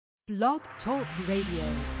Blog Talk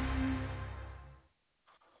Radio.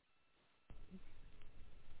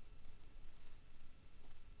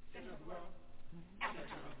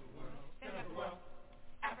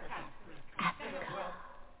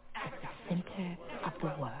 Center of the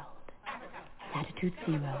world. Latitude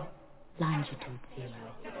 0, longitude 0.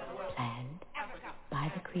 Planned by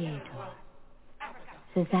the Creator.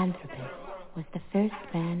 Cisanthropus was the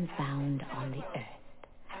first man found on the earth.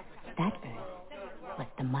 That earth was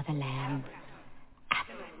the motherland,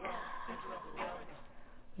 Africa.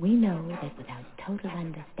 We know that without total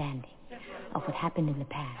understanding of what happened in the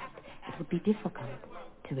past, it would be difficult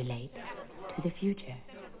to relate to the future.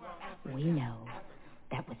 We know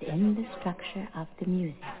that within the structure of the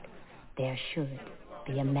music, there should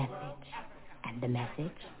be a message, and the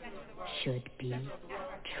message should be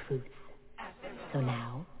truth. So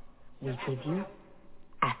now, we give you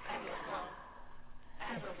Africa,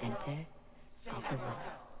 the center of the world.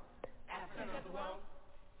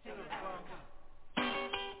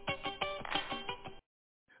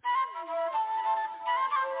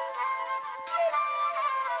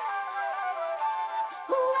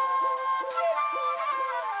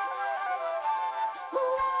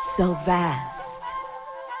 So vast,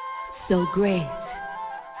 so great,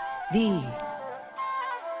 the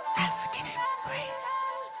African embrace.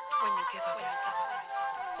 When you give up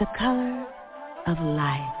yourself. The color of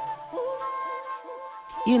life.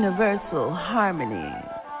 Universal harmony.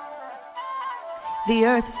 The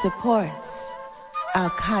earth supports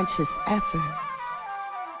our conscious effort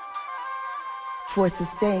for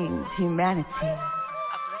sustained humanity.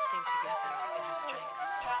 Uplifting together in our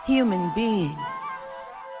strength. Human beings.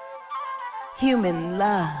 Human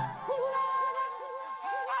love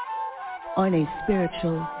on a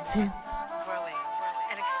spiritual tip. Growing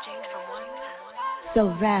and exchange from one so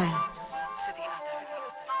vast to the other.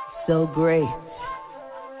 So great.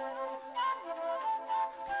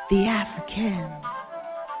 The African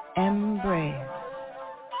embrace.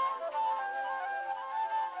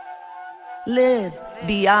 Live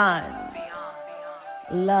beyond.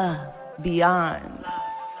 Love beyond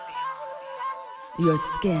your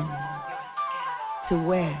skin. To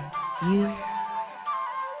where you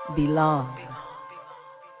belong.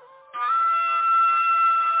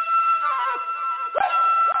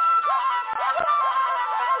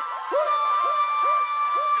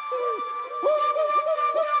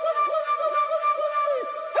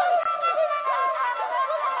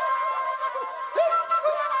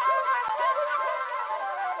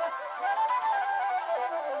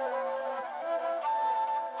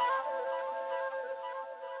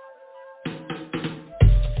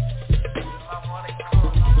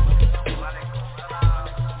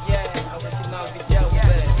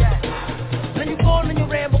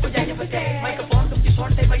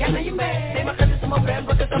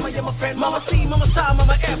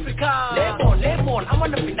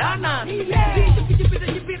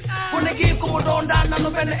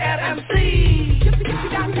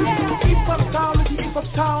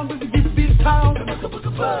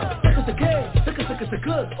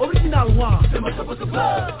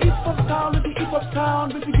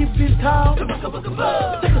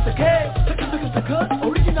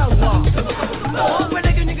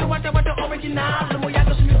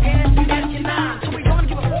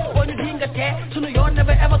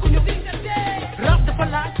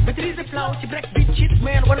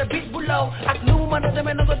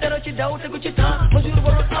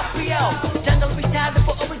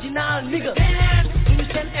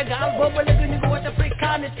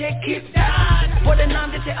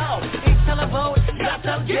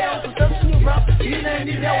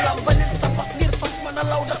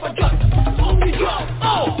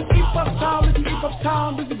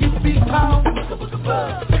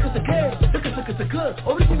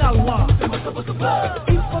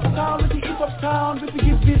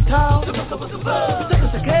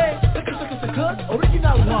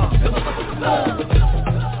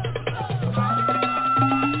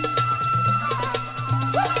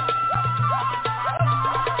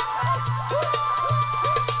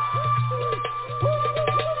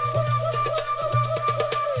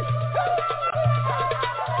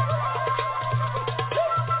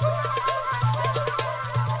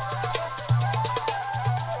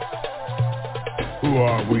 Who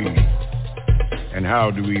are we, and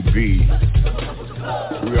how do we be?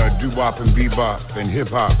 We are doo-wop and bebop and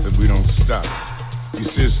hip-hop, and we don't stop. You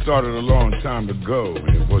see, it started a long time ago,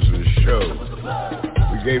 and it wasn't a show.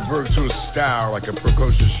 We gave birth to a style like a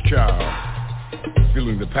precocious child,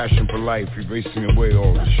 feeling the passion for life, erasing away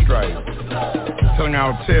all the strife, telling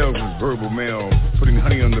our tales with verbal mail, putting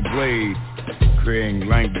honey on the blade, creating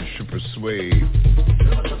language to persuade.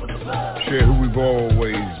 share who we've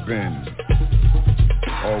always been.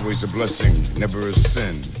 Always a blessing, never a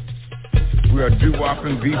sin. We are doo-wop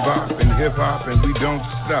and bebop and hip-hop, and we don't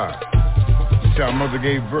stop. It's our mother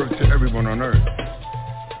gave birth to everyone on earth.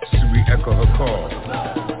 So we echo her call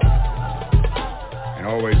and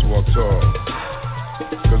always walk tall.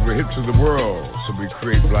 Because we're hip to the world, so we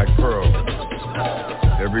create black pearls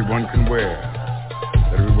that everyone can wear,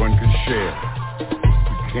 that everyone can share.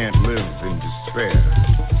 We can't live in despair,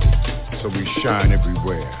 so we shine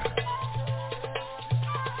everywhere.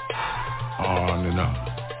 On and on.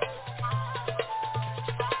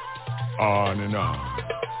 On and on.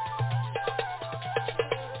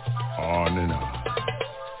 On and on.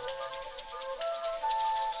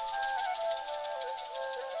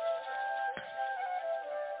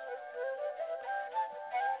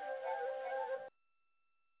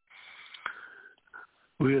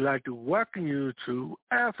 We'd like to welcome you to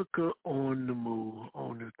Africa on the Move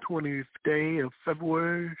on the 20th day of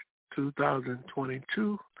February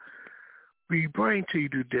 2022. We bring to you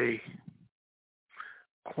today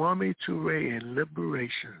Kwame, Ture, and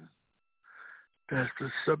Liberation. That's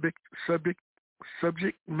the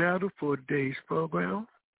subject matter for today's program.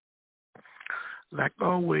 Like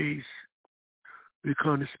always, we're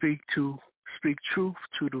going to speak truth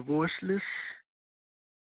to the voiceless,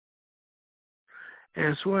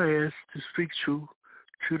 as well as to speak truth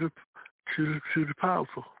to the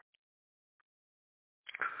powerful.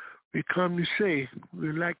 We come to say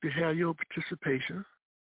we'd like to have your participation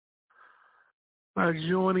by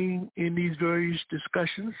joining in these various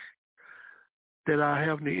discussions that are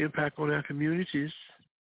having an impact on our communities.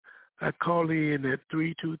 I call in at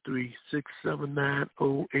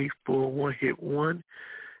 323-679-0841, hit 1,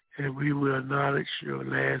 and we will acknowledge your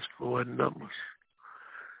last four numbers.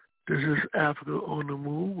 This is Africa on the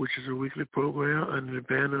Move, which is a weekly program under the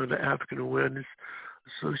banner of the African Awareness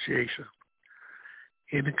Association.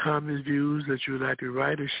 Any comments, views that you would like to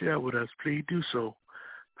write or share with us, please do so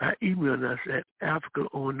by emailing us at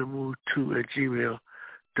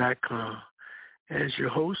africaonthemove2@gmail.com. As your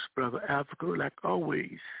host, Brother Africa, like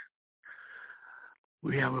always,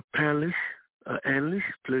 we have a panelist,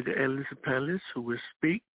 political analyst and panelists who will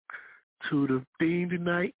speak to the theme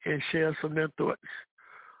tonight and share some of their thoughts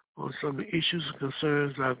on some of the issues and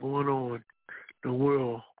concerns that are going on in the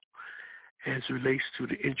world as it relates to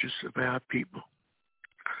the interests of our people.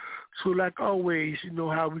 So like always, you know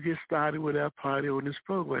how we get started with our party on this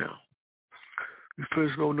program. We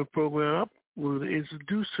first open the program up, we'll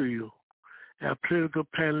introduce to you our political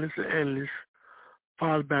panelists and analysts,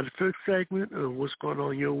 followed by the first segment of what's going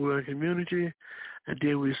on in your world and community, and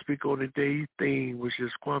then we'll speak on the day's theme, which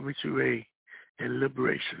is Kwame, Ture, and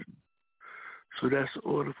Liberation. So that's the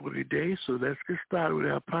order for today. So let's get started with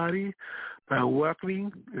our party by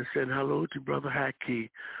welcoming and saying hello to Brother Haki.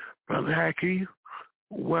 Brother Haki,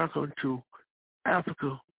 welcome to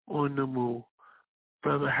Africa on the Move.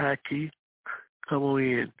 Brother Haki, come on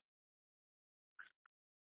in.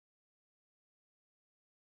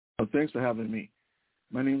 Thanks for having me.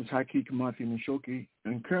 My name is Haki Kamati Nishoki,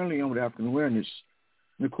 and currently I'm with African Awareness.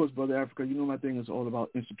 And of course, Brother Africa, you know my thing is all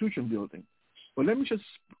about institution building. But let me just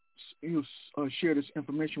share this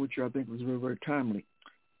information with you. I think it was very, very timely.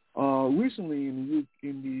 Recently, in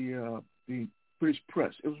the British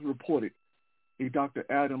press, it was reported a Dr.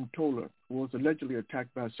 Adam Ture was allegedly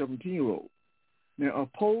attacked by a 17-year-old. Now,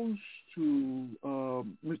 opposed to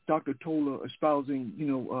Dr. Ture espousing,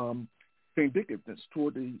 vindictiveness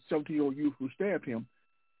toward the 17-year-old youth who stabbed him,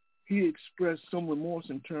 he expressed some remorse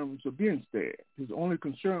in terms of being stabbed. His only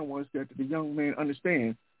concern was that the young man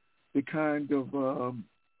understand the kind of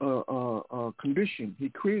condition he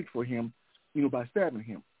created for him, by stabbing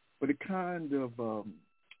him. But the kind of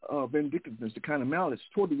vindictiveness, the kind of malice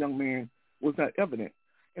toward the young man was not evident.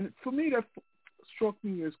 And for me, that struck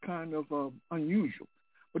me as kind of unusual,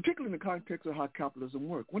 particularly in the context of how capitalism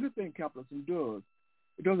works. One of the things capitalism does,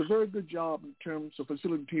 it does a very good job in terms of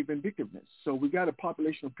facilitating vindictiveness. So we got a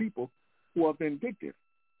population of people who are vindictive.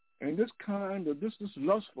 And this kind of, this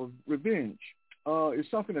lust for revenge is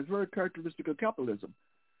something that's very characteristic of capitalism.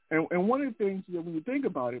 And one of the things that when you think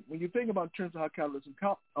about it, when you think about in terms of how capitalism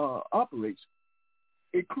operates,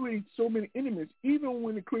 it creates so many enemies. Even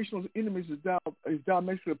when the creation of enemies is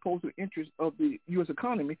diametrically opposed to the interests of the U.S.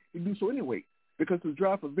 economy, it do so anyway because the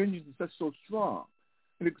drive for vengeance is so strong.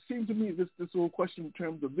 And it seems to me this whole question in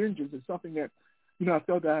terms of vengeance is something that, I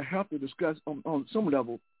felt that I have to discuss on some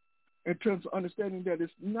level in terms of understanding that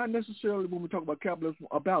it's not necessarily when we talk about capitalism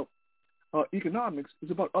about economics,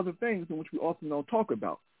 it's about other things in which we often don't talk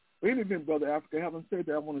about. But in any event, Brother Africa, having said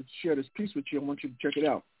that, I want to share this piece with you. I want you to check it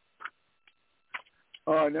out.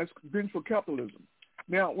 And that's Vengeful Capitalism.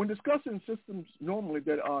 Now, when discussing systems normally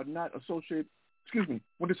that are not associated,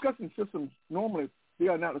 when discussing systems normally they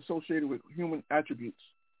are not associated with human attributes.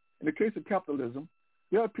 In the case of capitalism,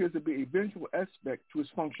 there appears to be a vengeful aspect to its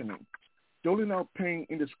functioning. Doling out pain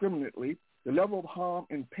indiscriminately, the level of harm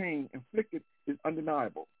and pain inflicted is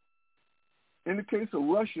undeniable. In the case of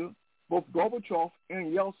Russia, both Gorbachev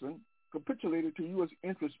and Yeltsin capitulated to U.S.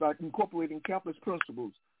 interests by incorporating capitalist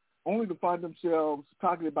principles, only to find themselves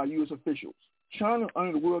targeted by U.S. officials. China,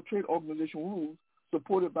 under the World Trade Organization rules,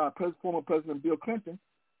 supported by former President Bill Clinton,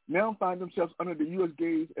 now find themselves under the U.S.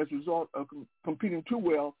 gaze as a result of competing too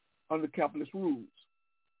well under capitalist rules.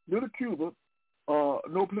 Little Cuba,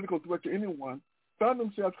 no political threat to anyone, found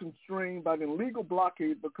themselves constrained by the illegal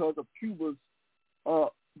blockade because of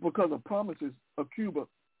promises of Cuba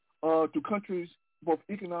to countries both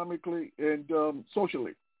economically and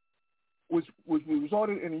socially, which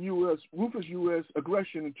resulted in ruthless U.S.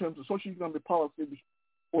 aggression in terms of socioeconomic policy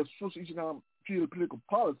or socioeconomic geopolitical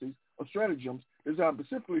policies or stratagems designed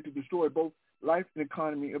specifically to destroy both life and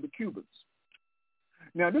economy of the Cubans.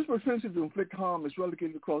 Now, this propensity to inflict harm is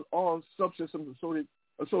replicated across all subsystems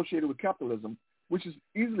associated with capitalism, which is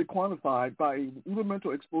easily quantified by a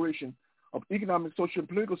rudimental exploration of economic, social, and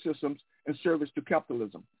political systems in service to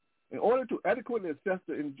capitalism. In order to adequately assess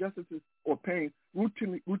the injustices or pain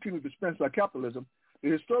routinely dispensed by capitalism, the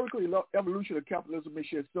historical evolution of capitalism may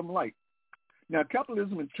shed some light. Now,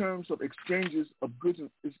 capitalism in terms of exchanges of goods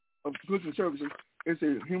and services is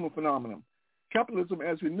a human phenomenon. Capitalism,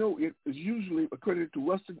 as we know it, is usually accredited to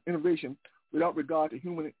Western innovation without regard to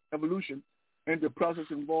human evolution and the process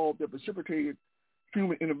involved that precipitated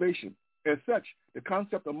human innovation. As such, the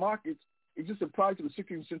concept of markets existed prior to the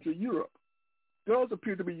 16th century Europe. Does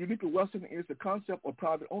appear to be uniquely Western is the concept of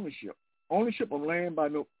private ownership. Ownership of land by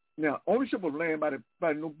nobility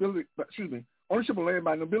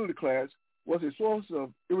class was a source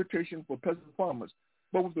of irritation for peasant farmers.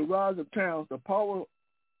 But with the rise of towns, the power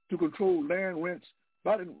to control land rents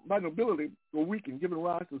by nobility were weakened, giving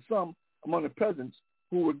rise to some among the peasants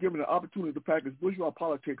who were given the opportunity to practice bourgeois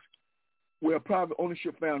politics where private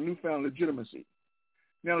ownership found newfound legitimacy.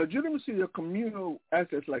 Now, legitimacy of communal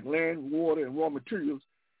assets like land, water, and raw materials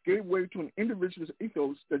gave way to an individualist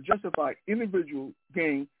ethos that justified individual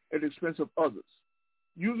gain at the expense of others,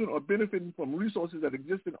 using or benefiting from resources that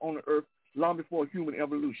existed on the earth long before human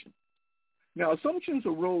evolution. Now, assumptions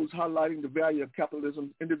arose highlighting the value of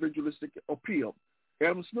capitalism's individualistic appeal.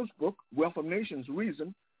 Adam Smith's book, Wealth of Nations,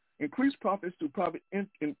 reasoned increased profits to private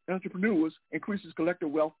entrepreneurs increases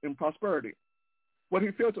collective wealth and prosperity. What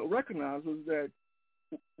he failed to recognize was that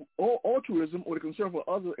altruism or the concern for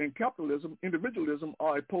others and capitalism, individualism,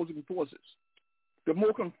 are opposing forces. The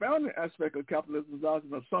more confounding aspect of capitalism lies in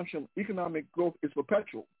the assumption economic growth is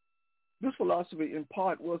perpetual. This philosophy, in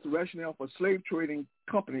part, was the rationale for slave trading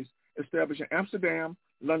companies established in Amsterdam,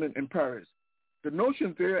 London, and Paris. The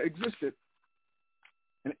notion there existed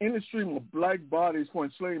an endless stream of black bodies for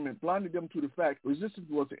enslavement blinded them to the fact resistance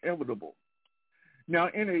was inevitable. Now,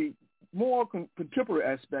 in a more contemporary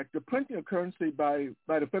aspect, the printing of currency by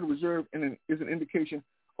the Federal Reserve is an indication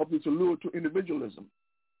of this allure to individualism.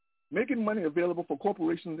 Making money available for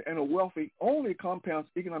corporations and the wealthy only compounds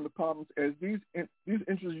economic problems as these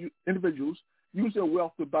individuals use their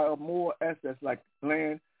wealth to buy up more assets like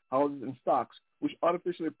land, houses, and stocks, which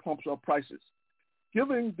artificially pumps up prices.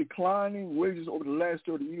 Given declining wages over the last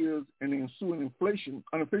 30 years and the ensuing inflation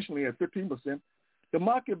unofficially at 15%, the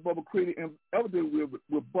market bubble created inevitably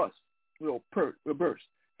will burst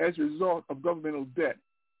as a result of governmental debt,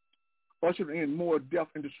 ushering in more death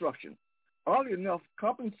and destruction. Oddly enough,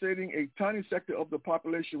 compensating a tiny sector of the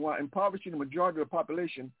population while impoverishing the majority of the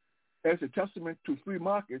population as a testament to free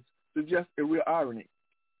markets suggests a real irony.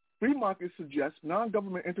 Free markets suggest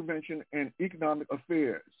non-government intervention in economic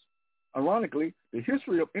affairs. Ironically, the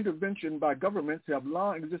history of intervention by governments have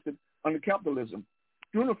long existed under capitalism.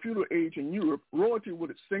 During the feudal age in Europe, royalty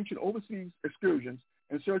would sanction overseas excursions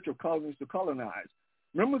in search of colonies to colonize.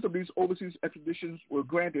 Members of these overseas expeditions were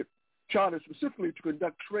granted charters specifically to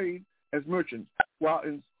conduct trade as merchants, while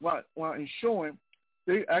ensuring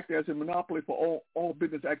they act as a monopoly for all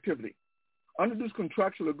business activity. Under this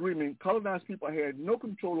contractual agreement, colonized people had no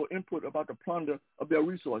control or input about the plunder of their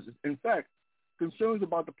resources. In fact, concerns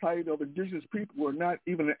about the plight of indigenous people were not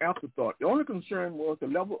even an afterthought. The only concern was the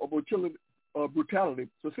level of brutality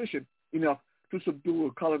sufficient enough to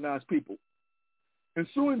subdue colonized people.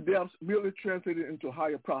 Ensuing deaths merely translated into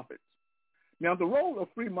higher profits. Now, the role of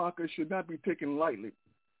free markets should not be taken lightly.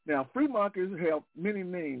 Now, free markets have many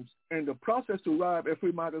names, and the process to arrive at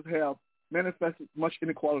free markets have manifested much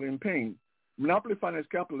inequality and pain. Monopoly finance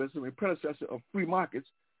capitalism, a predecessor of free markets,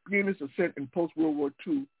 began its ascent in post-World War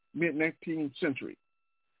II, mid-19th century.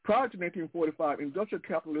 Prior to 1945, industrial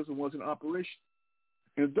capitalism was in operation.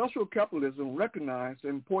 Industrial capitalism recognized the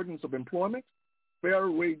importance of employment, fair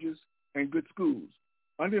wages, and good schools.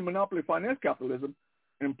 Under monopoly finance capitalism,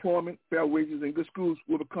 employment, fair wages, and good schools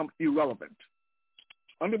will become irrelevant.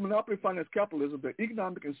 Under monopoly finance capitalism, the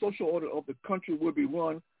economic and social order of the country will be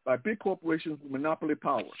run by big corporations with monopoly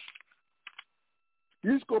power.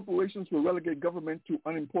 These corporations will relegate government to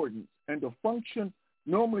unimportance, and the function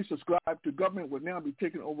normally subscribed to government will now be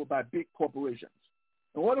taken over by big corporations.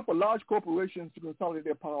 In order for large corporations to consolidate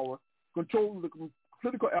their power, control of the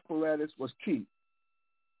political apparatus was key.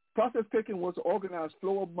 Process taken was to organize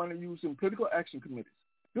flow of money using political action committees.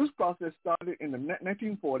 This process started in the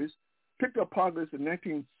 1940s, picked up progress in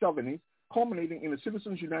the 1970s, culminating in the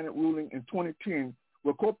Citizens United ruling in 2010,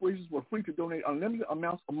 where corporations were free to donate unlimited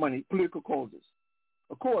amounts of money to political causes.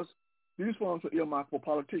 Of course, these funds were earmarked for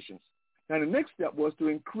politicians. Now, the next step was to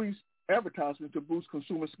increase advertising to boost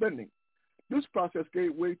consumer spending. This process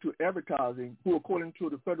gave way to advertising, who, according to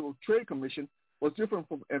the Federal Trade Commission, was different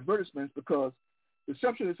from advertisements because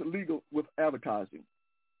deception is illegal with advertising.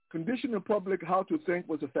 Conditioning the public how to think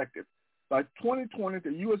was effective. By 2020,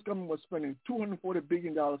 the U.S. government was spending $240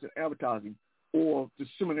 billion in advertising or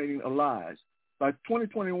disseminating lies. By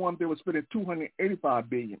 2021, they were spending $285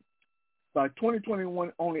 billion. By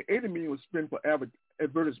 2021, only $80 million was spent for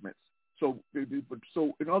advertisements. So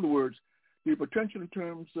in other words, the potential in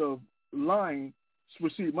terms of lying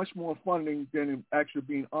received much more funding than in actually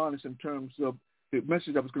being honest in terms of the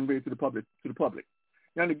message that was conveyed to the public.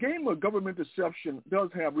 Now, the game of government deception does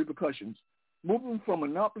have repercussions. Moving from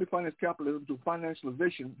monopoly finance capitalism to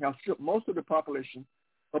financialization has stripped most of the population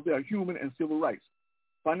of their human and civil rights.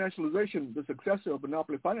 Financialization, the successor of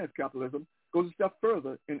monopoly finance capitalism, goes a step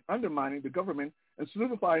further in undermining the government and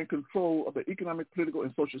solidifying control of the economic, political,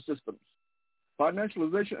 and social systems.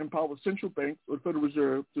 Financialization empowers central banks or the Federal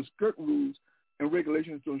Reserve to skirt rules and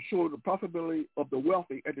regulations to ensure the profitability of the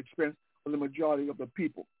wealthy at the expense of the majority of the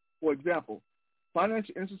people. For example,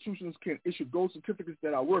 financial institutions can issue gold certificates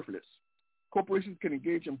that are worthless. Corporations can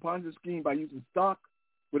engage in Ponzi scheme by using stock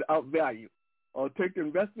without value, or take the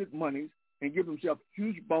invested monies and give themselves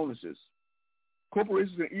huge bonuses.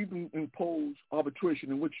 Corporations can even impose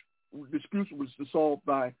arbitration in which disputes was solved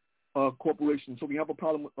by corporations. So we have a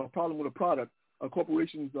problem with a product.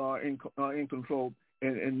 Corporations are in control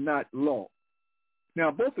and not law.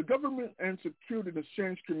 Now, both the government and Security and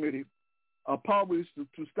Exchange Committee are powerless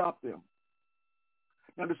to stop them.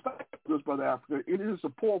 Now, despite this, Brother Africa, it is the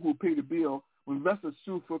poor who pay the bill when investors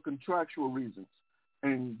sue for contractual reasons,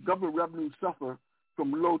 and government revenues suffer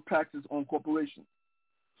from low taxes on corporations.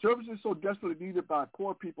 Services so desperately needed by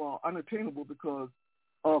poor people are unattainable because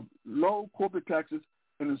of low corporate taxes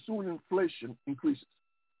and ensuing inflation increases,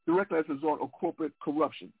 directly as a result of corporate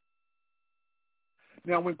corruption.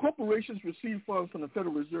 Now, when corporations receive funds from the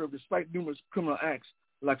Federal Reserve despite numerous criminal acts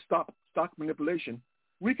like stock manipulation,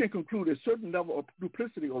 we can conclude a certain level of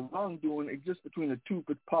duplicity or wrongdoing exists between the two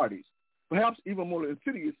parties. Perhaps even more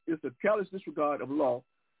insidious is the callous disregard of law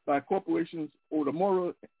by corporations or the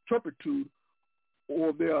moral turpitude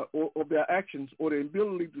of their actions or their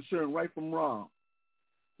ability to discern right from wrong.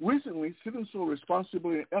 Recently, Citizens for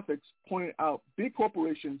Responsibility and Ethics pointed out big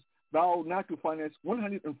corporations vowed not to finance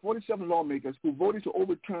 147 lawmakers who voted to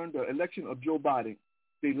overturn the election of Joe Biden.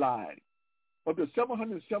 They lied. Of the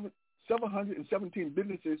 717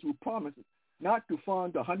 businesses who promised not to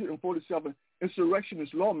fund the 147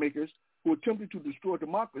 insurrectionist lawmakers who attempted to destroy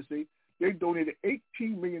democracy, they donated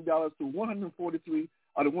 $18 million to 143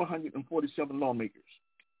 out of 147 lawmakers.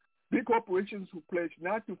 Big corporations who pledged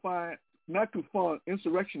not to fund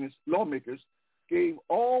insurrectionist lawmakers gave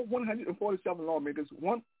all 147 lawmakers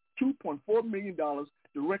 $2.4 million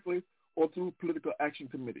directly or through political action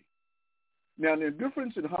committee. Now, the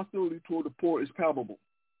difference in hostility toward the poor is palpable.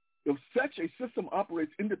 If such a system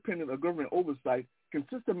operates independent of government oversight, can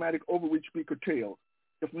systematic overreach be curtailed?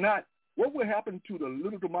 If not, what will happen to the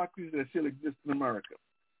little democracies that still exist in America?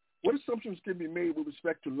 What assumptions can be made with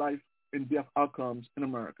respect to life and death outcomes in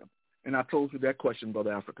America? And I close with that question,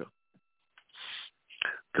 Brother Africa.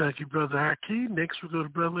 Thank you, Brother Hakeem. Next we go to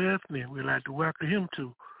Brother Anthony. We'd like to welcome him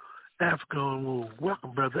to Africa on Move.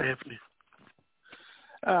 Welcome, Brother Anthony.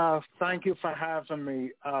 Thank you for having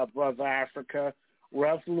me, Brother Africa.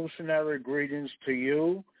 Revolutionary greetings to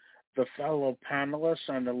you, the fellow panelists,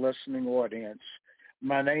 and the listening audience.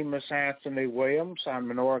 My name is Anthony Williams. I'm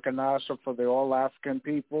an organizer for the All African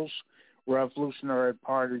Peoples Revolutionary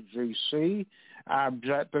Party, GC. Our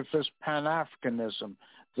objective is Pan-Africanism,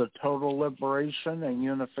 the total liberation and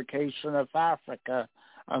unification of Africa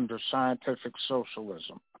under scientific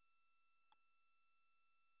socialism.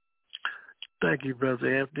 Thank you,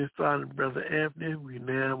 Brother Anthony. Following Brother Anthony, we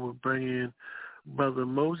now will bring in Brother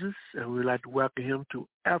Moses, and we'd like to welcome him to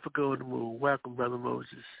Africa on the Move. Welcome, Brother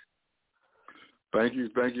Moses. Thank you,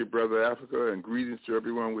 Brother Africa, and greetings to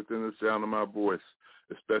everyone within the sound of my voice,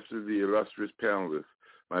 especially the illustrious panelists.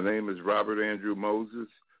 My name is Robert Andrew Moses.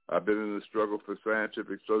 I've been in the struggle for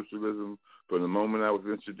scientific socialism from the moment I was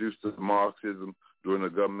introduced to Marxism during a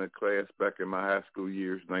government class back in my high school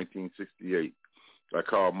years, 1968. I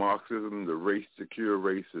call Marxism the race to cure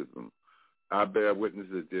racism. I bear witness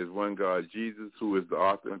that there's one God, Jesus, who is the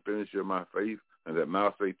author and finisher of my faith, and that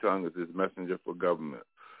Mao Zedong is his messenger for government.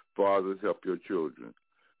 Fathers, help your children.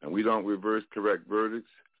 And we don't reverse correct verdicts.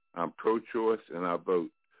 I'm pro-choice, and I vote.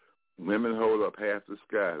 Women hold up half the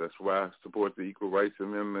sky. That's why I support the Equal Rights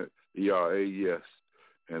Amendment, ERA, yes.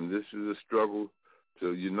 And this is a struggle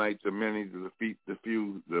to unite the many, to defeat the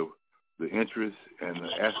few. The interests and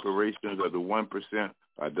the aspirations of the 1%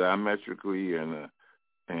 are diametrically and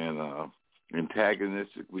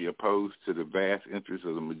antagonistically opposed to the vast interests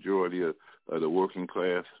of the majority of the working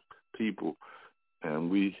class people.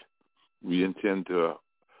 And we intend to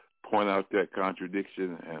point out that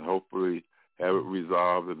contradiction and hopefully have it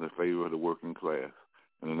resolved in the favor of the working class.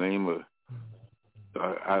 In the name of,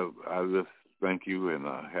 I just thank you and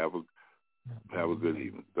have a good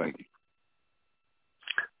evening. Thank you.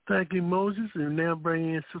 Thank you, Moses, and now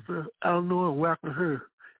bring in Sister Eleanor and welcome her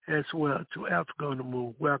as well to Africa on the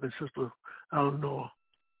Move. Welcome, Sister Eleanor.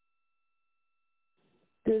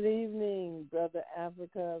 Good evening, Brother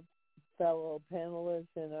Africa, fellow panelists,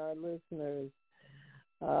 and our listeners.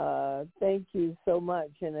 Thank you so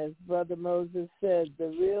much. And as Brother Moses said, the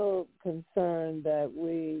real concern that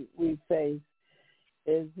we face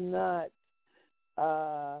is not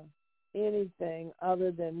anything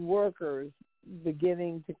other than workers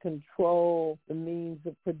beginning to control the means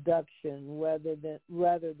of production rather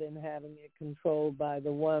than having it controlled by the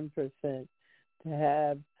 1%, to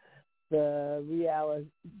have the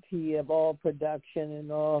reality of all production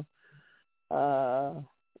and all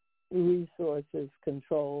resources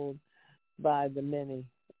controlled by the many.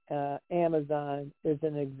 Amazon is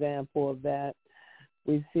an example of that.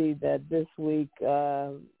 We see that this week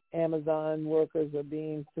Amazon workers are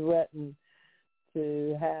being threatened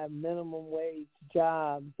to have minimum wage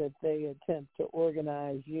jobs if they attempt to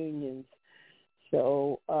organize unions.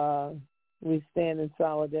 So we stand in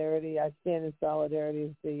solidarity. I stand in solidarity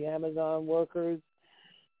with the Amazon workers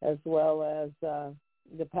as well as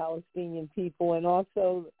the Palestinian people and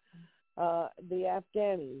also the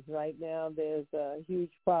Afghanis. Right now there's a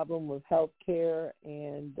huge problem with health care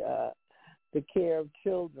and the care of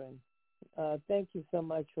children. Thank you so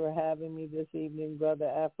much for having me this evening, Brother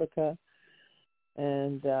Africa.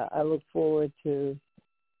 And I look forward to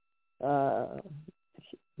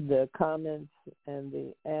the comments and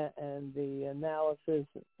the analysis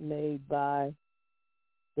made by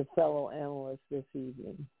the fellow analysts this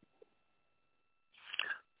evening.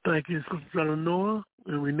 Thank you, Sister Eleanor.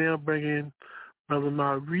 And we now bring in Brother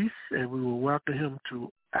Maurice, and we will welcome him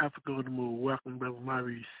to Africa on the Move. Welcome, Brother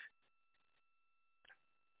Maurice.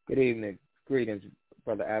 Good evening. Greetings,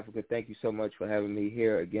 Brother Africa. Thank you so much for having me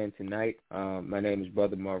here again tonight. My name is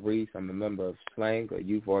Brother Maurice. I'm a member of SLANG, a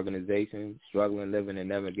youth organization, struggling, living, and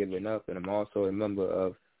never giving up. And I'm also a member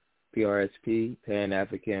of PRSP,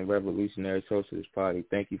 Pan-African Revolutionary Socialist Party.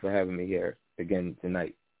 Thank you for having me here again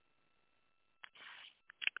tonight.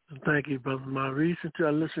 Thank you, Brother Maurice. And to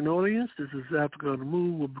our listening audience, this is Africa on the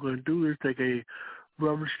Move. What we're going to do is take a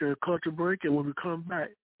revolutionary culture break, and when we come back,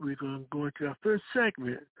 we're going to go into our first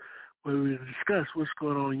segment where we discuss what's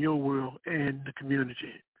going on in your world and the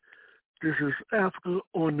community. This is Africa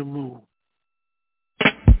on the Move.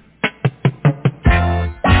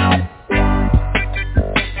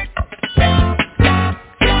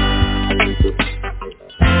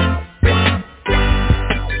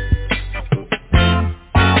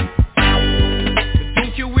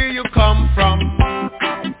 Don't you where you come from?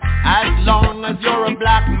 As long as you're a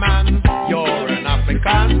black man, you're an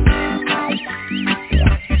African.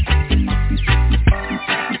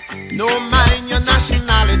 No mind your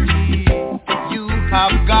nationality, you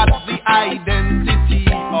have got the identity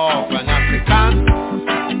of an African.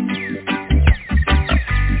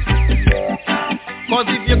 'Cause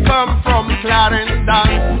if you come from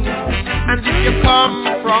Clarendon, and if you come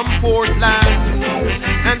from Portland,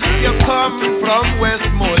 and if you come from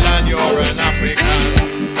Westmoreland, you're an African.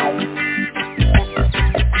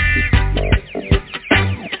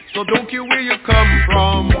 So don't care where you come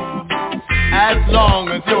from, as long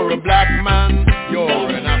as you're a black man, you're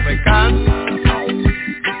an African.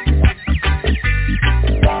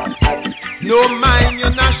 No mind your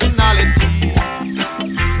nationality, you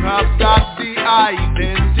have got the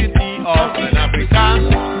identity of an African.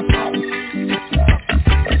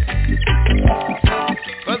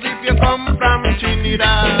 Cause if you come from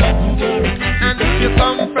Trinidad, and if you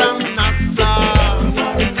come from Nassau,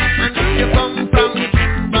 and if you come from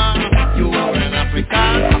Cuba, you're an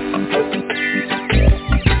African.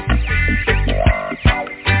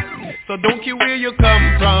 So don't care where you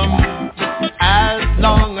come from, as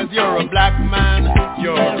long as you're a black man,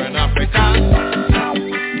 you're an African.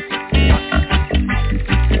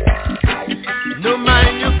 No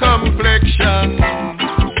mind your complexion,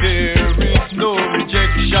 there is no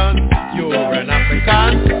rejection, you're an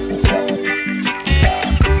African.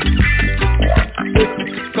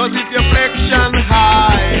 Cause if your flexion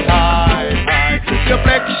high, high, high, if your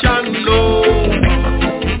flexion low,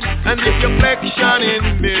 and if your flexion in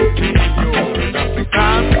between, you're an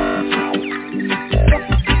African.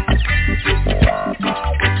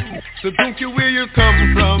 So don't care where you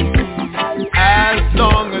come from, as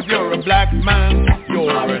long as you're a black man,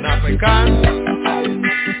 you're an African.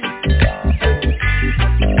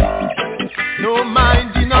 No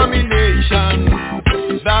mind denomination,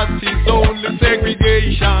 that is only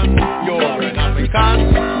segregation, you're an African.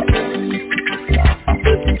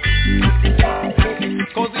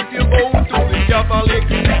 Cause if you go to the Catholic,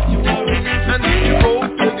 and if you go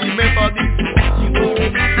to the Methodist,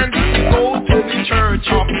 and if you go to the Church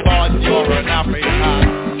of God, you're an African.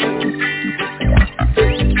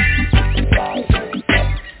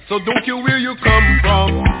 So don't care where you come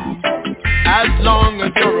from, as long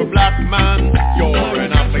as you're a black man, you're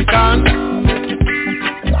an African.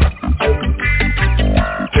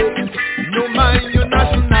 No mind your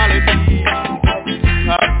nationality,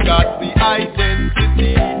 I've got the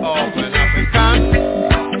identity of an African.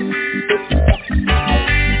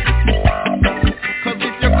 Cause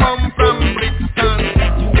if you come from Brixton,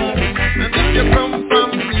 and if you come from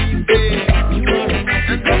Weesday,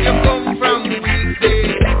 and if you come from Weesday,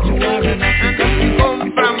 you are an African.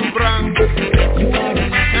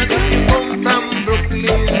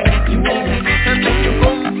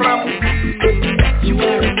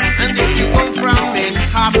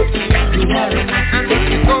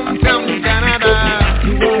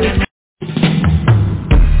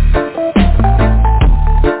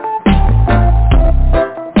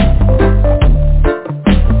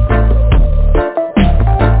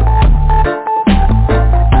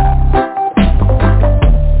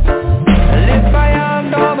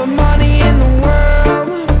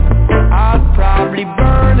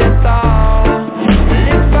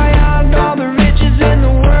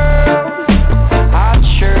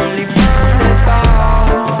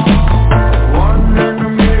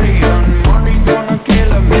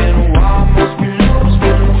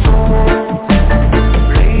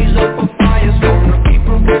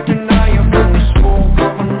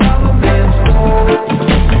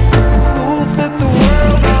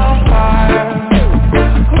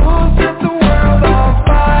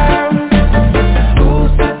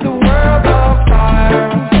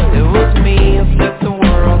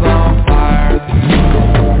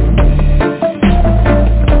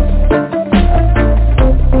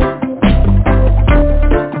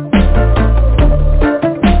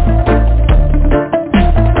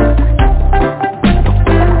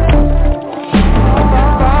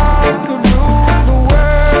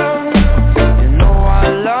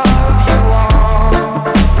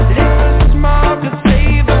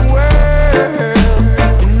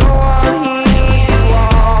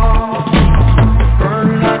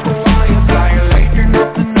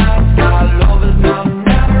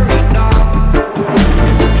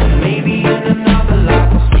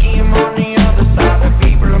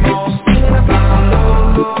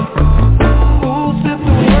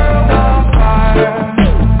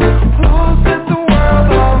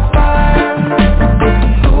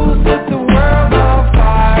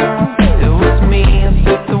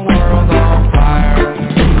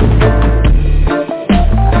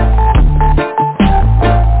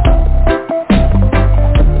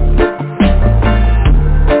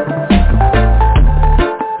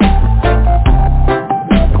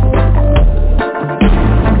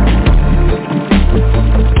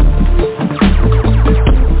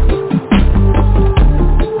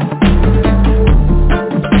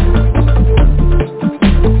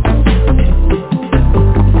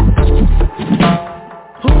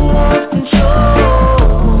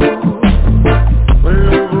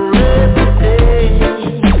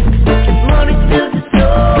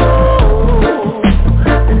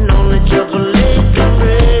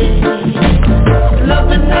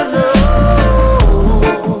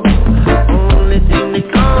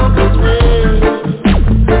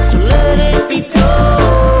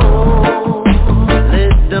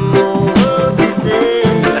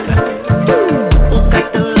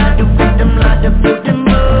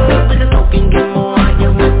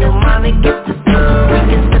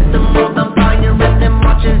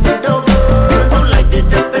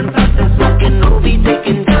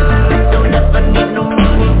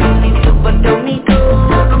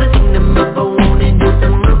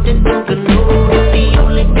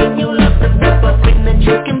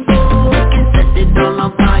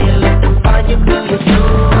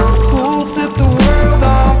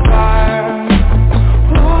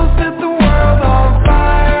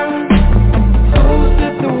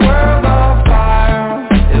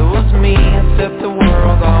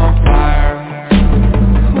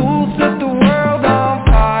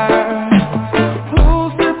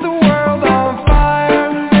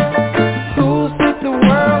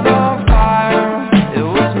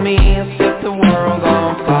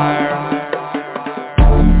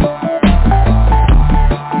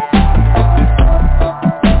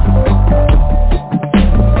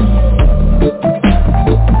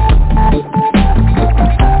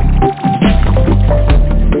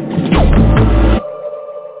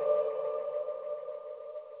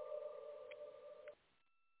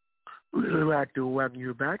 We'd like to welcome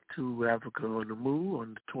you back to Africa on the Move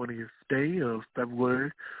on the 20th day of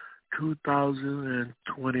February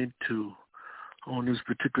 2022. On this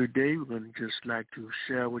particular day, we're going to just like to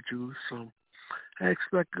share with you some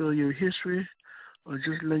aspect of your history, or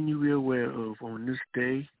just letting you be aware of on this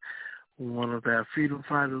day, one of our freedom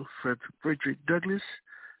fighters, Frederick Douglass,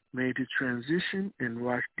 made the transition in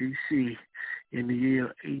Washington, D.C. in the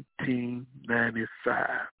year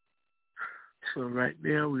 1895. So right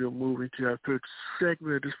now we are moving to our first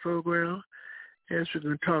segment of this program, as we're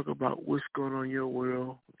going to talk about what's going on in your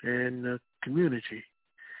world and the community.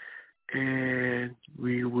 And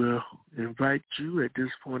we will invite you at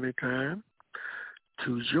this point in time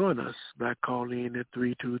to join us by calling in at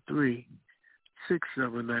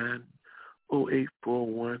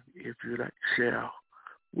 323-679-0841 if you'd like to share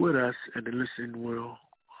with us and the listening world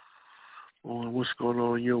on what's going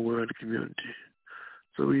on in your world and community.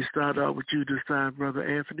 So we start out with you this time, Brother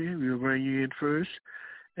Anthony. We'll bring you in first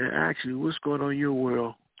and ask you what's going on in your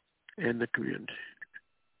world and the community.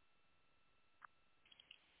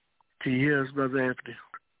 Can you hear us, Brother Anthony?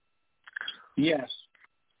 Yes.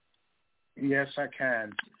 Yes, I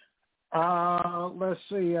can. Let's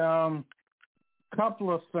see.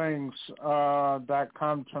 Couple of things that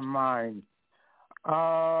come to mind.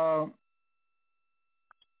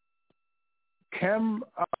 Kim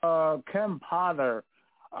Potter,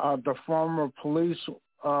 the former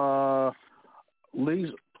policewoman,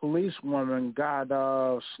 got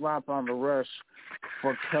slapped on the wrist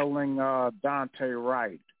for killing Dante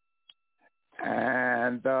Wright.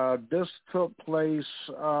 And this took place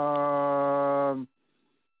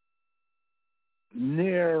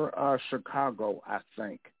near Chicago, I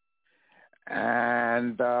think.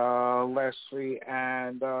 And let's see,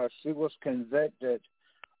 and she was convicted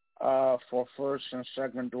for first and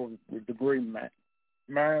second degree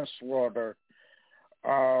manslaughter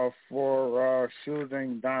for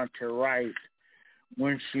shooting Dante Wright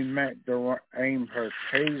when she meant to aim her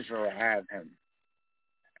taser at him.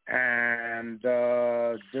 And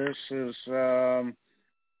this is, and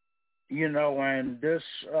this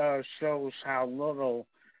shows how little,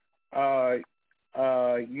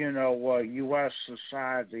 U.S.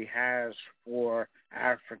 society has for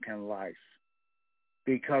African life.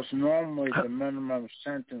 Because normally the minimum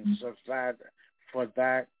sentence for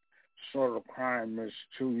that sort of crime is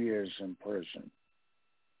 2 years in prison.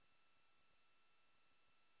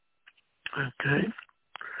 Okay.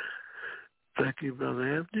 Thank you,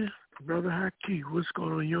 Brother Anthony. Brother Haki, what's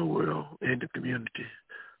going on in your world and the community?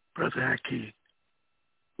 Brother Haki.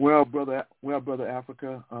 Well, Brother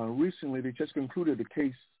Africa, recently they just concluded the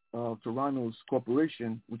case of Toronto's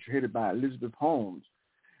corporation, which was headed by Elizabeth Holmes.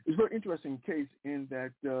 It's a very interesting case in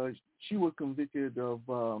that she was convicted of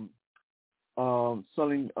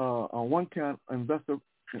selling on one count investor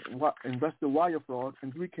wire fraud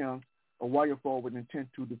and 3 counts of wire fraud with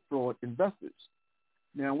intent to defraud investors.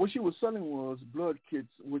 Now, what she was selling was blood kits,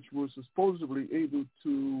 which was supposedly able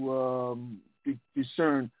to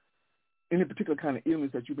discern any particular kind of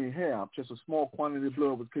illness that you may have. Just a small quantity of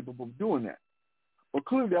blood was capable of doing that. But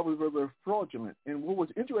clearly that was very, very fraudulent. And what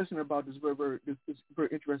was interesting about this very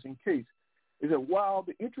interesting case is that while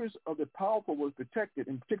the interests of the powerful was protected,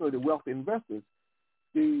 in particular the wealthy investors,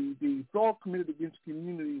 the fraud committed against the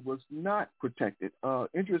community was not protected.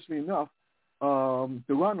 Interestingly enough,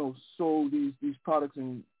 Toronto sold these products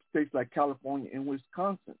in states like California and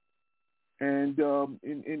Wisconsin. And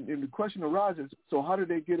the question arises, so how did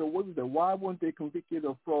they get away with that? Why weren't they convicted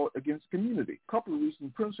of fraud against the community? A couple of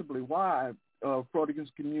reasons, principally, why fraud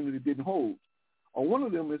against the community didn't hold. One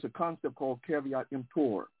of them is a concept called caveat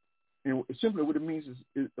emptor. And simply what it means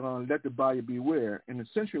is let the buyer beware. And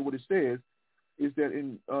essentially what it says is that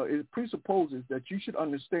it presupposes that you should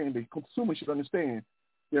understand, the consumer should understand,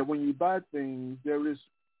 that when you buy things, there's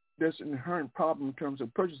an inherent problem in terms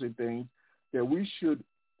of purchasing things, that we should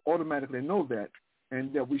automatically know that,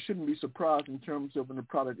 and that we shouldn't be surprised in terms of when the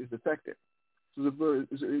product is defective. So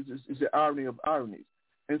it's the irony of ironies.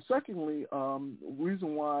 And secondly,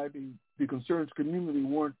 reason why the concerned community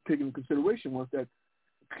weren't taken into consideration was that,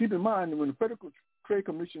 keep in mind, when the Federal Trade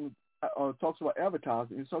Commission talks about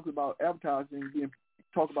advertising, it talks about advertising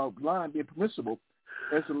lying being permissible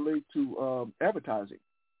as it relates to advertising.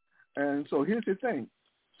 And so here's the thing.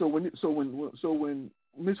 So when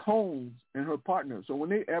Ms. Holmes and her partner, so when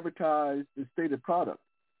they advertise the stated product,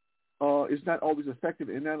 it's not always effective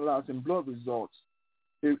in analyzing blood results.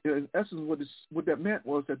 In essence, what that meant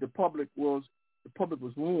was that the public was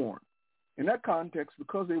warned. In that context,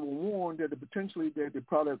 because they were warned that potentially that the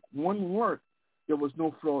product wouldn't work, there was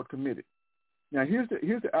no fraud committed. Now here's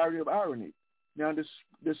the irony of irony. Now,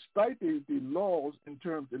 despite the laws in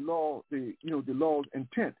terms of the law's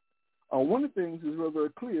intent, one of the things is very, very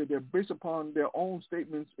clear that based upon their own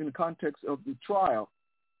statements in the context of the trial,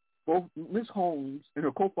 both Ms. Holmes and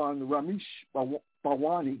her co-founder Ramesh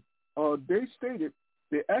Bhawani, they stated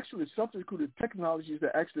they actually substituted technologies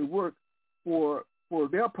that actually work for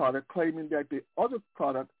their product, claiming that the other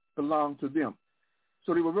product belonged to them.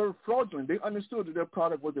 So they were very fraudulent. They understood that their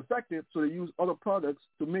product was effective, so they used other products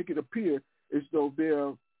to make it appear as though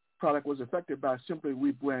their product was effective by simply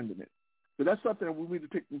rebranding it. So that's something that we need to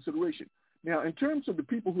take into consideration. Now, in terms of the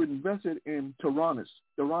people who invested in Theranos,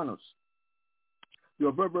 they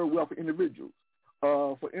are very, very wealthy individuals.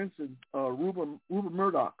 For instance, Rupert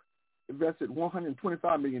Murdoch invested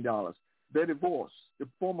 $125 million. Betty Voss, the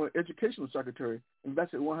former educational secretary,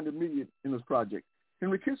 invested $100 million in this project.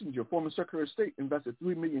 Henry Kissinger, former Secretary of State, invested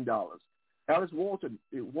 $3 million. Alice Walton,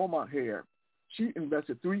 the Walmart heir, she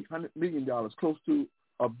invested $300 million, close to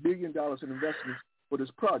 $1 billion in investments for this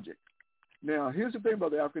project. Now, here's the thing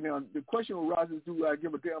about the African. Now, the question arises, do I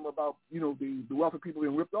give a damn about, the wealthy people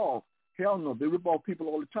being ripped off? Hell no, they rip off people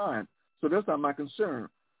all the time. So that's not my concern.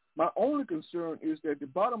 My only concern is that the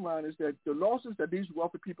bottom line is that the losses that these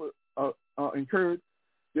wealthy people incurred,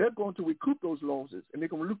 they're going to recoup those losses, and they're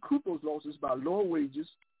going to recoup those losses by lower wages,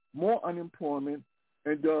 more unemployment,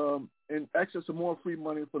 and access to more free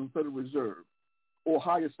money from the Federal Reserve, or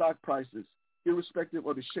higher stock prices, irrespective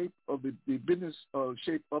of the shape of the business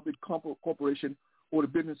shape of the corporation or the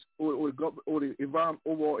business or the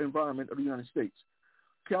overall environment of the United States.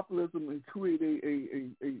 Capitalism will create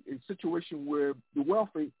a situation where the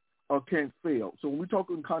wealthy can't fail. So when we talk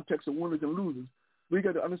in context of winners and losers, we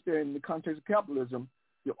got to understand in the context of capitalism,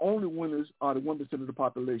 the only winners are the 1% of the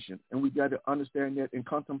population, and we got to understand that and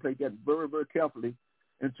contemplate that very, very carefully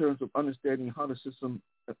in terms of understanding how the system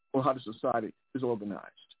or how the society is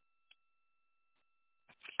organized.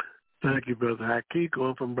 Thank you, Brother Haki.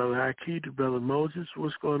 Going from Brother Haki to Brother Moses,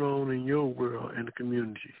 what's going on in your world and the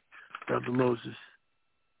community? Brother Moses.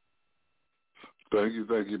 Thank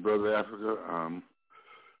you, Brother Africa.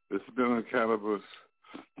 It's been a kind of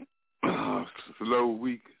a slow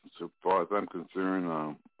week so far as I'm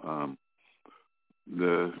concerned.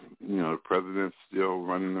 The president's still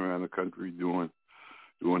running around the country doing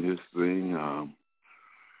his thing.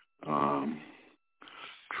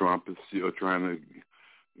 Trump is still trying to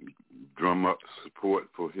drum up support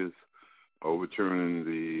for his overturning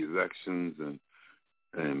the elections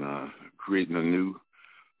and creating a new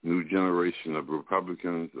generation of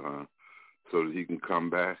Republicans so that he can come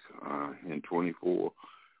back in 24.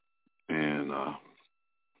 And I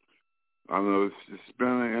don't know, it's been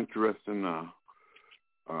an interesting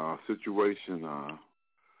situation.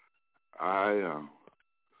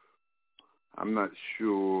 I'm not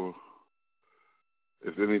sure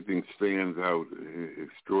if anything stands out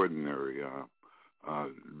extraordinary.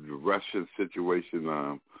 The Russian situation,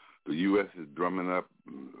 the U.S. is drumming up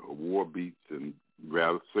war beats and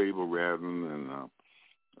saber-rattling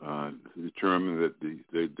and determined that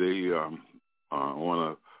they are on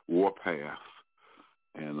a war path,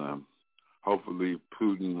 and hopefully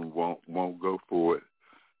Putin won't go for it,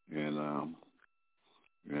 and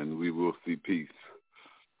we will see peace.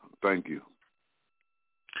 Thank you.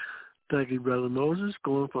 Thank you, Brother Moses.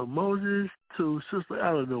 Going from Moses to Sister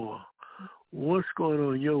Eleanor. What's going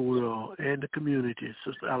on in your world and the community,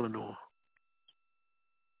 Sister Eleanor?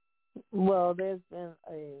 Well, there's been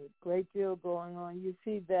a great deal going on. You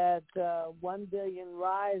see that 1 billion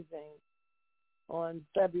rising on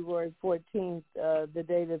February 14th, the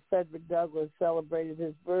day that Frederick Douglass celebrated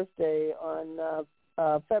his birthday on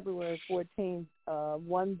February 14th.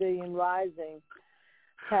 1 billion rising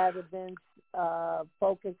had events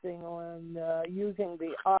focusing on using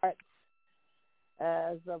the arts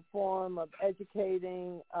as a form of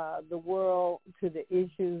educating the world to the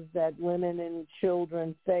issues that women and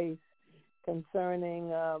children face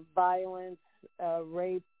concerning violence,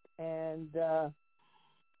 rape, and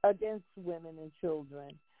against women and children.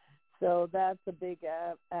 So that's a big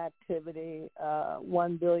activity,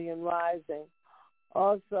 1 billion rising.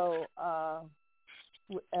 Also,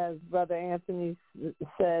 as Brother Anthony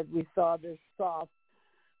said, we saw this soft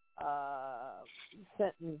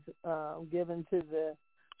sentence given to the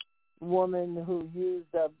woman who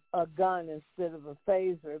used a gun instead of a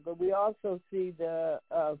phaser. But we also see the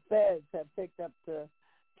feds have picked up the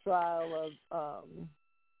trial of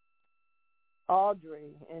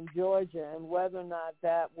Audrey in Georgia, and whether or not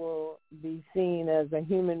that will be seen as a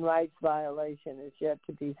human rights violation is yet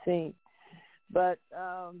to be seen. But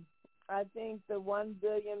I think the 1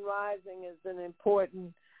 billion rising is an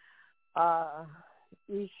important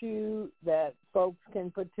issue that folks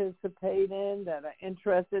can participate in that are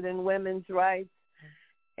interested in women's rights.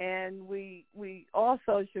 And we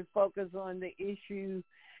also should focus on the issue,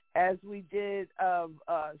 as we did, of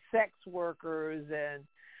sex workers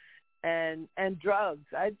and drugs.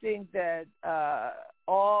 I think that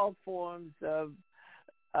all forms of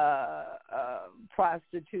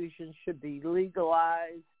prostitution should be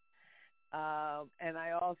legalized. And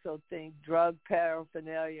I also think drug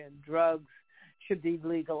paraphernalia and drugs should be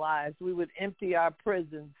legalized. We would empty our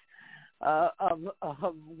prisons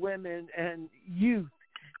of women and youth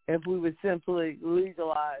if we would simply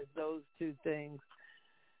legalize those two things.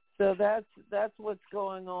 So that's what's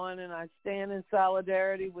going on, and I stand in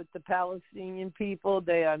solidarity with the Palestinian people.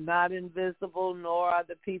 They are not invisible, nor are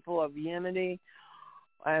the people of Yemen.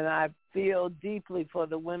 And I feel deeply for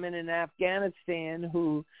the women in Afghanistan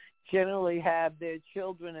who generally have their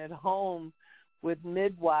children at home with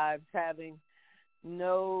midwives having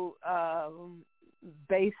no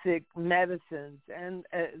basic medicines, and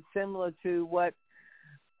similar to what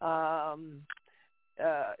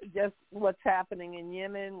just what's happening in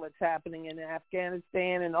Yemen, what's happening in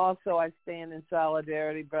Afghanistan. And also I stand in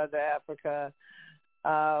solidarity, Brother Africa,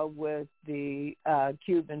 with the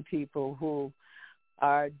Cuban people who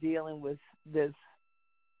are dealing with this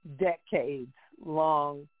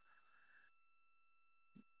decades-long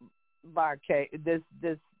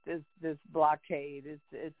this blockade.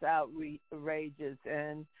 It's outrageous.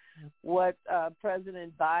 And what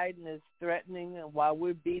President Biden is threatening, and while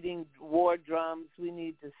we're beating war drums, we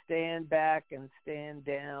need to stand back and stand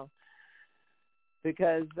down,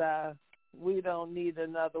 because we don't need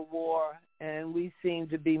another war, and we seem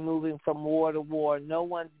to be moving from war to war. No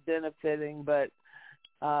one's benefiting but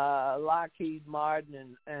Lockheed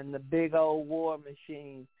Martin and the big old war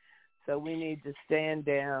machine. So we need to stand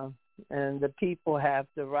down, and the people have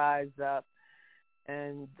to rise up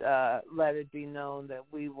and let it be known that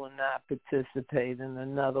we will not participate in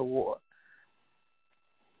another war.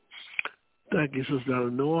 Thank you, Sister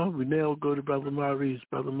Eleanor. We now go to Brother Maurice.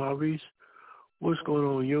 Brother Maurice, what's going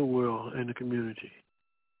on in your world and the community?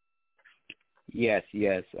 Yes.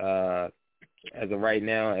 As of right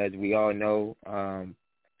now, as we all know,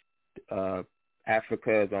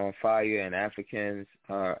 Africa is on fire, and Africans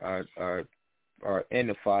are in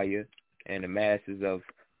the fire, and the masses of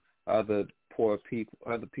other poor people,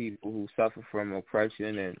 other people who suffer from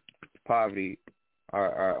oppression and poverty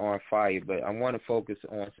are on fire. But I want to focus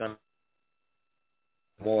on some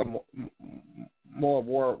more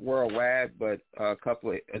worldwide, but a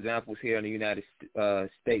couple of examples here in the United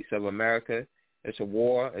States of America. It's a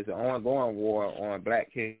war. It's an ongoing war on Black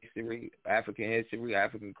history, African history,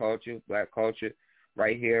 African culture, Black culture,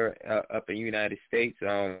 right here up in the United States.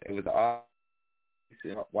 It was the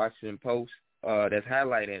Washington Post that's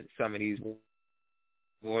highlighting some of these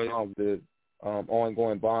wars, the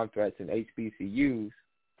ongoing bomb threats in HBCUs.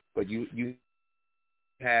 But you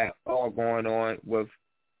have all going on with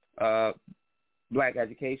Black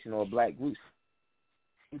education or Black groups.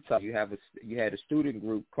 So you had a student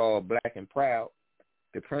group called Black and Proud.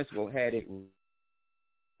 The principal had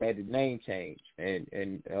the name change, and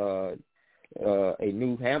a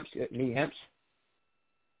New Hampshire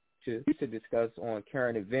to discuss on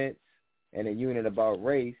current events and a unit about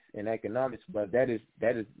race and economics, but that is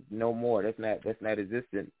no more. That's not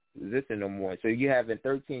existing no more. So you have in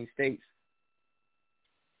 13 states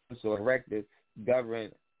so directives govern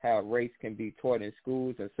how race can be taught in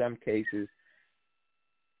schools. In some cases,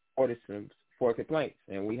 for complaints,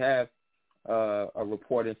 and we have a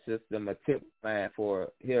reporting system, a tip line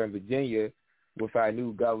for here in Virginia with our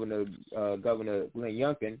new governor, Governor Glenn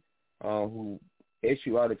Youngkin, who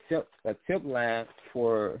issued out a tip line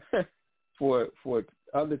for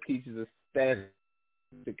other teachers of staff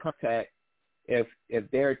to contact if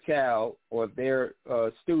their child or if their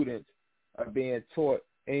students are being taught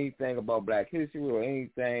anything about Black history or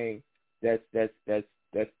anything that's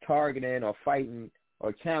targeting or fighting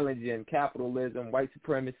or challenging capitalism, white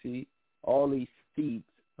supremacy, all these seeds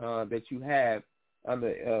that you have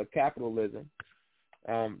under capitalism.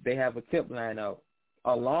 They have a tip line out.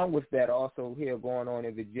 Along with that, also here going on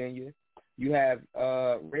in Virginia, you have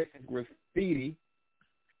racist graffiti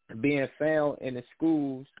being found in the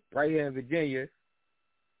schools right here in Virginia,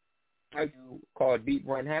 called Deep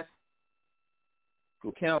Run High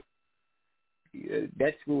School. Count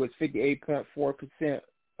that school is 58.4%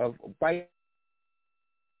 of white.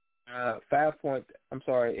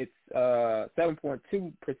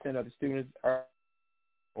 7.2% of the students are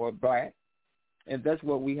Black, and that's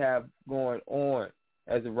what we have going on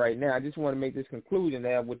as of right now. I just want to make this conclusion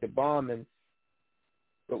that with the bomb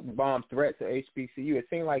threats at HBCU, it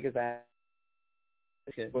seems like it's a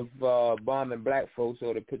with bombing black folks,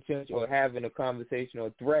 or the potential or having a conversation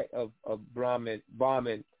or threat of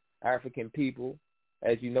bombing African people.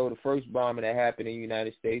 As you know, the first bombing that happened in the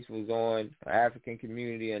United States was on an African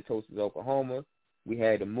community in Tulsa, Oklahoma. We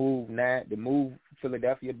had the Move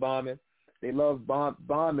Philadelphia bombing. They love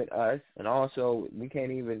bombing us, and also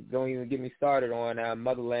don't even get me started on our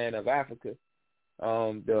motherland of Africa.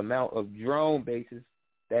 The amount of drone bases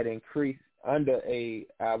that increased under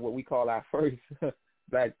what we call our first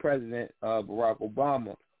black president, Barack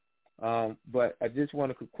Obama. But I just want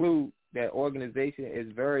to conclude that organization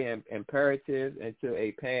is very imperative into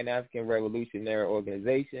a Pan-African revolutionary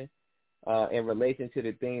organization. In relation to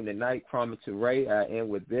the theme tonight, Kwame Ture, I end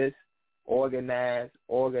with this: organize,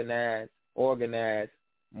 organize, organize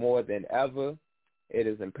more than ever. It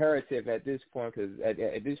is imperative at this point, because at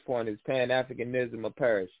this point it's Pan-Africanism or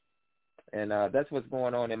perish. And that's what's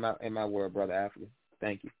going on in my world, Brother Africa.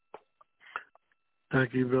 Thank you.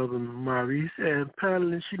 Thank you, Brother Maurice. And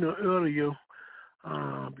panelists, earlier,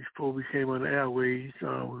 before we came on the airways, we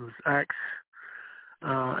was asked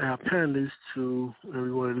our panelists and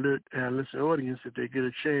we want to let our listening audience, if they get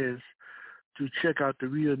a chance, to check out the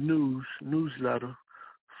Real News newsletter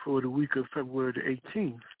for the week of February the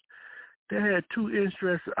 18th. They had two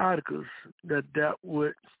interesting articles that dealt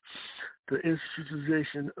with the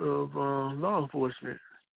institutionalization of law enforcement.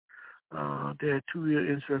 They had two real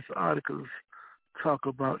interesting articles talk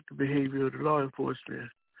about the behavior of the law enforcement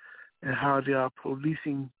and how they are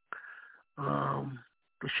policing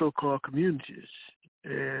the so-called communities,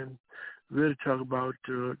 and really talk about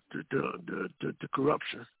the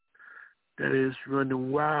corruption that is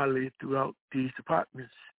running wildly throughout these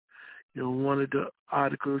departments. One of the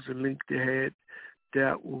articles and link they had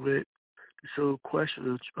dealt with the sole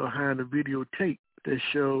question behind the videotape that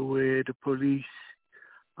show where the police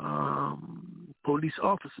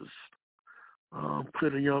officers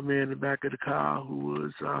put a young man in the back of the car who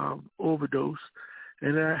was overdosed,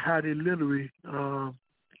 and how they literally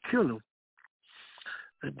killed him.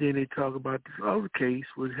 And then they talk about this other case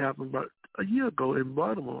which happened about a year ago in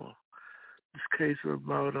Baltimore. This case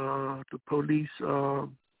about the police,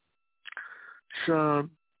 Sean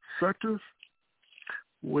Sutters,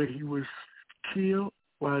 where he was killed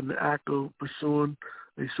while in the act of pursuing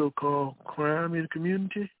a so-called crime in the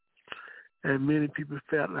community. And many people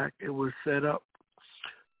felt like it was set up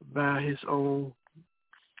by his own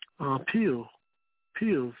pills,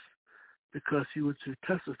 because he was to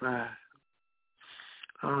testify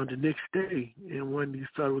the next day in one of these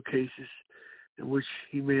federal cases in which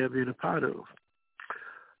he may have been a part of.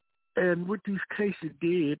 And what these cases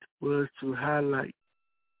did was to highlight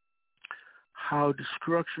how the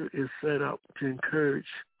structure is set up to encourage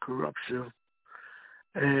corruption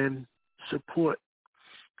and support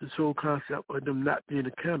this whole concept of them not being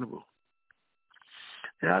accountable.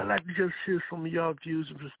 And I'd like to just hear some of y'all views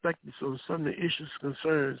and perspectives on some of the issues and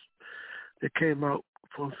concerns that came out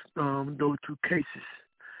from those two cases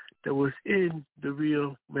that was in the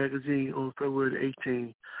Real magazine on February the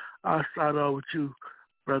 18th. I'll start off with you,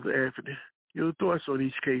 Brother Anthony. Your thoughts on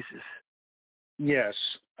these cases? Yes,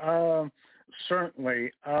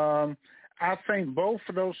 certainly. I think both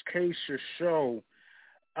of those cases show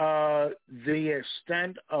the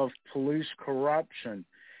extent of police corruption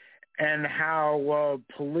and how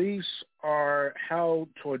police are held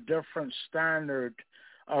to a different standard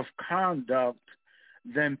of conduct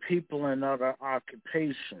than people in other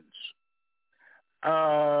occupations.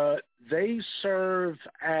 They serve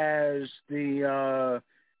as the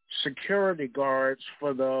security guards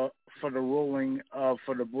for the ruling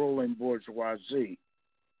bourgeoisie,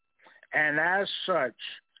 and as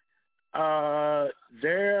such,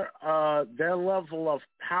 their level of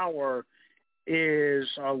power is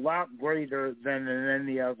a lot greater than in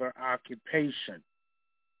any other occupation,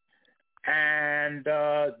 and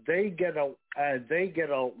they get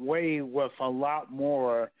away with a lot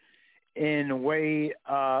more in the way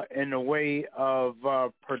of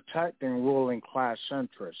protecting ruling class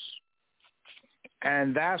interests,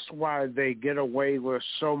 and that's why they get away with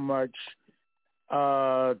so much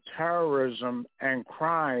terrorism and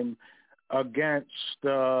crime against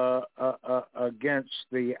the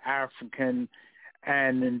African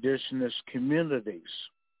and indigenous communities,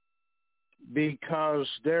 because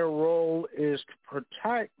their role is to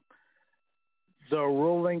protect the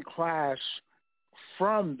ruling class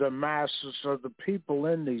from the masses of the people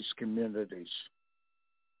in these communities.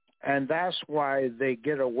 And that's why they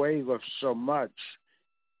get away with so much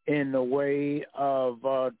in the way of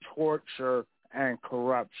torture and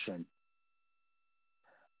corruption.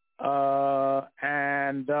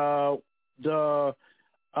 And the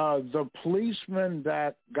the policeman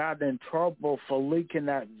that got in trouble for leaking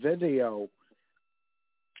that video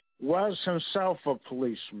was himself a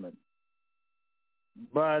policeman,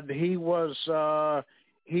 but he was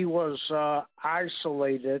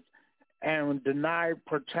isolated and denied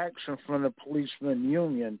protection from the policeman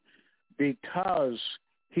union because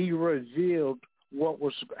he revealed what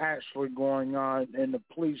was actually going on in the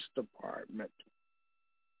police department.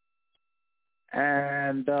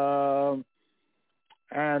 And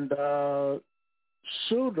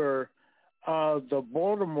Ture, the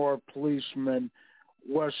Baltimore policeman,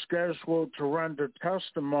 was scheduled to render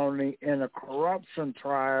testimony in a corruption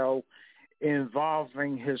trial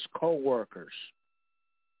involving his coworkers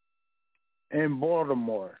in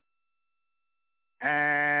Baltimore.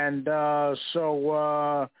 And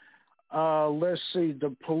so let's see,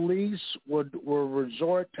 the police will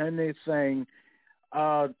resort to anything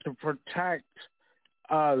to protect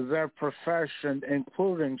their profession,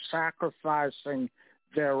 including sacrificing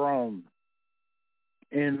their own,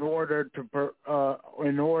 in order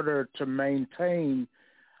to maintain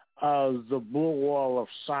the blue wall of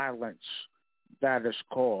silence that is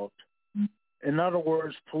called. In other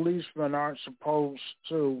words, policemen aren't supposed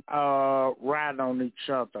to rat on each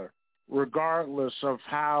other, regardless of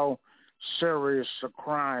how serious the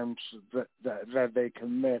crimes that they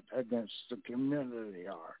commit against the community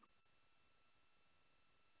are.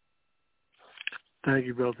 Thank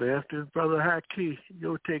you, Brother After. Brother Haki,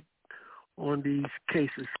 your take on these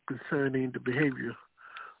cases concerning the behavior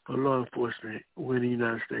of law enforcement within the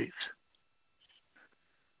United States.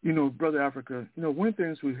 You know, Brother Africa, one of the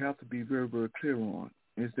things we have to be very, very clear on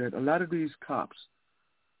is that a lot of these cops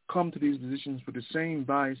come to these positions with the same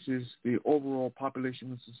biases the overall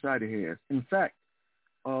population of society has. In fact,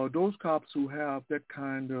 those cops who have that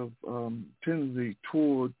kind of tendency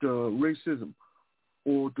toward racism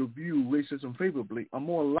or to view racism favorably are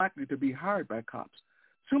more likely to be hired by cops,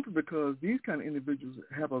 simply because these kind of individuals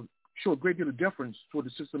show a great deal of deference toward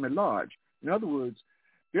the system at large. In other words,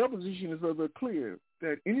 their position is very, very clear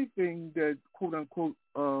that anything that, quote unquote,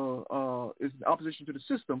 is in opposition to the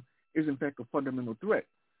system is in fact a fundamental threat.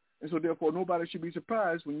 And so therefore nobody should be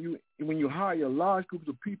surprised when you hire large groups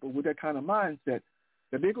of people with that kind of mindset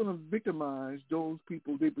that they're going to victimize those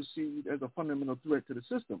people they perceive as a fundamental threat to the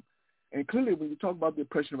system. And clearly, when you talk about the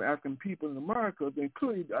oppression of African people in America, then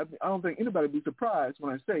clearly, I don't think anybody would be surprised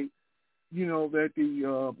when I say, that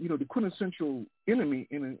the quintessential enemy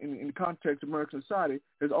in the context of American society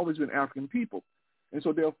has always been African people. And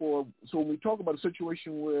so therefore, when we talk about a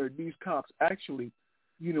situation where these cops actually,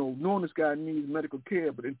 knowing this guy needs medical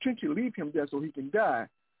care, but intentionally leave him there so he can die,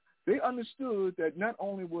 they understood that not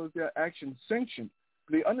only was their action sanctioned,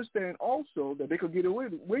 they understand also that they could get away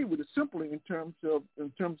with it simply in terms of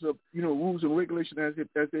rules and regulations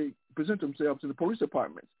as they present themselves in the police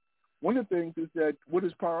departments. One of the things is that what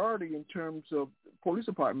is priority in terms of police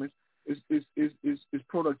departments is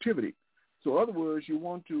productivity. So in other words, you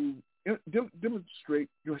want to demonstrate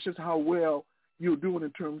just how well you're doing in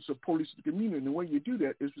terms of police the community, and the way you do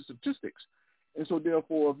that is with statistics. And so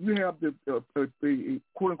therefore, if you have the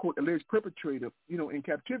quote unquote alleged perpetrator, in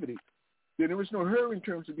captivity, then there is no hurry in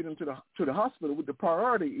terms of getting to the hospital. What the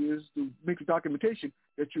priority is to make the documentation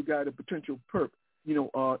that you got a potential perp,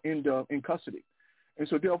 in custody. And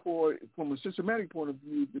so therefore, from a systematic point of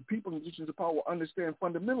view, the people in positions of power understand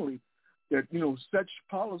fundamentally that, such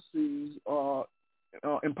policies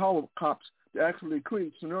empower cops to actually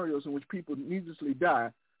create scenarios in which people needlessly die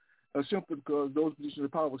simply because those positions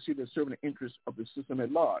of power see they're serving the interests of the system at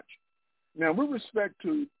large. Now, with respect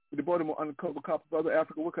to the Baltimore undercover cops, Brother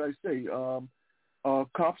Africa, what can I say?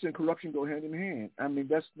 Cops and corruption go hand in hand. I mean,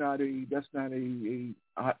 that's not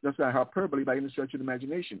hyperbole by any stretch of the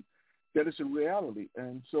imagination. That is a reality,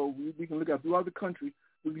 and so we can look at throughout the country.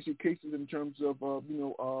 We can see cases in terms of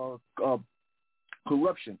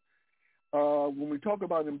corruption. When we talk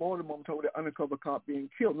about in Baltimore, I'm talking about the undercover cop being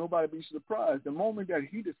killed. Nobody be surprised. The moment that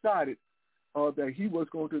he decided that he was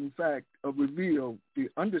going to, in fact, reveal the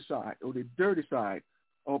underside or the dirty side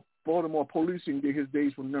of Baltimore policing, his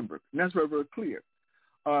days were numbered. And that's very, very clear.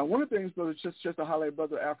 One of the things, brother, just to highlight,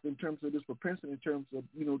 Brother Africa, in terms of this propensity, in terms of,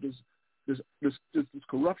 this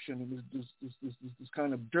corruption and this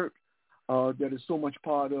kind of dirt that is so much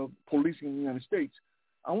part of policing in the United States.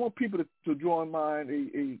 I want people to draw in mind,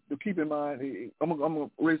 to keep in mind, I'm going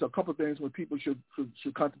to raise a couple of things where people should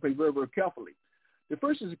contemplate very, very carefully. The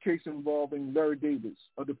first is a case involving Larry Davis,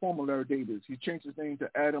 the former Larry Davis. He changed his name to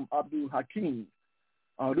Adam Abdul Hakim.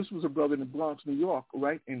 This was a brother in the Bronx, New York,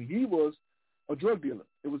 right? And he was a drug dealer.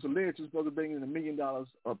 It was alleged his brother bringing in $1 million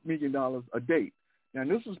a day. Now,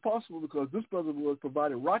 this was possible because this brother was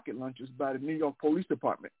provided rocket launchers by the New York Police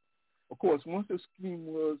Department. Of course, once the scheme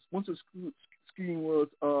was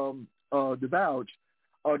divulged,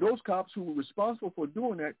 those cops who were responsible for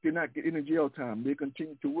doing that did not get any jail time. They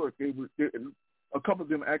continued to work. A couple of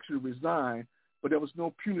them actually resigned, but there was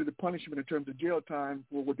no punitive punishment in terms of jail time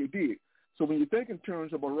for what they did. So when you think in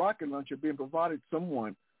terms of a rocket launcher being provided to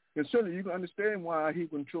someone, then certainly you can understand why he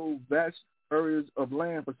controlled vast areas of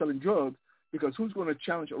land for selling drugs, because who's going to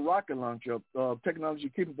challenge a rocket launcher,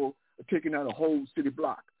 technology capable of taking out a whole city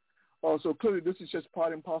block? So clearly this is just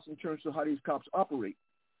part and parcel in terms of how these cops operate.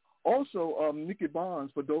 Also, Nicky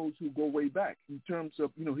Barnes, for those who go way back, in terms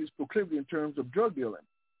of, his proclivity in terms of drug dealing.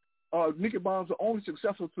 Nicky Barnes was only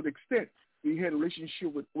successful to the extent he had a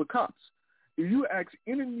relationship with cops. If you ask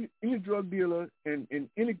any drug dealer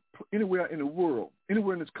anywhere in the world,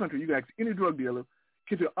 anywhere in this country, you can ask any drug dealer,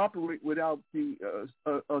 can they operate without the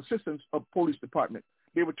assistance of police department?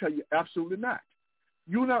 They would tell you absolutely not.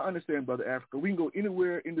 You will not understand, Brother Africa. We can go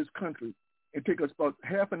anywhere in this country and take us about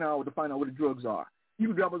half an hour to find out what the drugs are. You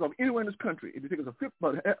can drop us off anywhere in this country and it takes us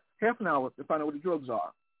about half an hour to find out what the drugs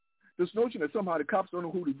are. This notion that somehow the cops don't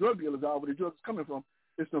know who the drug dealers are, where the drugs are coming from,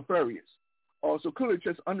 is nefarious. So clearly it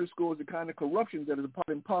just underscores the kind of corruption that is a part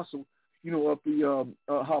and parcel, of the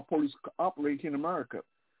how police operate here in America.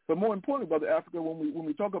 But more importantly, Brother Africa, when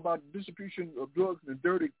we talk about distribution of drugs and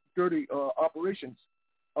dirty operations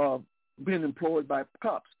being employed by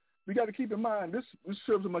cops, we got to keep in mind this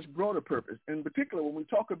serves a much broader purpose. In particular, when we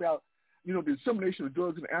talk about the dissemination of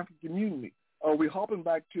drugs in the African community, we're hopping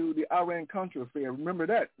back to the Iran-Contra affair. Remember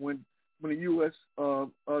that when the U.S.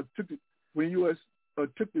 took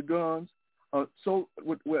the guns, sold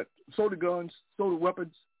the guns, sold the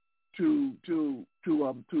weapons to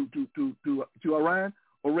Iran.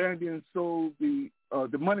 Iran then sold the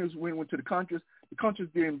money went to the Contras. The Contras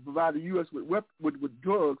then provided the U.S. with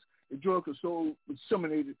drugs. The drugs were sold,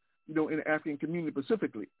 disseminated, in the African community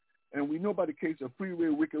specifically. And we know about the case of Freeway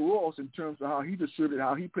Ricky Ross in terms of how he distributed,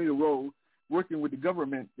 how he played a role working with the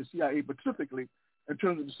government, the CIA specifically, in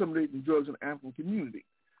terms of disseminating drugs in the African community.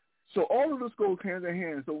 So all of this goes hand in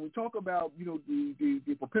hand. So when we talk about,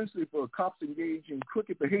 the propensity for cops to engage in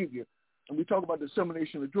crooked behavior, and we talk about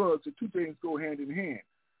dissemination of drugs, the two things go hand in hand.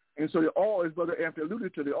 And so they all, as Brother Anthony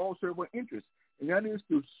alluded to, they all serve one interest, and that is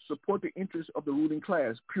to support the interests of the ruling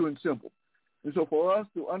class, pure and simple. And so for us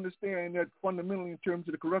to understand that fundamentally in terms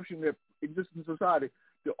of the corruption that exists in society,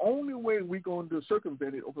 the only way we're going to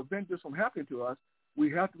circumvent it or prevent this from happening to us,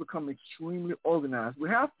 we have to become extremely organized. We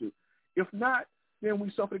have to. If not, then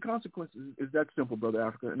we suffer the consequences. It's that simple, Brother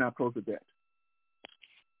Africa, and I'll close with that.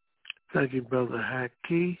 Thank you, Brother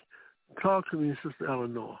Haki. Talk to me, Sister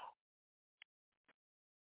Eleanor.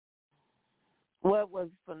 What was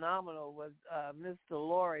phenomenal was Mr.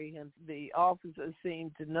 Laurie, the officer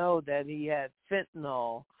seemed to know that he had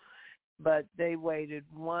fentanyl, but they waited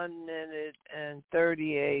 1 minute and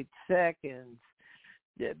 38 seconds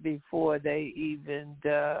before they even,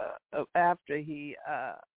 after he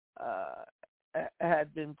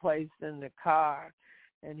had been placed in the car,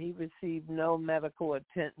 and he received no medical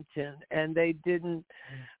attention, and they didn't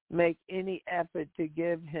make any effort to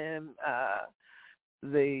give him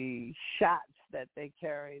the shots that they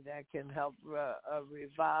carry that can help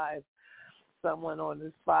revive someone on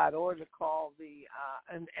the spot, or to call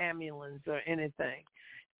an ambulance or anything.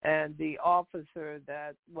 And the officer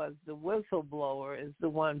that was the whistleblower is the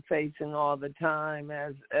one facing all the time,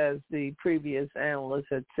 as the previous analyst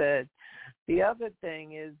had said. The other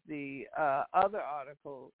thing is the other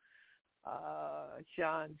article,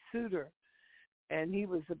 Sean Suter, and he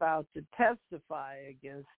was about to testify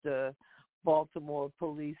against the Baltimore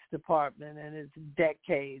Police Department and its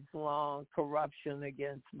decades-long corruption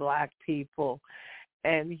against black people.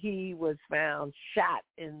 And he was found shot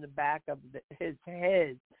in the back of his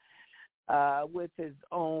head with his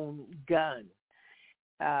own gun.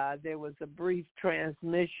 There was a brief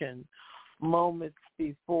transmission moments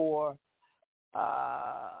before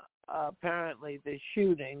apparently the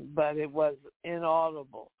shooting, but it was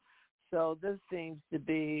inaudible. So this seems to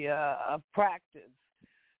be a practice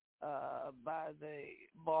by the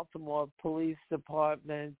Baltimore Police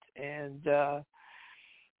Department, and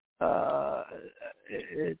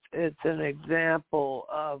it's an example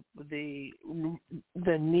of the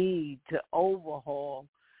need to overhaul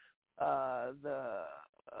the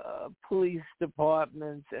police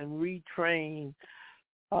departments and retrain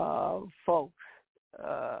folks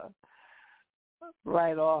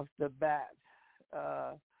right off the bat.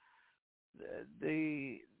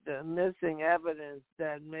 The missing evidence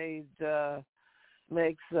that made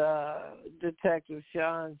makes Detective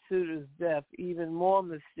Sean Suter's death even more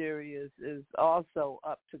mysterious is also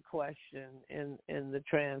up to question in the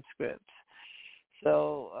transcripts.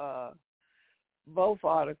 So both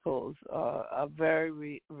articles are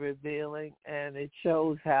very revealing, and it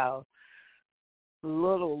shows how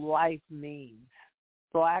little life means,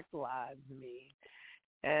 Black lives mean,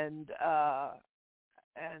 and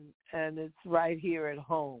it's right here at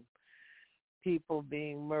home. People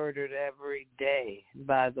being murdered every day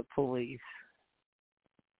by the police.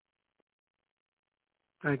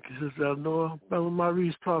 Thank you, Sister Eleanor. Brother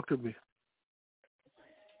Maurice, talk to me.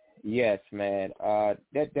 Yes, man.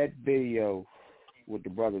 That video with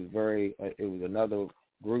the brothers it was another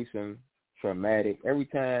gruesome, traumatic. Every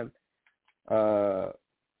time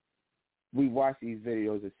we watch these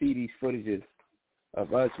videos and see these footages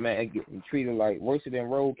of us, man, getting treated like worse than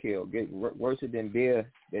roadkill, getting worse than deer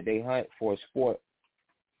that they hunt for a sport,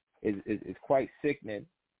 is quite sickening,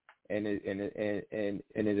 and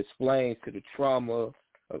it explains to the trauma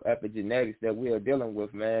of epigenetics that we are dealing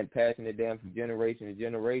with, man, passing it down from generation to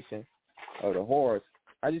generation of the horrors.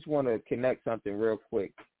 I just want to connect something real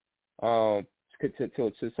quick to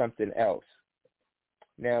something else.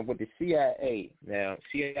 Now, with the CIA,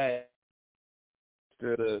 CIA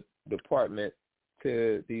to the department,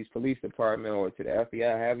 to these police department or to the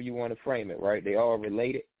FBI, however you want to frame it, right? They all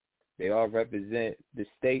related. They all represent the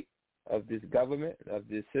state of this government, of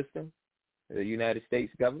this system, the United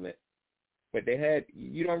States government. But they had,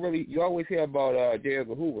 you always hear about J.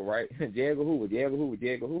 Edgar Hoover, right? J. Edgar Hoover.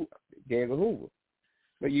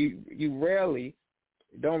 But you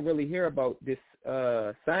don't really hear about this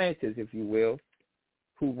scientist, if you will,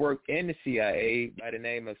 who worked in the CIA by the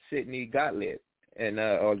name of Sidney Gottlieb.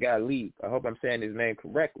 Or Gottlieb. I hope I'm saying his name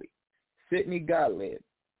correctly. Sidney Gottlieb.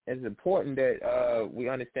 It's important that we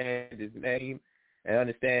understand his name and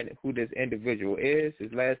understand who this individual is.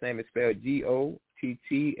 His last name is spelled Gottlib.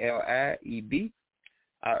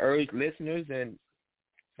 I urge listeners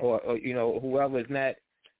or whoever is not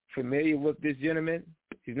familiar with this gentleman.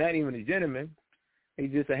 He's not even a gentleman.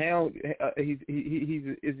 He's just a hound. He's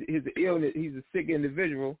a sick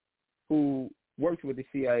individual who works with the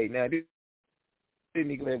CIA. Now, this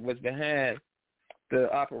Sidney Gottlieb was behind the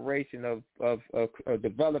operation of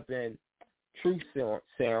developing truth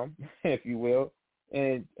serum, if you will,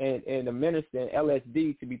 and administering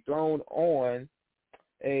LSD to be thrown on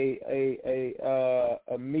a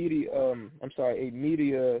media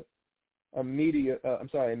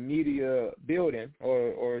building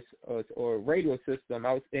or radio system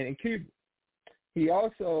out in Cuba. He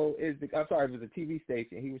also is it was a TV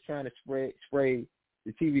station. He was trying to spray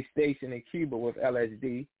the TV station in Cuba with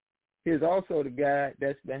LSD. He's also the guy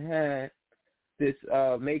that's behind this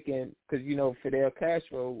making, because Fidel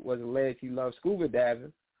Castro was alleged he loved scuba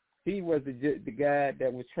diving. He was the guy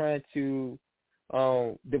that was trying to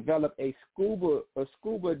develop a scuba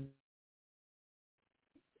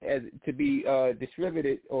as to be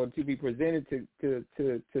distributed or to be presented to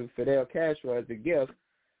Fidel Castro as a gift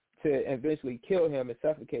to eventually kill him and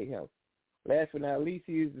suffocate him. Last but not least,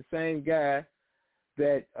 he is the same guy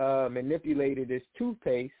that manipulated this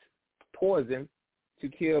toothpaste poison to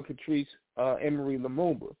kill Patrice Emery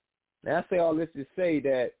Lumumba. Now, I say all this to say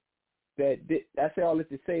that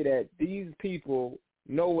these people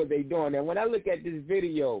know what they're doing. And when I look at this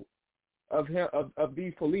video of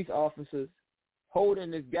these police officers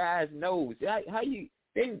holding this guy's nose, they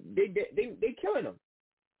killing him.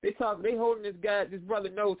 They holding this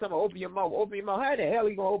brother's nose, talking about open your mouth. How the hell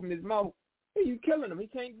he gonna open his mouth? Hey, you killing him? He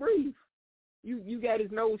can't breathe. You got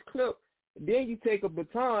his nose clipped. Then you take a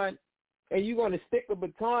baton and you're going to stick a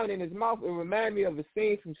baton in his mouth. It remind me of a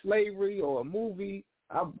scene from slavery or a movie.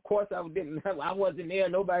 I wasn't there.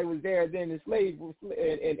 Nobody was there then in slavery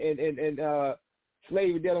and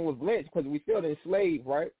slavery dealing with lynch because we still enslaved,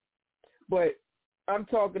 right? But I'm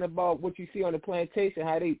talking about what you see on the plantation,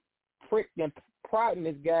 how they pricked and prodding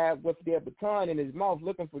this guy with their baton in his mouth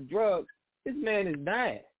looking for drugs. This man is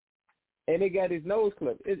dying. And they got his nose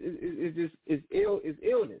clipped. It's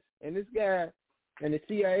illness. And this guy and the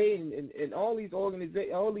CIA and all these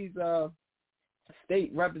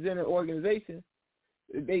state represented organizations,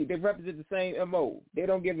 they represent the same MO. They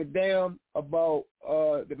don't give a damn about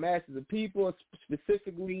the masses of people,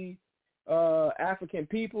 specifically African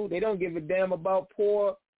people. They don't give a damn about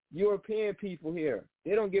poor European people here.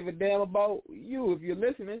 They don't give a damn about you if you're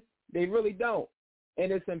listening. They really don't. And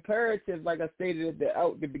it's imperative, like I stated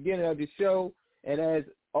at the beginning of the show, and as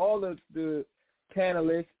all of the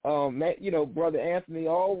panelists, Brother Anthony,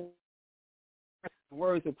 all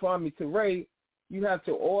words of Kwame Ture, you have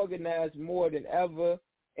to organize more than ever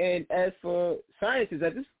And as for scientists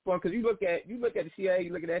at this point, because you look at the CIA,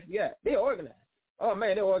 you look at the FBI, they're organized. Oh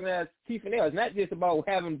man, they're organized teeth and nails. It's not just about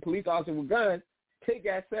having police officers with guns. They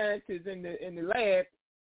got scientists in the lab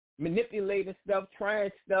manipulating stuff, trying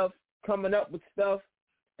stuff, coming up with stuff.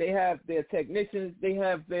 They have their technicians, they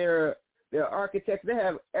have their architects, they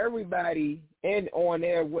have everybody on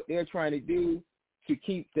there what they're trying to do to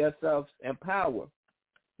keep themselves in power.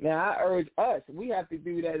 Now I urge us, we have to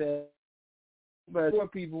do that. But poor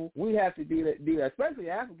people, we have to do that, especially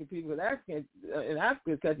African people. Because in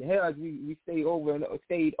Africa is catching hell, as we stayed over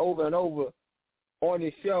and over on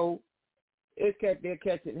this show. They're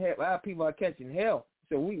catching hell. Our people are catching hell.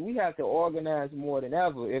 So we have to organize more than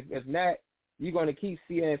ever. If not, you're going to keep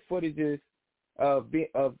seeing footages of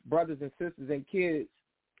brothers and sisters and kids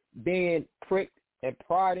being pricked and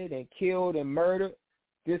prodded and killed and murdered,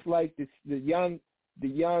 just like the young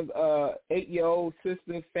 8-year-old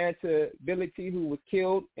sister Fanta Ability, who was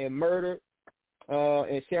killed and murdered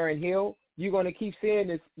in Sharon Hill. You're going to keep seeing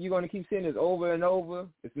this. You're going to keep seeing this over and over.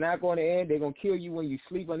 It's not going to end. They're going to kill you when you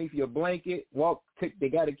sleep underneath your blanket. They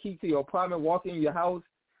got a key to your apartment. Walk in your house.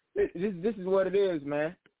 This is what it is,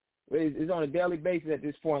 man. It's on a daily basis at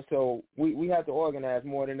this point. So we have to organize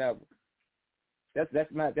more than ever.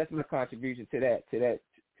 That's my contribution to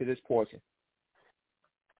this portion.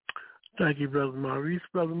 Thank you, Brother Maurice.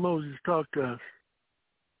 Brother Moses, talk to us.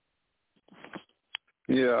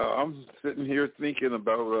 Yeah, I'm sitting here thinking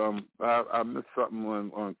about I missed something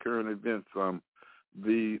on current events.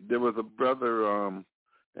 There was a brother and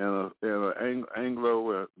an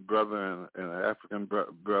Anglo brother and an African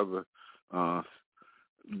brother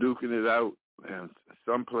duking it out, and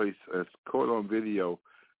someplace it's caught on video,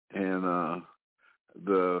 and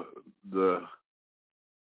the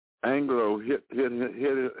Anglo hit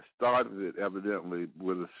it, started it evidently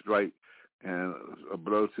with a strike and a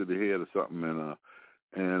blow to the head or something,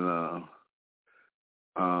 and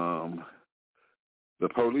the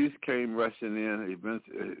police came rushing in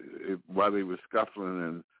eventually while they were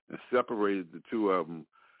scuffling and separated the two of them.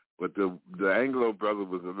 But the Anglo brother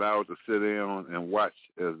was allowed to sit down and watch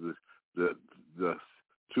as the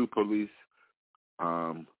two police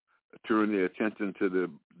turned their attention to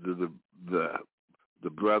the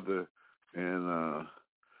brother and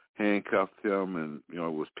handcuffed him, and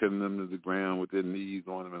was pinning him to the ground with their knees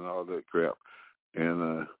on him and all that crap.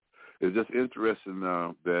 And it's just interesting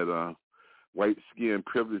that white skin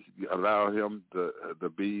privilege allow him to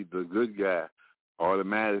be the good guy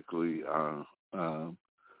automatically,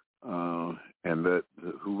 and that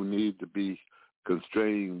who need to be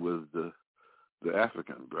constrained was the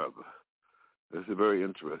African brother. It's very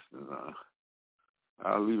interesting.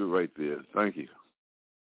 I'll leave it right there. Thank you.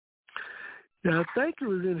 Yeah, I think it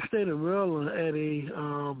was in the state of Maryland at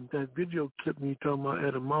that video clip you talking about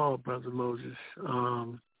at a mall, Brother Moses.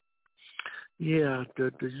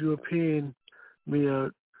 The European may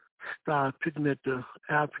start picking at the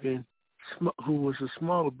African who was a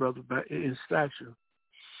smaller brother in stature,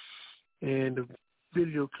 and the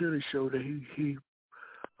video clearly showed that he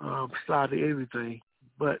started everything.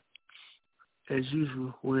 But as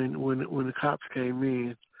usual, when the cops came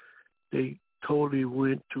in, they totally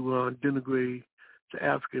went to denigrate the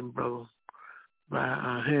African brother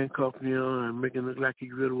by handcuffing him and making it look like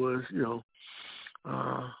he really was,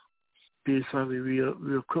 did something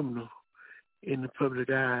real criminal in the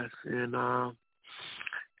public eyes. And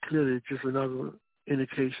clearly just another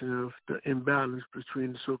indication of the imbalance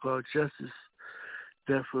between the so-called justice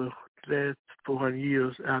that for the last 400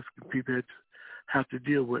 years African people have to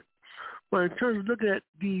deal with. But in terms of looking at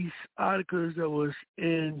these articles that was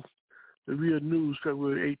in the Real News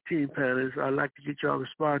February 18 panelists, I'd like to get y'all to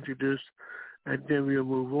respond to this, and then we'll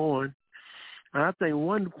move on. And I think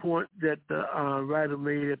one point that the writer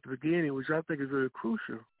made at the beginning, which I think is very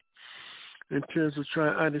crucial in terms of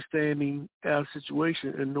understanding our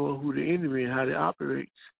situation and knowing who the enemy and how they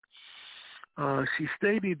operate. She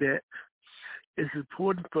stated that it's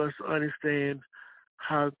important for us to understand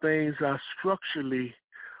how things are structurally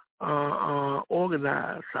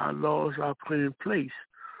organized, how laws are put in place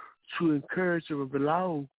to encourage and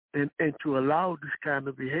allow and to allow this kind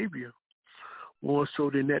of behavior, more so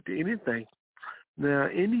than that to anything. Now,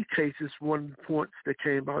 in these cases, one of the points that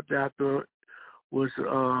came out that I thought was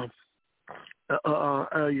your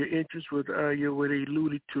interest was the area where they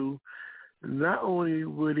alluded to not only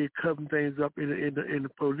were they covering things up in the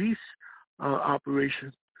police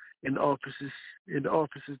operation in the offices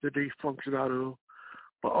that they function out of,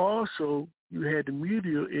 but also you had the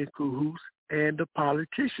media in cahoots and the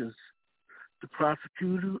politicians, the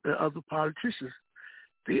prosecutor and other politicians.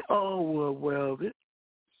 They all were aware of it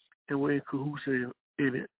and were in cahoots in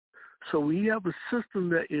it. So we have a system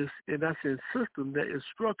that is, and I said system that is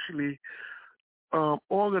structurally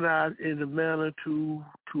organized in a manner to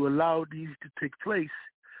allow these to take place,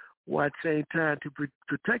 while at the same time to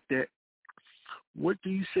protect that. What do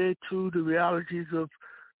you say to the realities of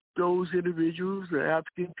those individuals, the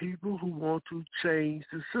African people who want to change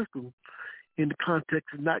the system in the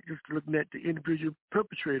context of not just looking at the individual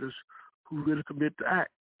perpetrators who really commit the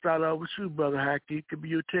act? Start out with you, Brother Hackey. It could be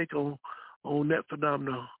your take on that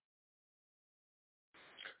phenomenon.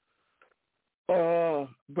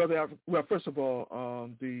 Brother, well, first of all,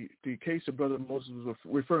 the case of Brother Moses was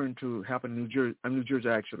referring to happened in New Jersey.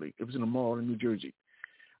 Actually, it was in a mall in New Jersey.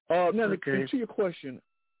 Now, okay. to your question,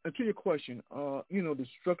 the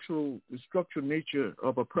structural nature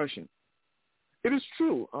of oppression. It is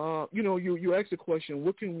true. You asked the question,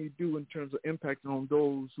 what can we do in terms of impact on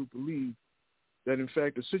those who believe that, in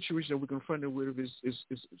fact, the situation that we're confronted with is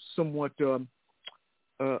somewhat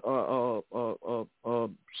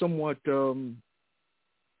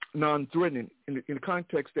non-threatening in the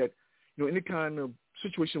context that, any kind of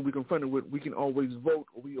situation we're confronted with, we can always vote,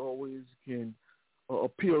 or we always can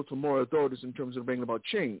appeal to moral authorities in terms of bringing about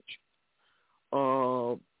change.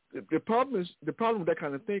 The problem with that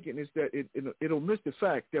kind of thinking is that it omits the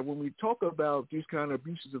fact that when we talk about these kind of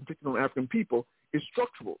abuses inflicted on African people, it's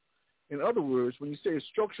structural. In other words, when you say it's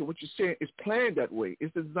structural, what you're saying is planned that way.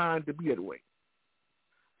 It's designed to be that way.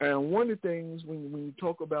 And one of the things when you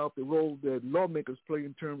talk about the role that lawmakers play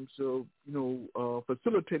in terms of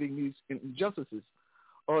facilitating these injustices,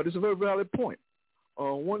 there's a very valid point.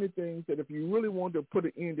 One of the things that if you really want to put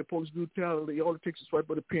an end to police brutality, all it takes is swipe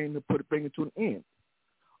of the pen to bring it to an end.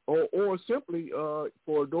 Or simply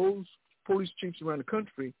for those police chiefs around the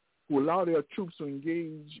country who allow their troops to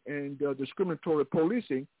engage in discriminatory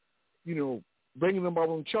policing, bringing them out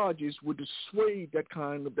on charges would dissuade that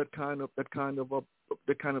kind of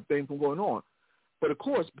thing from going on. But of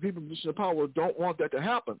course, people in position of power don't want that to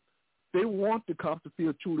happen. They want the cops to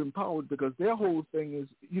feel truly empowered because their whole thing is,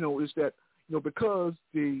 is that because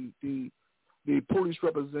the police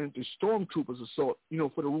represent the stormtroopers of sort,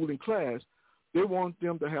 for the ruling class, they want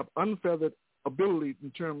them to have unfettered ability in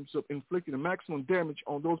terms of inflicting the maximum damage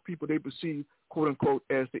on those people they perceive, quote unquote,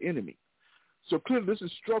 as the enemy. So clearly, this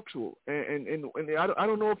is structural, and I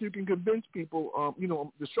don't know if you can convince people,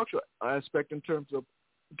 the structural aspect in terms of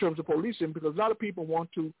policing, because a lot of people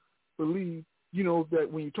want to believe, that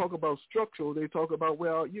when you talk about structural, they talk about,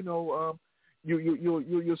 well, you're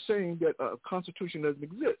saying that a constitution doesn't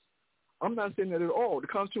exist. I'm not saying that at all. The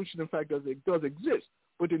Constitution, in fact, does exist,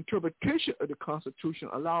 but the interpretation of the Constitution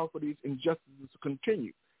allows for these injustices to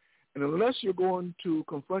continue. And unless you're going to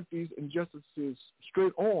confront these injustices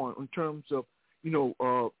straight on in terms of,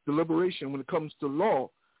 deliberation when it comes to law,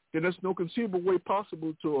 then there's no conceivable way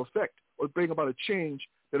possible to affect or bring about a change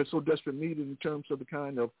that is so desperately needed in terms of the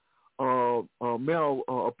kind of male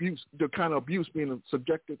abuse, the kind of abuse being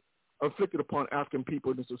inflicted upon African people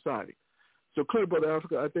in the society. So clearly, Brother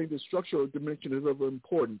Africa, I think the structural dimension is very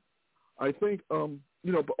important. I think,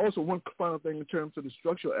 but also one final thing in terms of the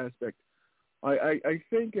structural aspect. I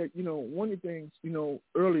think that, one of the things,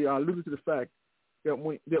 earlier I alluded to the fact that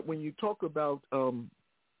when you talk about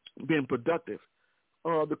being productive,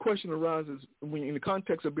 the question arises when in the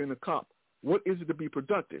context of being a cop, what is it to be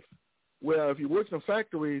productive? Well, if you work in a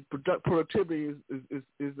factory, productivity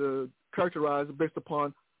is characterized based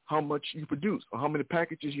upon how much you produce or how many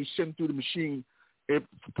packages you send through the machine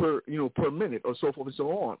per minute or so forth and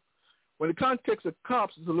so on. When the context of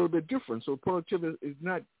cops is a little bit different, so productivity is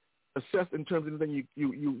not assessed in terms of anything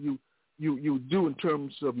you do in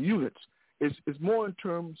terms of units. It's more in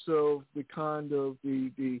terms of the kind of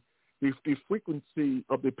the frequency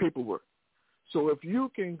of the paperwork. So if you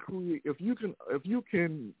can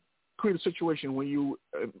create a situation where you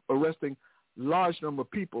arresting large number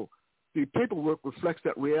of people, the paperwork reflects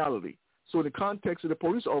that reality. So in the context of the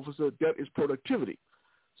police officer, that is productivity.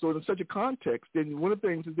 So in such a context, then one of the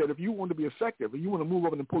things is that if you want to be effective and you want to move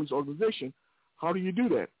up in the police organization, how do you do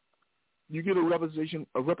that? You get a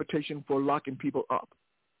reputation for locking people up.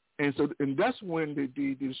 And that's when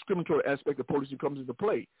the discriminatory aspect of policing comes into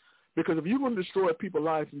play. Because if you're going to destroy people's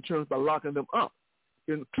lives in terms by locking them up,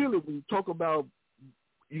 then clearly when you talk about,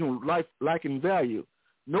 life lacking value,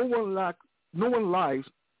 no one life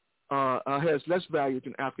has less value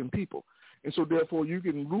than African people. And so therefore you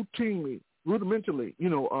can rudimentally,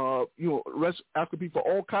 arrest African people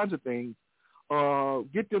for all kinds of things,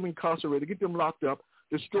 get them incarcerated, get them locked up,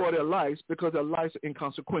 destroy their lives because their lives are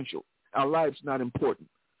inconsequential. Our lives not important.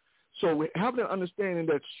 So we have that understanding,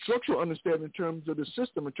 that structural understanding in terms of the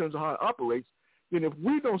system, in terms of how it operates. Then if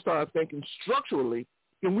we don't start thinking structurally,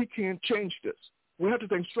 then we can't change this. we have to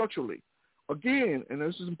think structurally. Again, and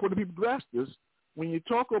this is important people grasp this, when you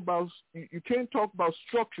talk about, you can't talk about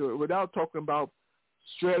structure without talking about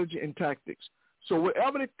strategy and tactics. So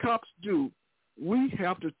whatever the cops do, we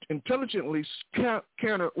have to intelligently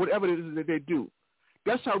counter whatever it is that they do.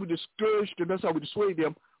 That's how we discourage them. That's how we dissuade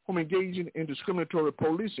them from engaging in discriminatory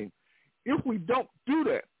policing. If we don't do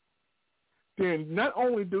that, then not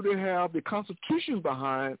only do they have the Constitution to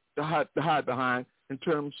hide behind in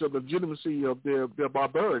terms of the legitimacy of their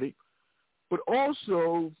barbarity, but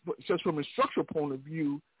also, just from a structural point of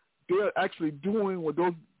view, they're actually doing what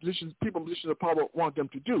those people in positions of power want them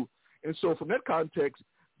to do. And so, from that context,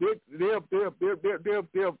 they're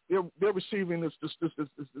receiving this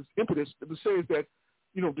impetus that says that,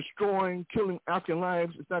 you know, destroying, killing African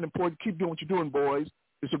lives is not important. Keep doing what you're doing, boys.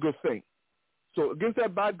 It's a good thing. So against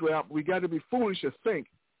that backdrop, we got to be foolish to think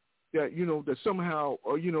that, you know, that somehow,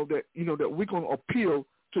 or, that we're going to appeal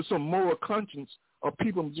to some moral conscience of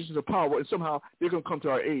people in positions of power, and somehow they're going to come to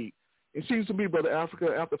our aid. It seems to me, Brother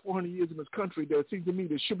Africa, after 400 years in this country, that it seems to me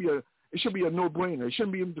that it should be a no-brainer. It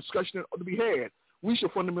shouldn't be a discussion to be had. We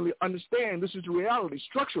should fundamentally understand this is the reality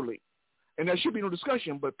structurally, and there should be no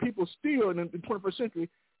discussion. But people still, in the 21st century,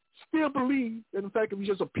 still believe that, in fact, if you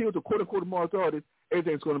just appeal to quote-unquote moral authorities,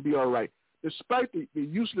 everything's going to be all right, despite the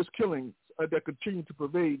useless killings that continue to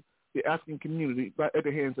pervade the African community at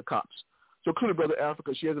the hands of cops. So clearly, Brother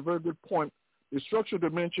Africa, she has a very good point. The structural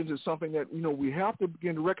dimensions is something that, we have to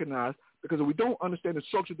begin to recognize, because if we don't understand the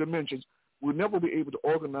structural dimensions, we'll never be able to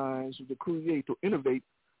organize, to create, to innovate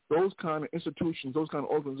those kind of institutions, those kind of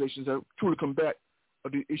organizations that truly combat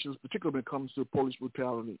the issues, particularly when it comes to police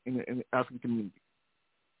brutality in the African community.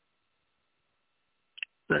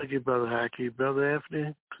 Thank you, Brother Haki. Brother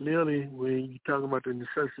Anthony, clearly when you're talking about the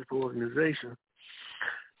necessity for organization,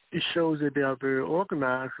 it shows that they are very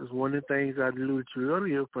organized. Because one of the things I alluded to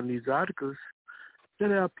earlier from these articles,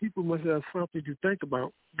 that our people must have something to think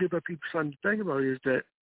about, give our people something to think about, is that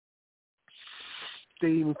they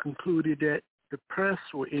even concluded that the press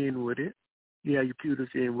were in with it, you have your computers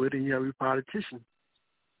in with it, and you have your politicians.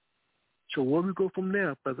 So where we go from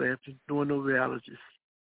there, Brother Anthony, doing those realities?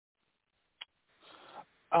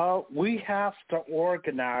 We have to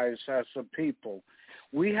organize as a people.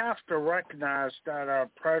 We have to recognize that our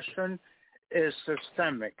oppression is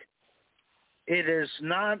systemic. It is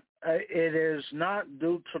not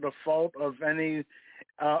due to the fault of any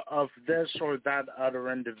of this or that other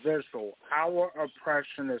individual. Our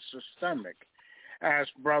oppression is systemic, as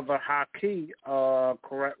Brother Haki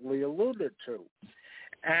correctly alluded to.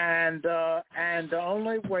 And the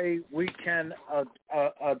only way we can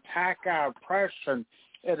attack our oppression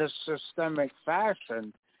in a systemic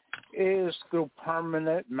fashion is through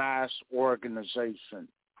permanent mass organization.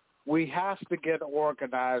 We have to get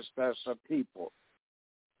organized as a people.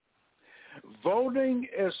 Voting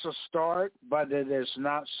is a start, but it is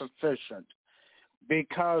not sufficient,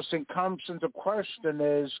 because it comes into question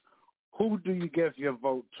is, who do you give your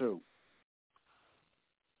vote to?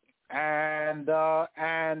 And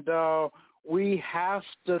we have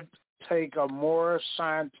to take a more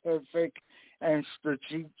scientific and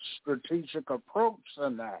strategic approach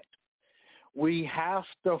than that. We have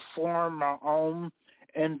to form our own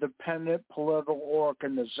independent political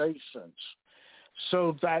organizations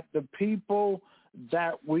so that the people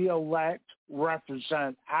that we elect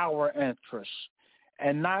represent our interests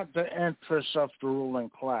and not the interests of the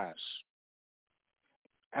ruling class.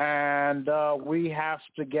 And we have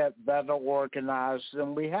to get better organized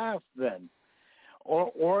than we have been.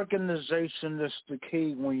 Organization is the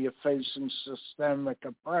key when you're facing systemic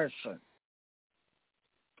oppression.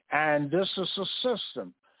 And this is a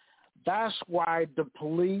system. That's why the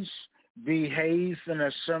police behave in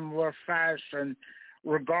a similar fashion,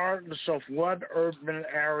 regardless of what urban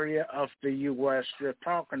area of the U.S. you're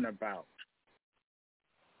talking about.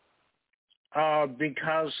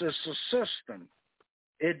 Because it's a system.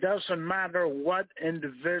 It doesn't matter what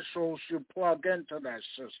individuals you plug into that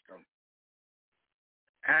system.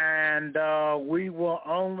 And we will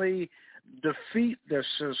only defeat the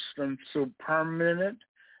system through permanent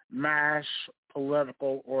mass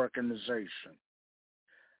political organization.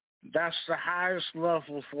 That's the highest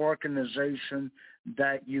level of organization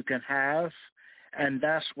that you can have, and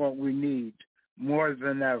that's what we need more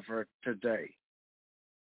than ever today.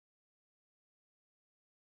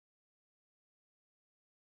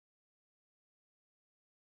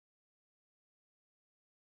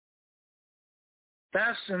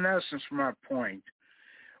 That's in essence my point.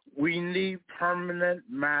 We need permanent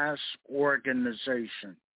mass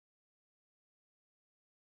organization.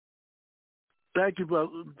 Thank you,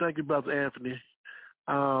 Brother Anthony.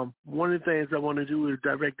 One of the things I want to do is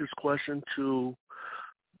direct this question to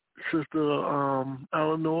Sister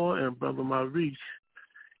Eleanor and Brother Maurice,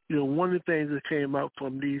 one of the things that came out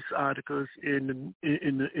from these articles in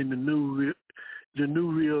the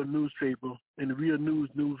New Real newspaper, in the Real News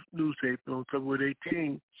newspaper on February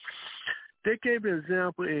 18th, they gave an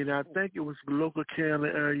example, and I think it was the local county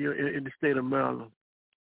area in the state of Maryland,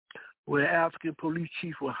 where an African police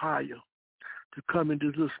chief was hired to come into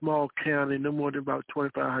this little small county, no more than about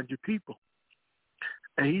 2,500 people.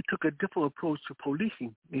 And he took a different approach to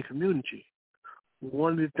policing in community.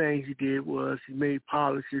 One of the things he did was he made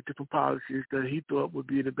different policies that he thought would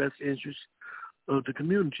be in the best interest of the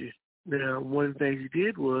community. Now, one of the things he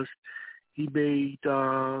did was he made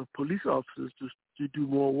police officers to do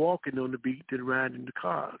more walking on the beat than riding in the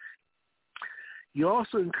cars. He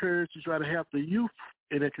also encouraged to try to help the youth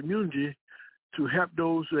in the community to help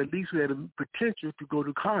those who at least had a potential to go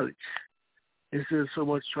to college, instead of so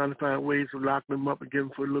much trying to find ways of locking them up and getting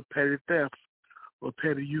them for a little petty theft or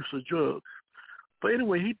petty use of drugs. But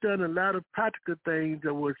anyway, he done a lot of practical things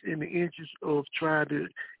that was in the interest of trying to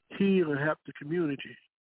heal and help the community.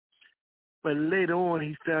 But later on,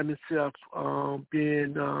 he found himself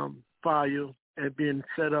being fired and being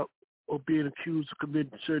set up or being accused of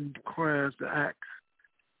committing certain crimes or acts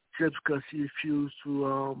just because he refused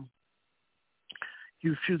to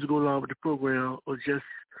go along with the program or just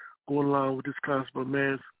go along with this concept of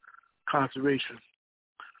mass incarceration.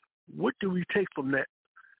 What do we take from that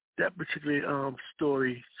particular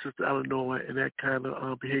story, Sister Eleanor, and that kind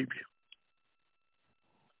of behavior?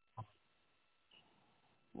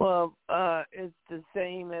 Well, it's the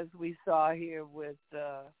same as we saw here with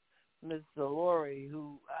Ms. Laurie,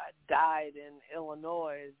 who died in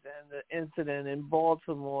Illinois, and the incident in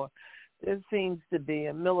Baltimore. There seems to be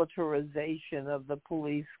a militarization of the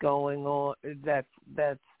police going on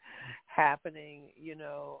that's happening,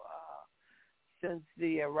 since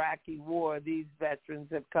the Iraqi war. These veterans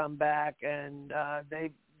have come back, and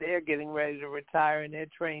they're getting ready to retire, and they're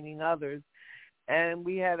training others. And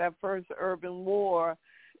we had our first urban war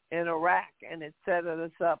in Iraq, and it set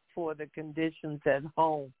us up for the conditions at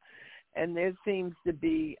home. And there seems to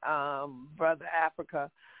be, Brother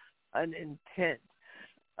Africa, an intent,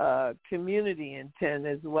 community intent,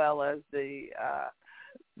 as well as the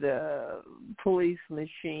police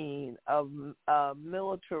machine of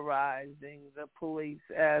militarizing the police,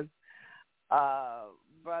 as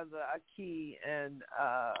Brother Aki and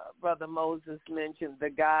Brother Moses mentioned.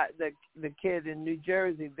 The kid in New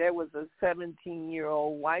Jersey, there was a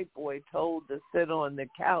 17-year-old white boy told to sit on the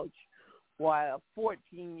couch while a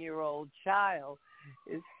 14-year-old child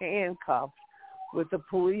is handcuffed with a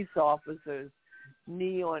police officer's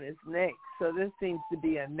knee on his neck. So this seems to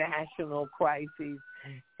be a national crisis,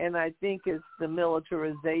 and I think it's the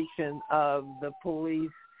militarization of the police.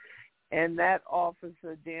 And that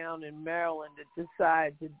officer down in Maryland that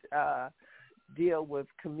decided to deal with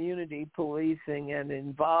community policing and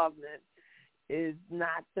involvement is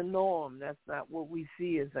not the norm. That's not what we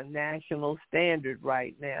see as a national standard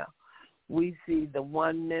right now. We see the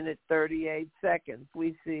 1 minute, 38 seconds.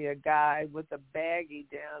 We see a guy with a baggie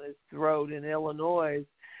down his throat in Illinois,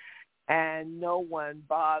 and no one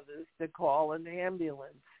bothers to call an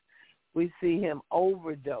ambulance. We see him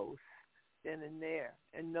overdose then and there,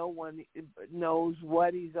 and no one knows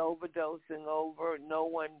what he's overdosing over. No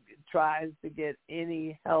one tries to get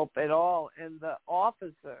any help at all. And the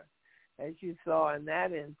officer, as you saw in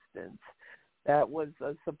that instance, that was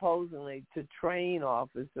supposedly to train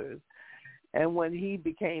officers. And when he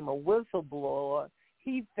became a whistleblower,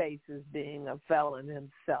 he faces being a felon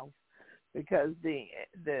himself, because the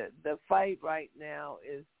fight right now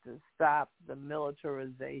is to stop the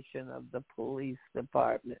militarization of the police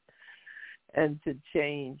department and to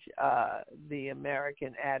change the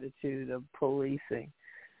American attitude of policing.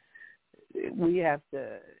 We have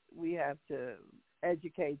to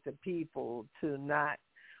educate the people to not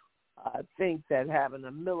think that having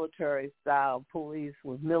a military-style police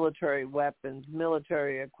with military weapons,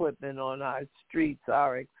 military equipment on our streets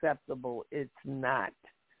are acceptable. It's not.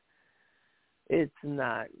 It's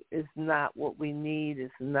not. It's not what we need.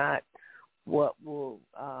 It's not what will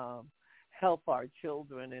help our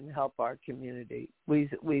children and help our community. We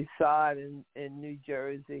saw it in New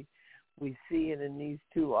Jersey. We see it in these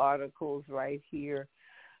two articles right here.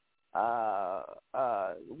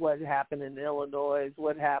 What happened in Illinois,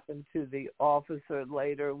 what happened to the officer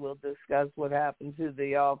later. We'll discuss what happened to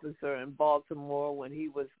the officer in Baltimore when he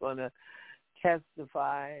was going to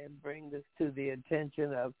testify and bring this to the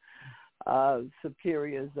attention of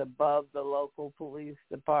superiors above the local police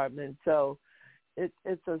department. So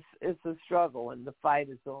it's a struggle, and the fight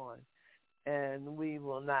is on, and we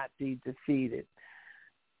will not be defeated.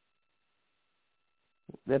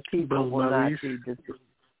 The people will not be deceived.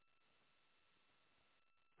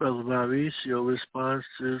 Brother Maurice, your response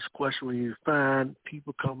to this question: when you find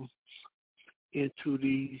people come into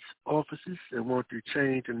these offices and want to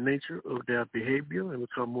change the nature of their behavior and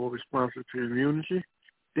become more responsive to the community,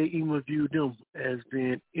 they even view them as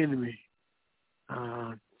being enemy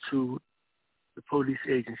to the police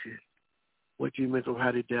agency. What do you make of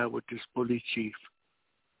how they dealt with this police chief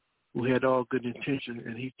who had all good intentions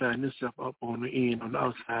and he found himself up on the end, on the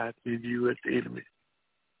outside, being viewed as the enemy?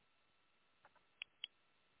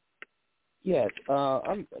 Yes,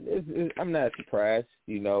 I'm not surprised.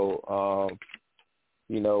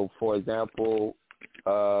 For example,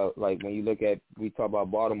 like when you look at, we talk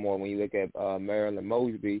about Baltimore, when you look at Marilyn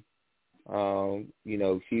Mosby,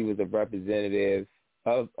 she was a representative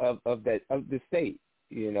of the state.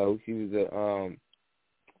 She was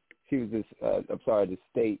the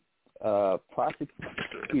state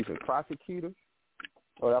prosecutor,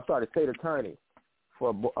 the state attorney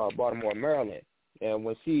for Baltimore, Maryland. And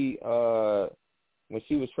when she was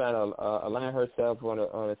trying to align herself on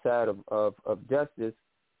the side of justice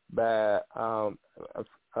by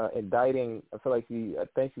indicting, I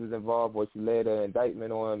think she was involved, or she led an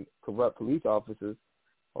indictment on corrupt police officers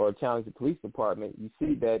or challenged the police department. You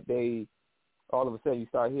see that all of a sudden you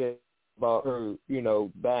start hearing about her,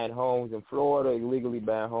 buying homes in Florida, illegally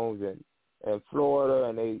buying homes in Florida,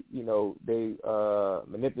 and they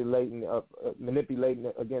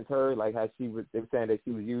manipulating against her, like how they were saying that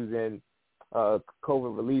she was using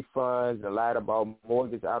COVID relief funds and lied about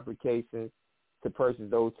mortgage applications to purchase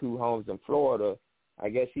those 2 homes in Florida. I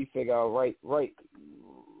guess she figured out I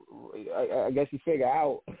guess she figured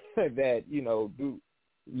out that you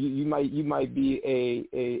might be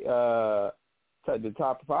the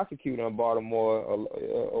top prosecutor in Baltimore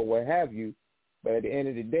or what have you. But at the end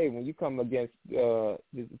of the day, when you come against the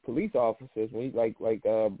police officers, when you, like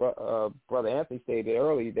Brother Anthony stated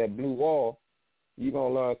earlier, that blue wall, you're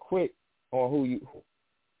gonna learn quick on who you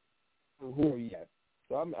are.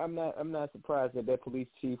 So I'm not surprised that police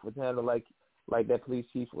chief was handled like that police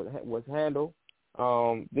chief was handled.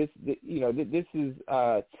 This is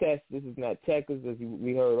chess. This is not checkers, as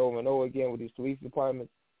we heard over and over again with these police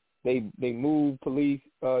departments. They move police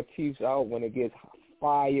chiefs out when it gets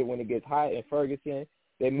fired, when it gets hot in Ferguson.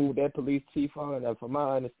 They moved that police chief on, and from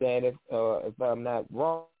my understanding, if I'm not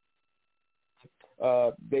wrong,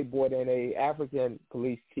 they brought in a African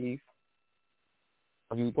police chief.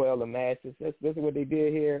 The masses. This is what they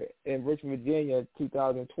did here in Richmond, Virginia, in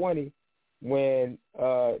 2020, when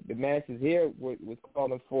the masses here was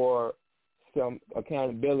calling for some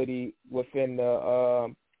accountability within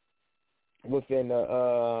the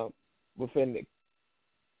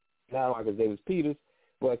not like Davis Peters,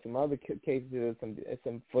 but some other cases, some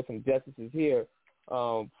justices here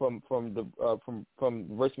from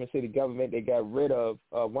Richmond City government. They got rid of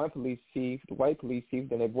one police chief, the white police chief.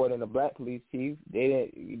 Then they brought in a black police chief. Then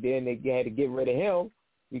they had to get rid of him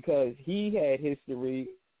because he had history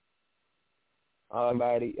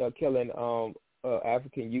by killing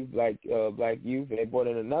African youth, black youth. And they brought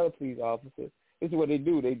in another police officer. This is what they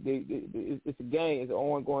do. It's a gang. It's an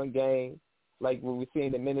ongoing gang, like what we're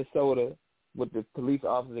seeing in Minnesota with the police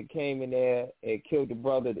officer that came in there and killed the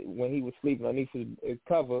brother when he was sleeping underneath his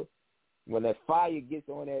cover. When the fire got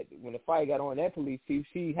on that police chief,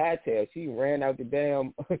 she ran out the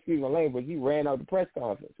damn, excuse my language, she ran out the press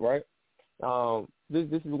conference, right? This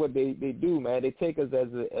is what they do, man. They take us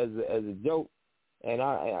as a joke, and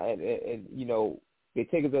they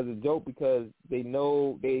take us as a joke because they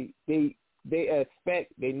know they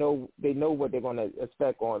know what they're gonna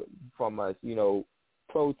expect from us,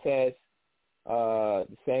 protests,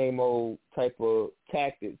 the same old type of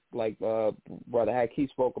tactics like Brother Hakeem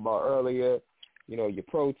spoke about earlier. Your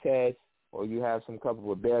protests, or you have some couple of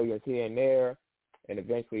rebellions here and there, and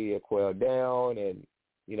eventually it quail down, and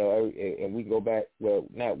and we go back. Well,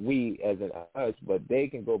 not we as in us, but they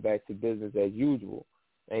can go back to business as usual,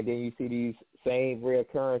 and then you see these same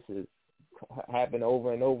reoccurrences happen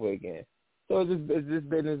over and over again. So it's just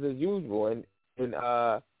business as usual, and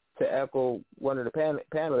to echo one of the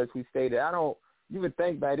panelists we stated, you would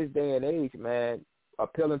think by this day and age, man,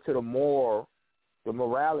 appealing to the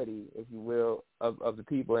morality, if you will, of the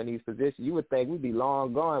people in these positions, you would think we'd be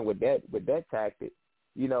long gone with that tactic.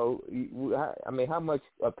 How much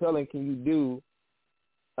appealing can you do?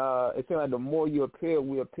 It seems like the more you appeal,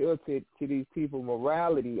 we appeal to these people's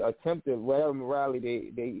morality, attempted whatever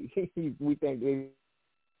morality we think they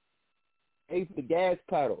hit the gas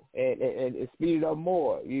pedal and speed it up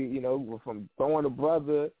more. From throwing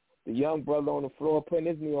the young brother on the floor, putting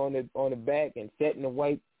his knee on the back and setting the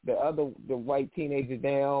white teenager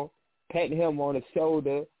down, patting him on the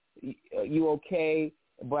shoulder, you okay?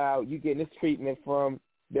 While you getting this treatment from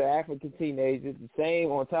the African teenagers, the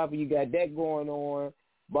same on top of you got that going on,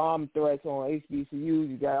 bomb threats on HBCUs,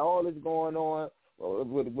 you got all this going on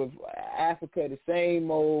with Africa, the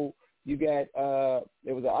same old. You got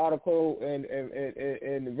there was an article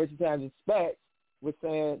in the Richard Times Dispatch was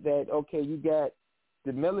saying that okay, you got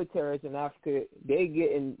the militaries in Africa, they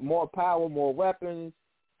getting more power, more weapons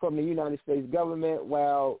from the United States government,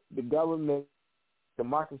 while the government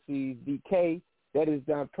democracies decay. That is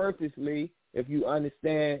done purposely if you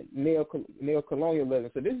understand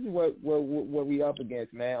neocolonialism. So this is what we up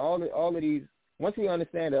against, man. All of these, once we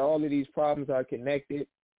understand that all of these problems are connected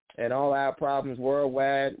and all our problems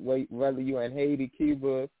worldwide, whether you're in Haiti,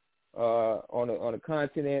 Cuba, on a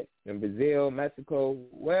continent, in Brazil, Mexico,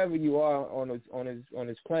 wherever you are on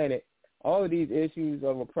this planet, all of these issues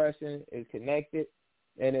of oppression is connected,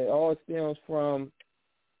 and it all stems from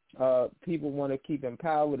people want to keep in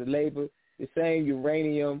power with the labor. The same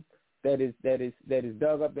uranium that is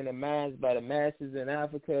dug up in the mines by the masses in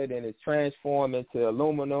Africa, then it's transformed into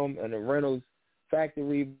aluminum in the Reynolds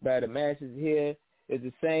factory by the masses here. It's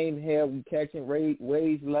the same here. We catching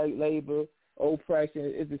wage labor,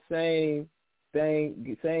 oppression. It's the same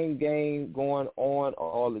thing, same game going on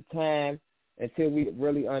all the time until we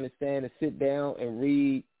really understand and sit down and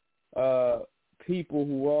read people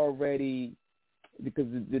who already, because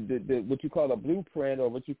the what you call a blueprint or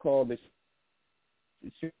what you call this,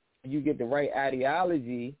 you get the right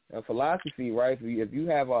ideology and philosophy, right? If you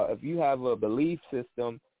have a belief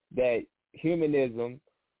system that humanism,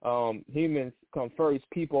 humans come first,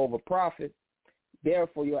 people over profit,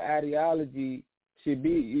 therefore your ideology should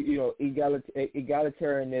be,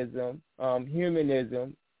 egalitarianism,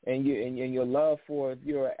 humanism, and your love for, if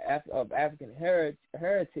you're of African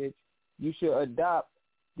heritage, you should adopt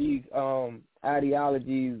these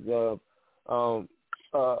ideologies of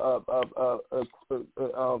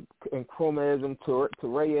chromatism,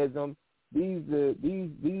 Tureism. These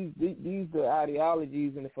the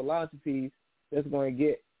ideologies and the philosophies that's going to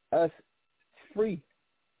get us free.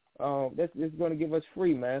 That's going to give us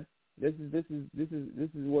free, man. This is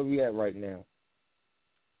where we at right now.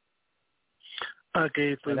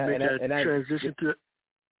 Okay, so make that transition to.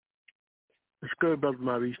 Let's go, Brother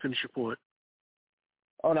Maurice. Finish your point.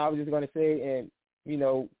 Oh no, I was just going to say, and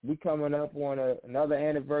we coming up on another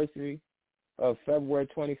anniversary of February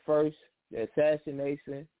 21st, the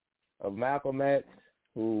assassination of Malcolm X,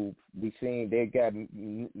 who we seen they got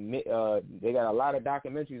a lot of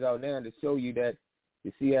documentaries out there to show you that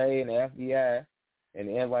the CIA and the FBI and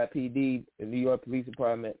the NYPD, the New York Police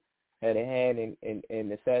Department, had a hand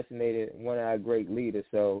in assassinating one of our great leaders.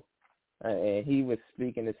 So, and he was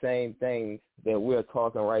speaking the same things that we're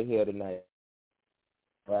talking right here tonight.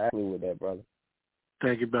 So I agree with that, brother.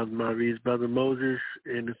 Thank you, Brother Maurice. Brother Moses,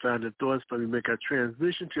 any final thoughts before we make our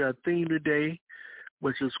transition to our theme today,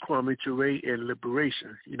 which is Kwame Ture and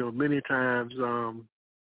liberation. Many times,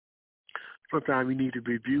 sometimes we need to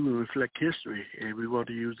review and reflect history, and we want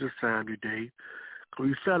to use this time today.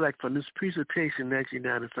 We felt like from this presentation in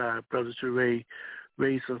 1995, Brother Ture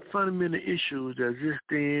raised some fundamental issues that exist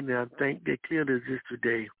then, and I think they clearly exist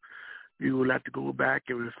today. We would like to go back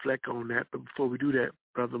and reflect on that, but before we do that,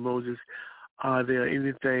 Brother Moses, are there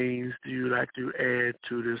any things do you like to add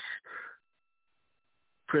to this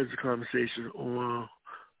present conversation on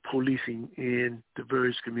policing in the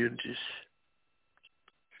various communities?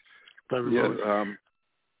 Brother Moses.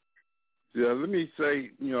 Let me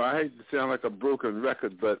say, I hate to sound like a broken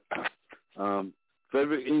record, but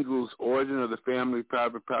Frederick Engels' Origin of the Family,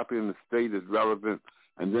 Private Property, and the State is relevant,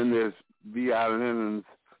 and then there's V.I. Lenin's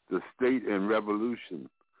The State and Revolution.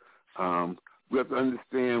 We have to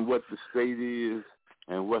understand what the state is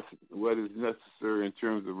and what is necessary in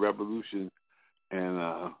terms of revolution,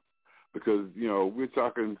 and because we're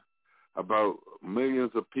talking about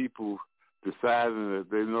millions of people deciding that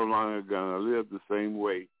they're no longer going to live the same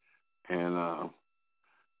way, and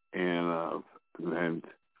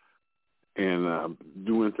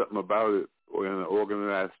doing something about it or in an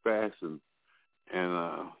organized fashion, and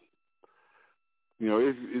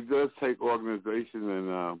it does take organization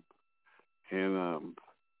and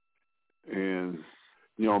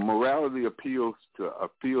morality appeals to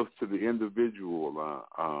the individual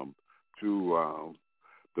through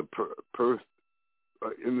the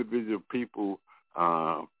individual people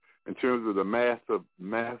in terms of the mass of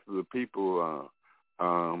the people.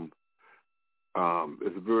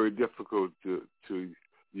 It's very difficult to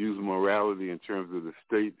use morality in terms of the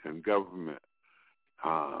state and government.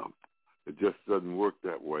 It just doesn't work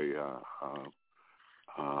that way.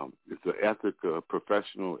 It's an ethic,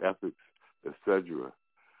 professional ethics, etc.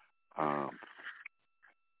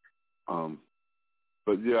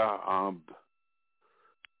 But yeah,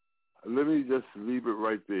 let me just leave it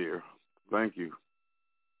right there. Thank you.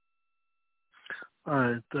 All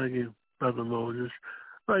right, thank you, Brother Moses.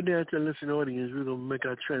 Right now, to the listening audience, we're going to make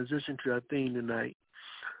our transition to our theme tonight,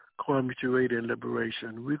 Kwame, Ture, and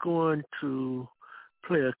Liberation. We're going to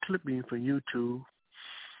play a clipping from YouTube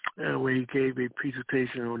where he gave a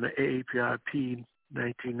presentation on the AAPIP in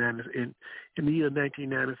the year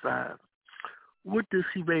 1995. With this,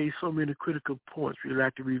 he made so many critical points we'd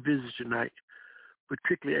like to revisit tonight,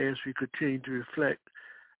 particularly as we continue to reflect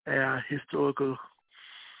our historical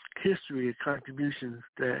history and contributions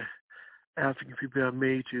that African people have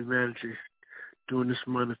made to humanity during this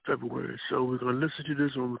month of February. So we're going to listen to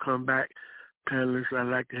this when we come back. Panelists, I'd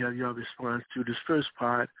like to have y'all respond to this first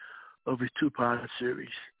part of his two-part series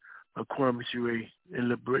of Kwame Ture and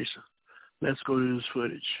Liberation. Let's go to this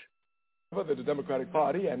footage. That the Democratic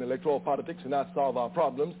Party and electoral politics do not solve our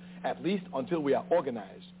problems, at least until we are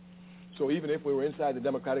organized. So even if we were inside the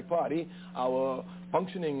Democratic Party, our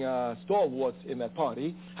functioning stalwarts in that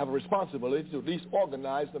party have a responsibility to at least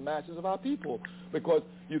organize the masses of our people. Because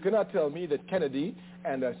you cannot tell me that Kennedy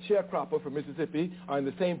and a sharecropper from Mississippi are in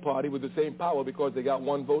the same party with the same power because they got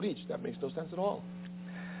one vote each. That makes no sense at all.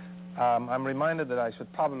 I'm reminded that I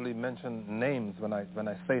should probably mention names when I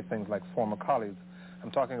say things like former colleagues. I'm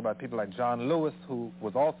talking about people like John Lewis, who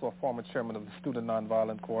was also a former chairman of the Student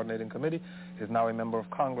Nonviolent Coordinating Committee, is now a member of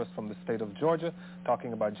Congress from the state of Georgia.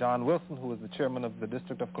 Talking about John Wilson, who is the chairman of the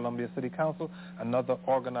District of Columbia City Council, another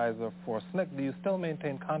organizer for SNCC. Do you still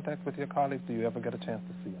maintain contact with your colleagues? Do you ever get a chance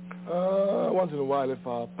to see them? Once in a while if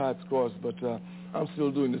our paths cross, but I'm still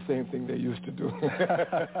doing the same thing they used to do.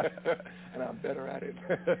 And I'm better at it.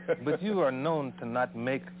 But you are known to not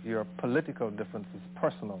make your political differences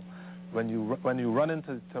personal. When you run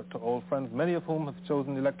into old friends, many of whom have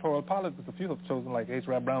chosen electoral politics, a few have chosen, like H.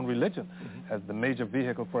 Rap Brown, religion as the major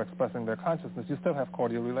vehicle for expressing their consciousness, you still have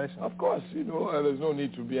cordial relations. Of course, there's no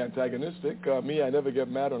need to be antagonistic. Me, I never get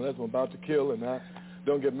mad unless I'm about to kill, and I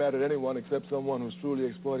don't get mad at anyone except someone who's truly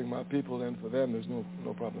exploiting my people, and for them, there's no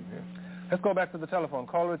problem here. Let's go back to the telephone.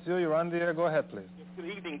 Caller, it's you. You're on the air. Go ahead, please. Good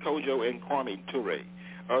evening, Kojo and Kwame Ture.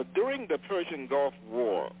 During the Persian Gulf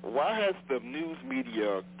War, why has the news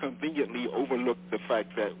media conveniently overlooked the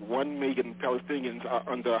fact that 1 million Palestinians are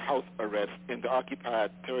under house arrest in the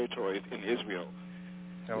occupied territories in Israel?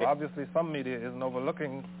 Well, obviously some media isn't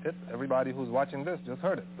overlooking it. Everybody who's watching this just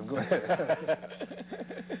heard it. So go ahead.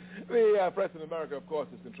 The press in America, of course,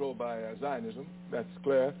 is controlled by Zionism. That's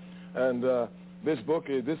clear. And this book,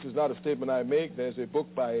 this is not a statement I make. There's a book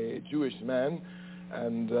by a Jewish man.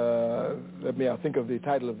 And I'll think of the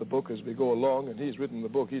title of the book as we go along, and he's written the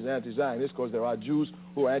book. He's anti-Zionist because there are Jews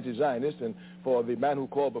who are anti-Zionist, and for the man who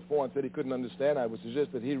called before and said he couldn't understand, I would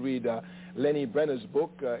suggest that he read Lenny Brenner's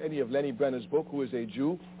book, any of Lenny Brenner's book, who is a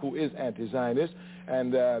Jew, who is anti-Zionist,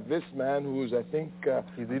 and this man who's, I think...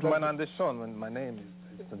 he's even on this show when my name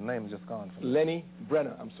is, the name's just gone. Lenny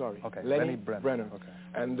Brenner, I'm sorry. Okay, Lenny Brenner. Okay.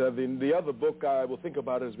 And the other book, I will think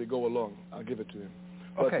about it as we go along. I'll give it to him.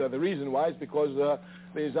 But the reason why is because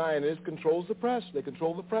the Zionists controls the press. They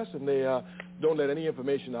control the press, and they don't let any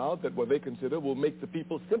information out that what they consider will make the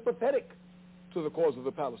people sympathetic to the cause of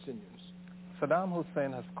the Palestinians. Saddam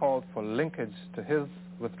Hussein has called for linkage to his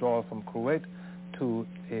withdrawal from Kuwait to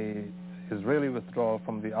a Israeli withdrawal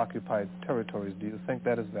from the occupied territories. Do you think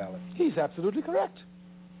that is valid? He's absolutely correct.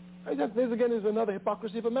 This again is another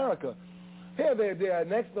hypocrisy of America. Here they are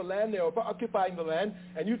next to the land, they are occupying the land,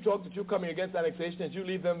 and you talk that you're coming against annexation and you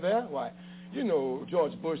leave them there? Why?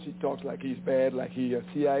 George Bush, he talks like he's bad, like he's a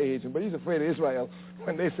CIA agent, but he's afraid of Israel.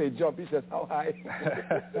 When they say jump, he says, how high?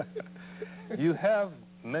 You have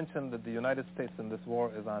mentioned that the United States in this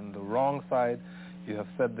war is on the wrong side. You have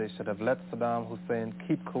said they should have let Saddam Hussein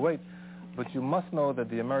keep Kuwait. But you must know that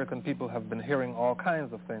the American people have been hearing all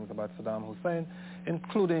kinds of things about Saddam Hussein,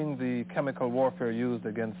 including the chemical warfare used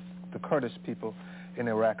against the Kurdish people in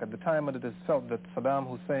Iraq at the time, and it is felt that Saddam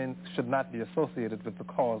Hussein should not be associated with the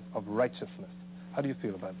cause of righteousness. How do you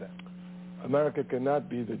feel about that? America cannot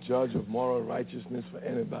be the judge of moral righteousness for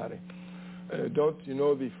anybody. Don't you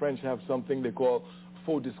know the French have something they call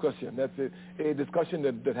faux discussion? That's a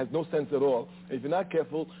discussion that has no sense at all. If you're not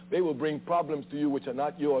careful, they will bring problems to you which are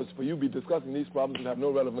not yours, for you to be discussing these problems that have no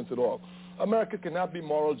relevance at all. America cannot be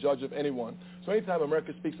moral judge of anyone. So anytime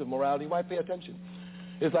America speaks of morality, why pay attention?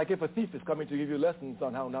 It's like if a thief is coming to give you lessons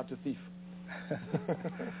on how not to thief.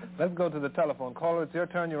 Let's go to the telephone. Caller, it's your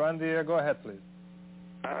turn. You're on the air. Go ahead, please.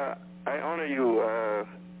 I honor you,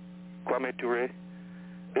 Kwame Ture.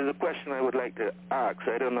 There's a question I would like to ask.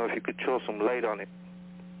 I don't know if you could throw some light on it.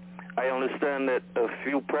 I understand that a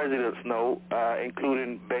few presidents now,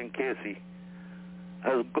 including Ben Casey,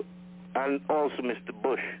 and also Mr.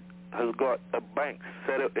 Bush, has got a bank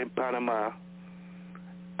set up in Panama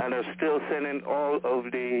and are still sending all of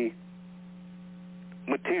the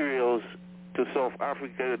materials to South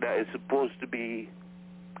Africa that is supposed to be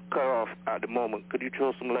cut off at the moment. Could you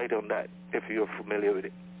throw some light on that, if you're familiar with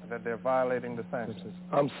it? That they're violating the sanctions.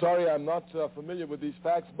 I'm sorry, I'm not familiar with these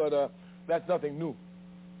facts, but that's nothing new.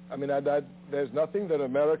 I mean, there's nothing that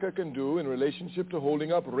America can do in relationship to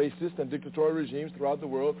holding up racist and dictatorial regimes throughout the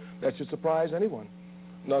world that should surprise anyone.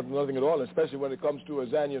 Nothing at all, especially when it comes to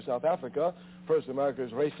Azania, South Africa. First, America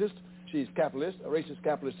is racist. She's capitalist. A racist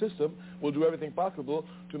capitalist system will do everything possible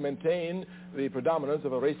to maintain the predominance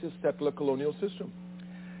of a racist settler colonial system.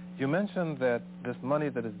 You mentioned that this money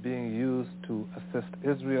that is being used to assist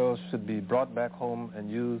Israel should be brought back home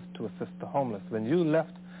and used to assist the homeless. When you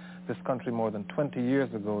left this country more than 20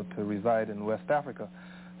 years ago to reside in West Africa,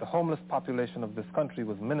 the homeless population of this country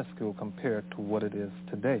was minuscule compared to what it is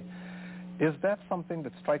today. Is that something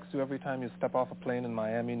that strikes you every time you step off a plane in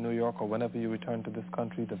Miami, New York, or whenever you return to this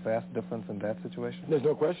country, the vast difference in that situation? There's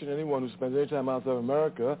no question. Anyone who spends any time outside of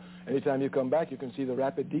America, anytime you come back, you can see the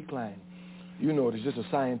rapid decline. You know, it's just a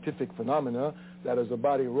scientific phenomena that as the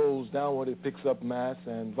body rolls downward, it picks up mass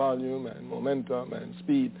and volume and momentum and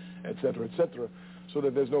speed, et cetera, so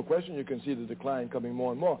that there's no question you can see the decline coming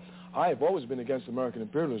more and more. I have always been against American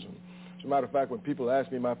imperialism. As a matter of fact, when people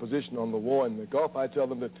ask me my position on the war in the Gulf, I tell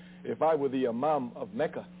them that if I were the Imam of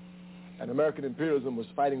Mecca and American imperialism was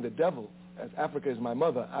fighting the devil, as Africa is my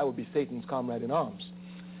mother, I would be Satan's comrade in arms.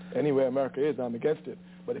 Anywhere America is, I'm against it.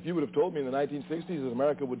 But if you would have told me in the 1960s that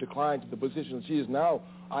America would decline to the position that she is now,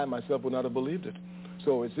 I myself would not have believed it.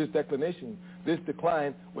 So it's this declination, this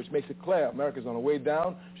decline, which makes it clear America's on her way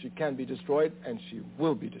down. She can be destroyed, and she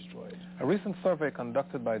will be destroyed. A recent survey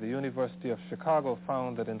conducted by the University of Chicago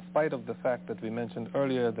found that in spite of the fact that we mentioned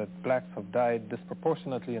earlier that blacks have died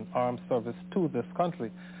disproportionately in armed service to this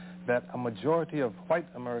country, that a majority of white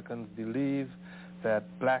Americans believe that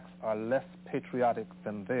blacks are less patriotic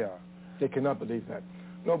than they are. They cannot believe that.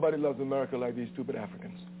 Nobody loves America like these stupid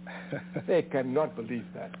Africans. They cannot believe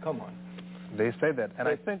that. Come on. They say that, and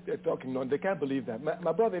I think they're talking. No, they can't believe that.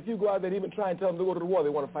 My brother, if you go out there and even try and tell them to go to the war, they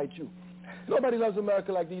want to fight you. Nobody loves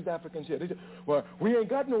America like these Africans here. They say, well, we ain't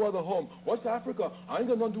got no other home. What's Africa? I ain't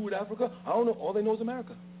got nothing to do with Africa. I don't know. All they know is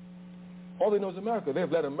America. All they know is America.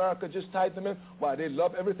 They've let America just tie them in. Why, they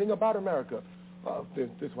love everything about America.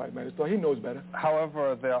 This white man, he knows better.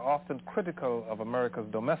 However, they are often critical of America's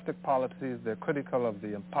domestic policies. They're critical of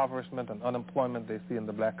the impoverishment and unemployment they see in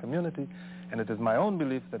the black community. And it is my own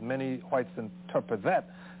belief that many whites interpret that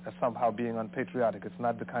as somehow being unpatriotic. It's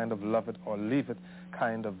not the kind of love it or leave it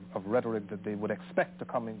kind of rhetoric that they would expect to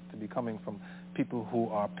be coming from people who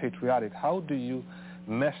are patriotic. How do you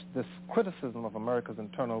mesh this criticism of America's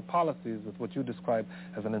internal policies with what you describe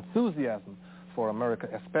as an enthusiasm for America,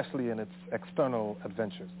 especially in its external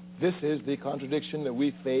adventures? This is the contradiction that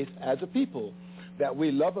we face as a people, that we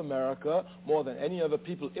love America more than any other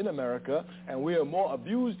people in America, and we are more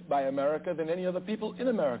abused by America than any other people in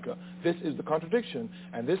America. This is the contradiction,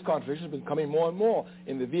 and this contradiction has been coming more and more.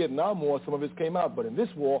 In the Vietnam War, some of it came out, but in this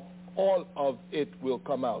war, all of it will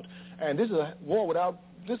come out. And this is a war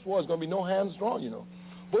this war is going to be no hands drawn, you know.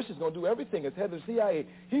 Bush is going to do everything as head of the CIA.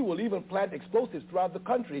 He will even plant explosives throughout the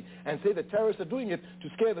country and say that terrorists are doing it to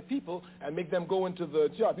scare the people and make them go into the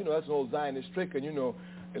job. You know, that's an old Zionist trick, and, you know,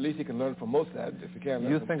 at least he can learn from Mossad if he can't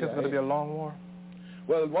learn from think it's going to be a long war?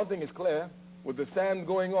 Well, one thing is clear. With the sand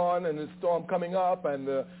going on and the storm coming up and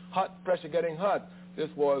the hot pressure getting hot, this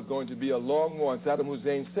war is going to be a long war. And Saddam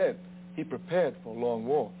Hussein said he prepared for a long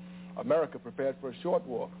war. America prepared for a short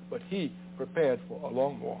war, but he prepared for a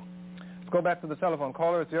long war. Let's go back to the telephone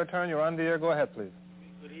caller. It's your turn. You're on the air. Go ahead, please.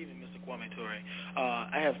 Good evening, Mr. Kwame Ture.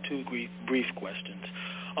 I have two brief questions.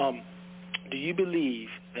 Do you believe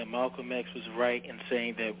that Malcolm X was right in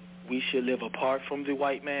saying that we should live apart from the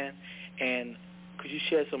white man? And could you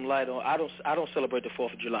shed some light on? I don't celebrate the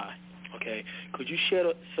 4th of July. Okay. Could you shed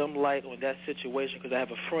some light on that situation? Because I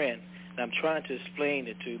have a friend that I'm trying to explain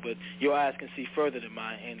it to, but your eyes can see further than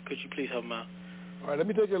mine. And could you please help me out? All right. Let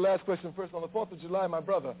me take your last question first. On the 4th of July, my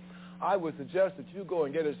brother, I would suggest that you go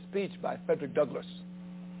and get a speech by Frederick Douglass,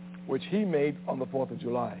 which he made on the 4th of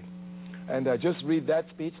July. And just read that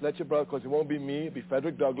speech, let your brother, because it won't be me, it'll be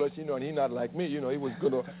Frederick Douglass, you know, and he's not like me, you know, he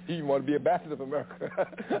wanted to be ambassador of America.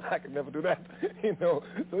 I could never do that, you know.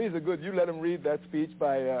 So he's a good, you let him read that speech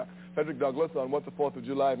by Frederick Douglass on what the 4th of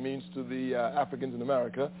July means to the Africans in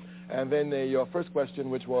America. And then your first question,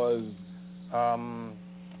 which was?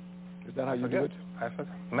 Is that how you do it?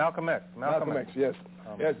 Malcolm X. Malcolm X, yes.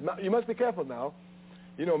 Yes, you must be careful now.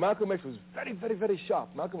 You know, Malcolm X was very, very, very sharp.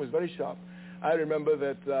 Malcolm was very sharp. I remember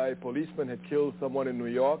that a policeman had killed someone in New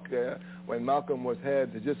York when Malcolm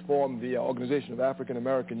had just formed the Organization of African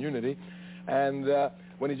American Unity. And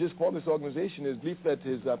when he just formed this organization, his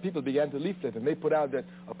people began to leaflet, and they put out that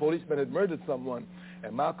a policeman had murdered someone.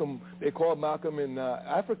 And they called Malcolm in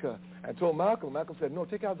Africa and told Malcolm. Malcolm said, no,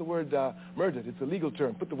 take out the word murdered. It's a legal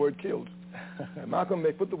term. Put the word killed. And Malcolm,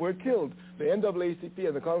 they put the word killed. The NAACP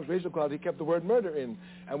and the Congress Racial Equality kept the word murder in.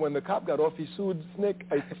 And when the cop got off, he sued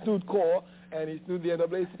CORE, and he sued the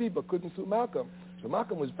NAACP, but couldn't sue Malcolm. So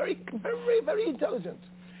Malcolm was very, very, very intelligent.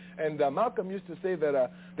 And Malcolm used to say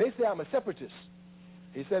that, they say I'm a separatist.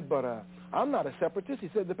 He said, but I'm not a separatist. He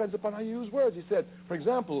said, it depends upon how you use words. He said, for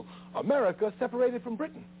example, America separated from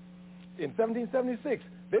Britain in 1776.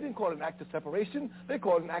 They didn't call it an act of separation. They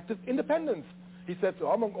called it an act of independence. He said, so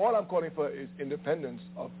all I'm calling for is independence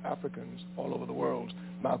of Africans all over the world.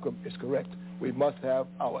 Malcolm is correct. We must have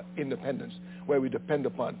our independence, where we depend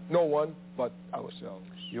upon no one but ourselves.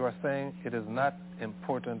 You are saying it is not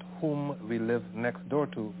important whom we live next door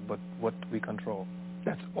to, but what we control.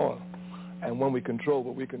 That's all. And when we control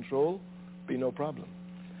what we control, be no problem.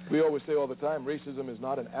 We always say all the time, racism is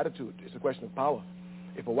not an attitude. It's a question of power.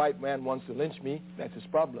 If a white man wants to lynch me, that's his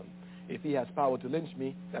problem. If he has power to lynch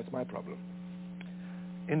me, that's my problem.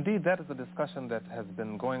 Indeed, that is a discussion that has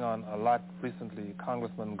been going on a lot recently.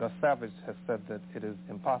 Congressman Gus Savage has said that it is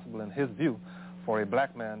impossible, in his view, for a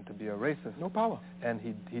black man to be a racist. No power. And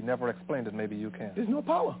he never explained it. Maybe you can. There's no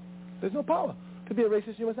power. There's no power. To be a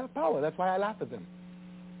racist, you must have power. That's why I laugh at them.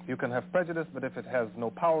 You can have prejudice, but if it has no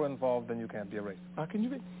power involved, then you can't be a racist. How can you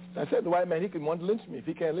be? I said the white man, he can want to lynch me. If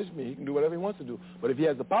he can't lynch me, he can do whatever he wants to do. But if he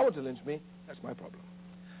has the power to lynch me, that's my problem.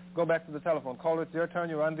 Go back to the telephone. Caller, it's your turn.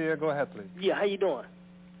 You're on the air. Go ahead, please. Yeah, how you doing?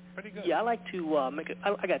 Pretty good. Yeah, I like to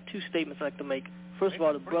I got two statements I like to make. First of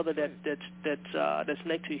all, the brother that's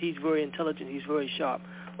next to you, he's very intelligent. He's very sharp.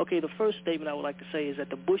 Okay, the first statement I would like to say is that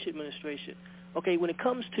the Bush administration, okay, when it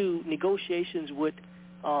comes to negotiations with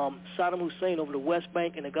Saddam Hussein over the West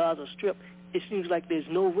Bank and the Gaza Strip, it seems like there's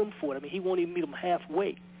no room for it. I mean, he won't even meet them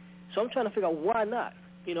halfway. So I'm trying to figure out why not,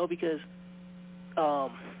 because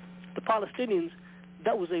the Palestinians,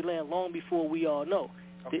 that was their land long before we all know.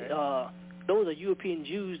 Okay. Those are European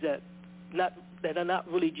Jews that are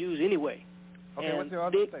not really Jews anyway. Okay, and what's your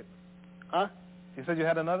other statement? Huh? You said you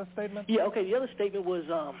had another statement? Yeah, okay, the other statement was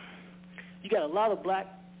you got a lot of black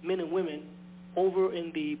men and women over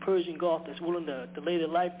in the Persian Gulf that's willing to lay their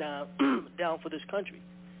life down for this country.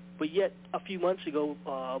 But yet, a few months ago,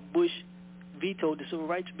 Bush vetoed the Civil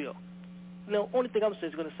Rights Bill. Now, only thing I'm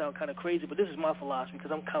saying is going to sound kind of crazy, but this is my philosophy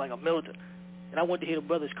because I'm kind of like a militant. And I want to hear the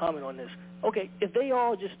brothers comment on this. Okay, if they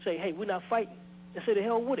all just say, hey, we're not fighting, and say the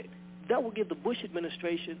hell with it, that will give the Bush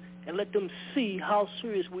administration and let them see how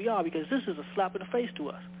serious we are, because this is a slap in the face to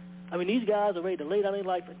us. I mean, these guys are ready to lay down their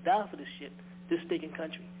life and die for this shit, this stinking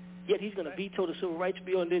country. Yet he's going to veto the Civil Rights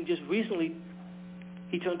Bill, and then just recently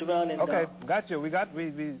he turned around and... Okay, got you.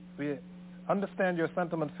 We understand your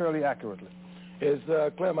sentiment fairly accurately. Is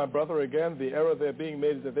Claire, my brother, again, the error they're being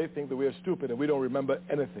made is that they think that we're stupid and we don't remember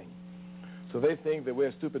anything. So they think that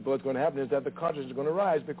we're stupid, but what's going to happen is that the conscience is going to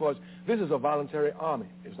rise, because this is a voluntary army.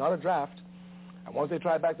 It's not a draft. And once they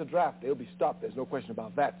try back the draft, they'll be stopped. There's no question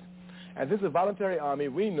about that. And this is a voluntary army.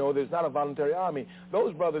 We know there's not a voluntary army.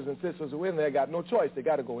 Those brothers and sisters who are in there got no choice. They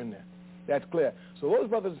got to go in there. That's clear. So those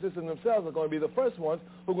brothers and sisters themselves are going to be the first ones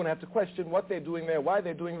who are going to have to question what they're doing there, why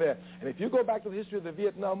they're doing there. And if you go back to the history of the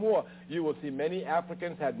Vietnam War, you will see many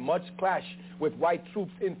Africans had much clash with white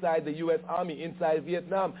troops inside the U.S. Army, inside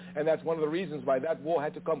Vietnam. And that's one of the reasons why that war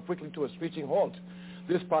had to come quickly to a screeching halt.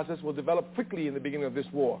 This process will develop quickly in the beginning of this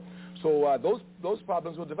war. So those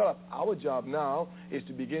problems will develop. Our job now is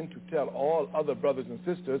to begin to tell all other brothers and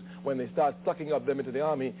sisters when they start sucking up them into the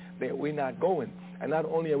army that we're not going. And not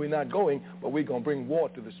only are we not going, but we're going to bring war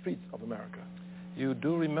to the streets of America. You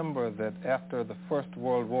do remember that after the First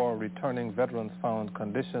World War, returning veterans found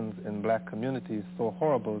conditions in black communities so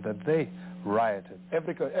horrible that they rioted.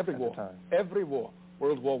 Every war. Every war.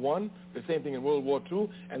 World War I, the same thing in World War II,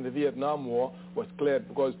 and the Vietnam War was cleared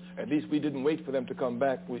because at least we didn't wait for them to come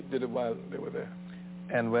back. We did it while they were there.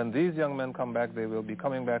 And when these young men come back, they will be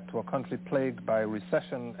coming back to a country plagued by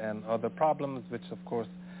recession and other problems, which, of course,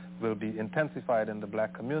 will be intensified in the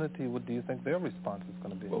black community. What do you think their response is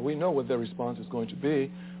going to be? Well, we know what their response is going to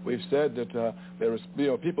be. We've said that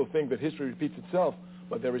people think that history repeats itself,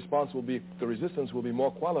 but their response will be, the resistance will be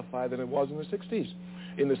more qualified than it was in the 60s.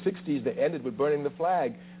 In the 60s, they ended with burning the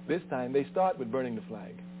flag. This time, they start with burning the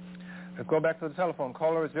flag. Let's go back to the telephone.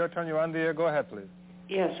 Caller, it's your turn. You're on the air. Go ahead, please.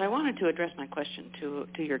 Yes, I wanted to address my question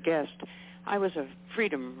to your guest. I was a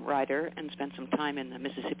freedom rider and spent some time in the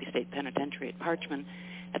Mississippi State Penitentiary at Parchman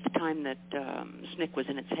at the time that SNCC was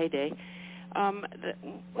in its heyday.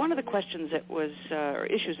 One of the questions that was, or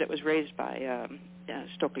issues that was raised by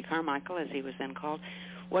Stokely Carmichael, as he was then called,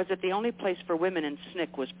 was that the only place for women in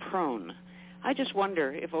SNCC was prone. I just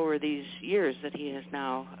wonder if over these years that he has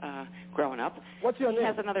now grown up, What's your name? He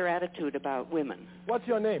has another attitude about women. What's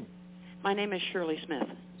your name? My name is Shirley Smith.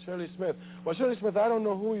 Shirley Smith. Well, Shirley Smith, I don't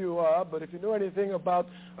know who you are, but if you know anything about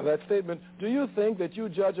that statement, do you think that you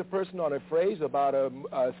judge a person on a phrase about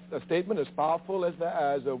a statement as powerful as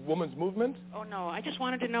a woman's movement? Oh, no. I just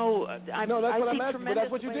wanted to know. No, that's what I'm asking, but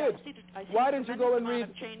that's what you did. Why didn't you go and read?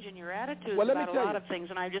 Change in your attitude well, about a lot of things,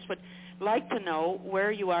 and I just would like to know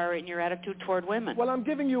where you are in your attitude toward women. Well, I'm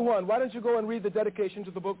giving you one. Why don't you go and read the dedication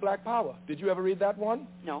to the book Black Power? Did you ever read that one?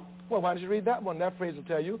 No. Well, why don't you read that one? That phrase will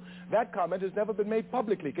tell you. That comment has never been made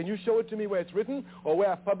publicly. Can you show it to me where it's written or where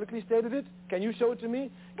I've publicly stated it? Can you show it to me?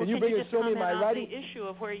 Can you bring and show me my writing? The issue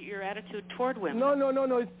of where your attitude toward women.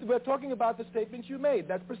 No. We're talking about the statements you made.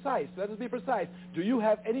 That's precise. Let us be precise. Do you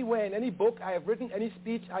have anywhere in any book I have written, any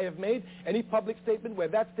speech I have made, any public statement where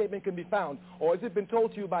that statement can be found? Or has it been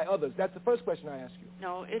told to you by others? That's the first question I ask you.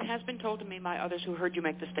 No, it has been told to me by others who heard you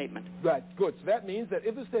make the statement. Right, good. So that means that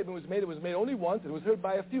if the statement was made, it was made only once, and it was heard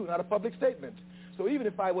by a few, not a public statement. So even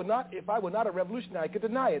if I were not a revolutionary, I could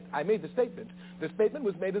deny it. I made the statement. The statement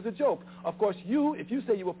was made as a joke. Of course, you, if you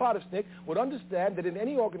say you were part of SNCC, would understand that in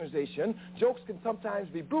any organization, jokes can sometimes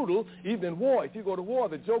be brutal, even in war. If you go to war,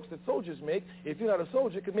 the jokes that soldiers make, if you're not a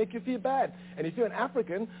soldier, can make you feel bad. And if you're an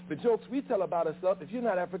African, the jokes we tell about ourselves, if you're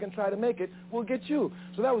not African, try to make it, will get you.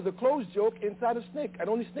 So that was a closed joke inside of SNCC, and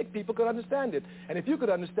only SNCC people could understand it. And if you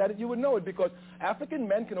could understand it, you would know it, because African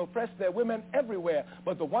men can oppress their women everywhere,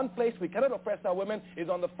 but the one place we cannot oppress our women is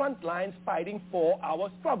on the front lines fighting for our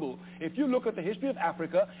struggle. If you look at the history of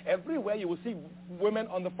Africa, everywhere you will see women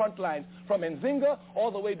on the front lines, from Nzinga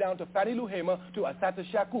all the way down to Fanny Luhema to Assata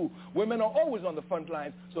Shaku. Women are always on the front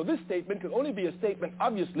lines. So this statement could only be a statement,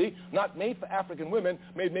 obviously, not made for African women,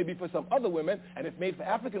 made maybe for some other women, and if made for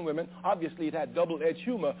African women, obviously it had double-edged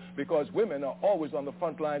humor, because women are always on the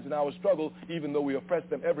front lines in our struggle, even though we oppress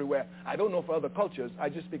them everywhere. I don't know for other cultures. I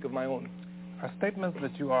just speak of my own. Are statements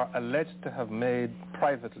that you are alleged to have made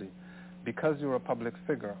privately, because you're a public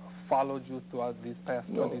figure, followed you throughout these past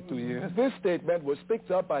 22 years? This statement was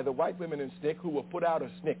picked up by the white women in SNCC who were put out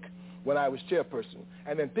of SNCC when I was chairperson,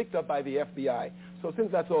 and then picked up by the FBI. So since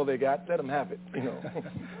that's all they got, let them have it, you know.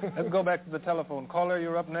 Let's go back to the telephone. Caller,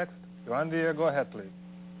 you're up next. You're on the air. Go ahead, please.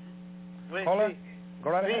 Caller,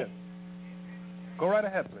 go right ahead. Go right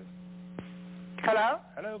ahead, please. Hello?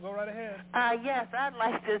 Hello, go right ahead. Yes, I'd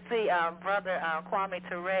like to see Brother Kwame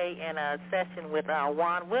Ture in a session with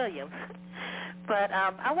Juan Williams. But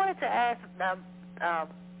I wanted to ask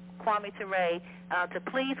Kwame Ture to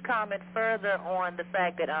please comment further on the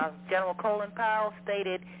fact that General Colin Powell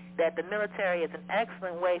stated that the military is an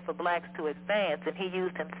excellent way for blacks to advance, and he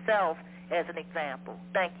used himself as an example.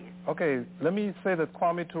 Thank you. Okay, let me say that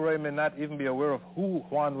Kwame Ture may not even be aware of who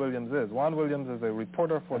Juan Williams is. Juan Williams is a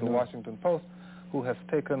reporter for the Washington Post who has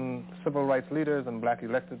taken civil rights leaders and black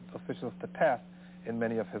elected officials to task in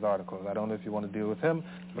many of his articles. I don't know if you want to deal with him,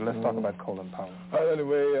 but let's talk about Colin Powell.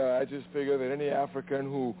 Anyway, I just figure that any African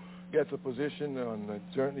who gets a position on the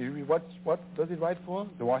journey, what does he write for?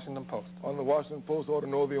 The Washington Post. On the Washington Post ought to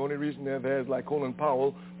know the only reason they're there is like Colin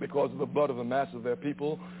Powell, because of the blood of the mass of their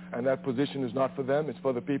people, and that position is not for them, it's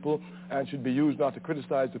for the people, and should be used not to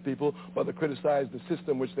criticize the people, but to criticize the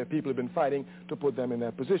system which their people have been fighting to put them in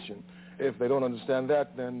that position. If they don't understand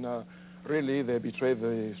that, then really they betray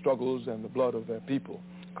the struggles and the blood of their people.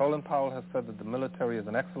 Colin Powell has said that the military is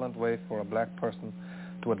an excellent way for a black person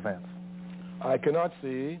to advance. I cannot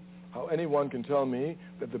see how anyone can tell me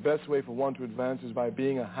that the best way for one to advance is by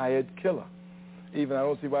being a hired killer. Even I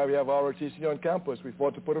don't see why we have ROTC on campus. We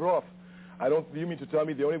fought to put it off. You mean to tell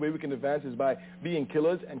me the only way we can advance is by being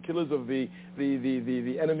killers and killers of the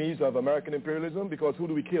enemies of American imperialism? Because who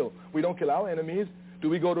do we kill? We don't kill our enemies. Do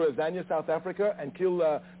we go to Azania, South Africa, and kill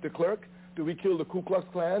the clerk? Do we kill the Ku Klux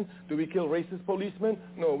Klan? Do we kill racist policemen?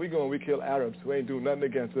 No, we kill Arabs who ain't doing nothing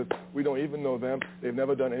against us. We don't even know them. They've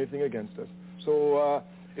never done anything against us. So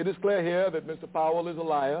it is clear here that Mr. Powell is a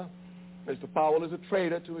liar. Mr. Powell is a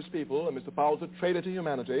traitor to his people, and Mr. Powell is a traitor to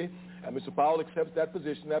humanity, and Mr. Powell accepts that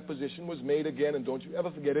position. That position was made again, and don't you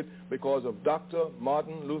ever forget it, because of Dr.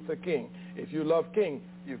 Martin Luther King. If you love King,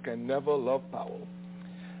 you can never love Powell.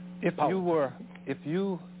 If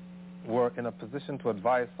you were in a position to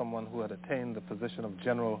advise someone who had attained the position of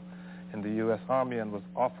general in the U.S. Army and was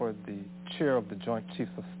offered the chair of the Joint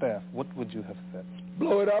Chiefs of Staff, what would you have said?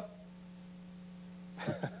 Blow it up.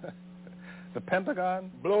 The Pentagon?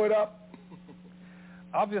 Blow it up.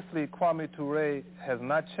 Obviously, Kwame Ture has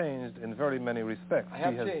not changed in very many respects. I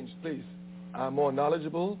have changed, please. I'm more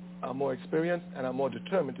knowledgeable, I'm more experienced, and I'm more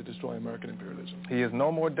determined to destroy American imperialism. He is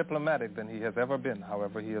no more diplomatic than he has ever been.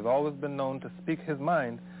 However, he has always been known to speak his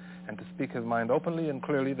mind, and to speak his mind openly and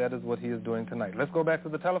clearly. That is what he is doing tonight. Let's go back to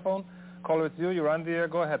the telephone. Caller, it's you. You're on the air.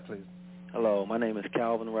 Go ahead, please. Hello, my name is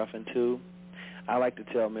Calvin Ruffin, too. I like to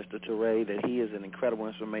tell Mr. Ture that he is an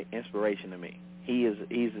incredible inspiration to me. He is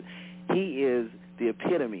the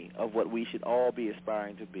epitome of what we should all be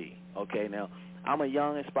aspiring to be. Okay, now, I'm a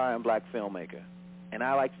young, aspiring black filmmaker, and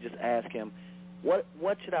I like to just ask him, what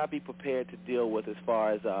should I be prepared to deal with as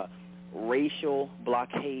far as racial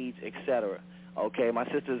blockades, etc.? Okay, my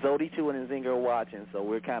sister Zodi, too, and Nzinga are watching, so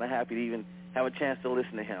we're kind of happy to even have a chance to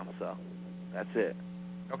listen to him. So that's it.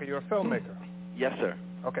 Okay, you're a filmmaker. Yes, sir.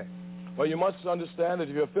 Okay. Well, you must understand that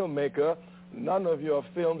if you're a filmmaker, none of your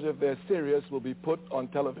films, if they're serious, will be put on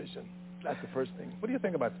television. That's the first thing. What do you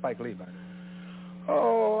think about Spike Lee, by the way?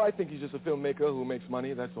 Oh, I think he's just a filmmaker who makes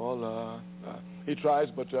money. That's all. He tries,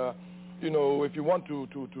 but you know, if you want to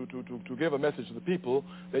give a message to the people,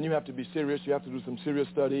 then you have to be serious. You have to do some serious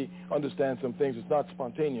study, understand some things. It's not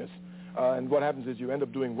spontaneous. And what happens is you end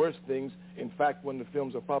up doing worse things. In fact, when the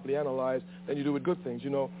films are properly analyzed, then you do it good things. You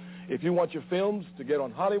know, if you want your films to get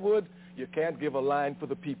on Hollywood, you can't give a line for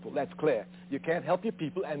the people. That's clear. You can't help your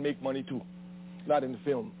people and make money too. Not in the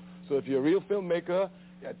film. So if you're a real filmmaker,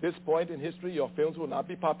 at this point in history, your films will not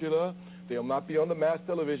be popular. They will not be on the mass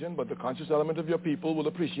television, but the conscious element of your people will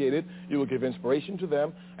appreciate it. You will give inspiration to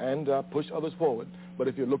them and push others forward. But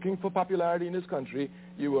if you're looking for popularity in this country,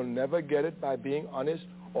 you will never get it by being honest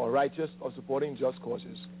or righteous or supporting just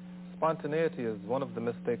causes. Spontaneity is one of the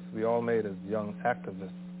mistakes we all made as young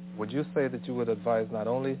activists. Would you say that you would advise not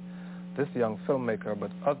only this young filmmaker,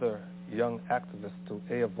 but other young activists to,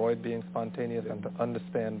 A, avoid being spontaneous and to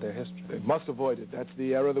understand their history? They must avoid it. That's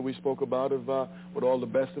the era that we spoke about of with all the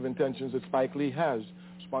best of intentions that Spike Lee has.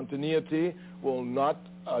 Spontaneity will not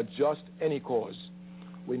adjust any cause.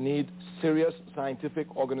 We need serious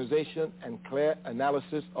scientific organization and clear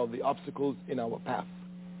analysis of the obstacles in our path.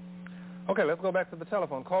 Okay, let's go back to the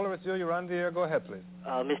telephone. Caller, it's you. You're on the air. Go ahead, please.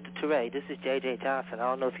 Mr. Ture, this is J.J. Johnson. I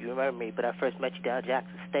don't know if you remember me, but I first met you down at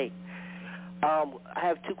Jackson State. I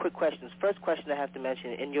have two quick questions. First question I have to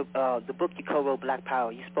mention, in your the book you co-wrote, Black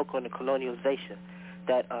Power, you spoke on the colonialization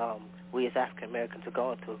that we as African Americans are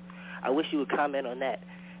going through. I wish you would comment on that.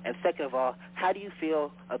 And second of all, how do you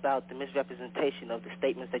feel about the misrepresentation of the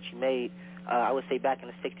statements that you made, I would say back in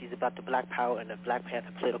the 60s, about the Black Power and the Black Panther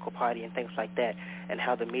political party and things like that, and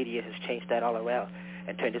how the media has changed that all around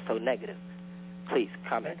and turned it so negative? Please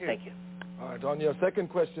comment. Thank you. All right, on your second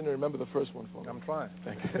question, remember the first one for me. I'm trying.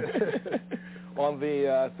 Thank you. On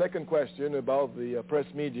the second question about the press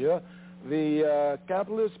media, the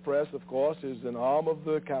capitalist press, of course, is an arm of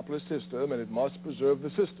the capitalist system, and it must preserve the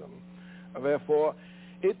system. Therefore,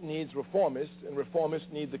 it needs reformists, and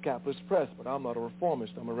reformists need the capitalist press. But I'm not a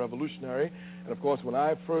reformist. I'm a revolutionary. And, of course, when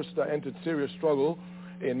I first entered serious struggle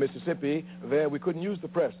in Mississippi, there we couldn't use the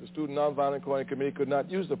press. The Student Nonviolent Coordinating Committee could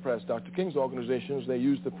not use the press. Dr. King's organizations, they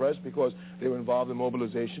used the press because they were involved in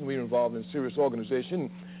mobilization. We were involved in serious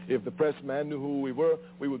organization. If the press man knew who we were,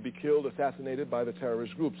 we would be killed, assassinated by the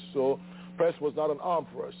terrorist groups. So press was not an arm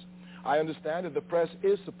for us. I understand that the press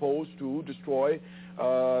is supposed to destroy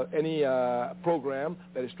any program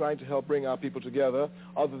that is trying to help bring our people together,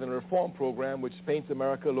 other than a reform program which paints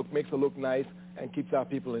America, makes her look nice, and keeps our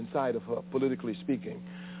people inside of her, politically speaking.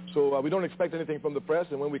 So we don't expect anything from the press,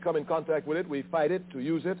 and when we come in contact with it, we fight it to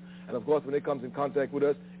use it. And, of course, when it comes in contact with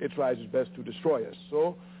us, it tries its best to destroy us.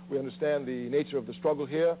 So we understand the nature of the struggle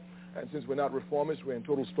here, and since we're not reformists, we're in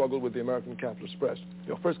total struggle with the American capitalist press.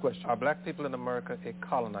 Your first question. Are black people in America a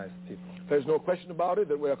colonized people? There's no question about it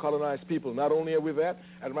that we're a colonized people. Not only are we that,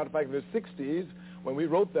 as a matter of fact, in the 60s, when we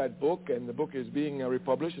wrote that book, and the book is being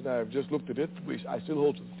republished, and I've just looked at it, I still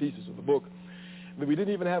hold to the thesis of the book, we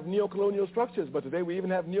didn't even have neo-colonial structures, but today we even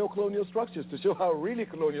have neo-colonial structures to show how really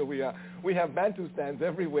colonial we are. We have Bantustans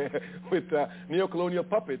everywhere with neo-colonial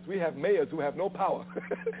puppets. We have mayors who have no power.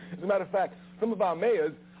 As a matter of fact, some of our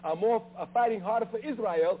mayors are fighting harder for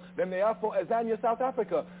Israel than they are for Azania, South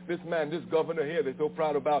Africa. This man, this governor here, they're so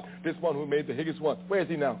proud about, this one who made the Higgins one. Where is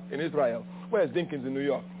he now? In Israel. Where's Dinkins in New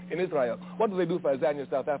York? In Israel. What do they do for Azania,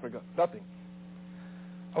 South Africa? Nothing.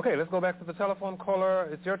 Okay, let's go back to the telephone caller.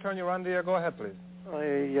 It's your turn. You're on the air. Go ahead, please.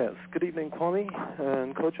 Yes. Good evening, Kwame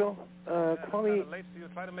and Kojo. Kwame, late for you.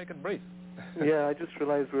 Try to make it brief. Yeah, I just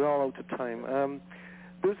realized we're all out of time.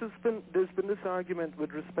 There's been this argument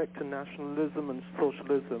with respect to nationalism and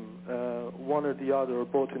socialism, one or the other, or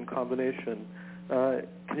both in combination.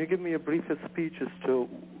 Can you give me a briefest speech as to,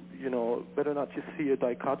 whether or not you see a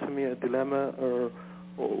dichotomy, a dilemma, or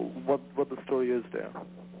what the story is there?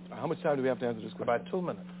 How much time do we have to answer this question? About 2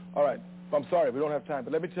 minutes. All right. I'm sorry, we don't have time,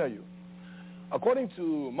 but let me tell you. According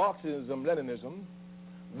to Marxism, Leninism,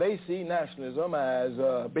 they see nationalism as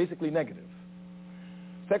basically negative.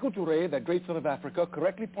 Sekou Ture, that great son of Africa,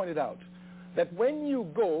 correctly pointed out that when you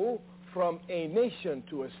go from a nation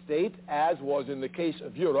to a state, as was in the case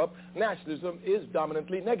of Europe, nationalism is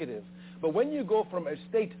dominantly negative. But when you go from a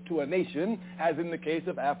state to a nation, as in the case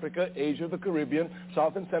of Africa, Asia, the Caribbean,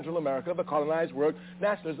 South and Central America, the colonized world,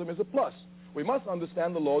 nationalism is a plus. We must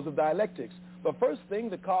understand the laws of dialectics. The first thing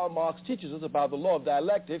that Karl Marx teaches us about the law of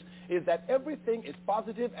dialectics is that everything is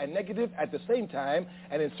positive and negative at the same time,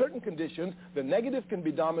 and in certain conditions, the negative can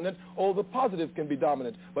be dominant or the positive can be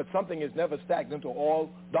dominant, but something is never stagnant or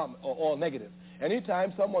all negative.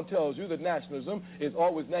 Anytime someone tells you that nationalism is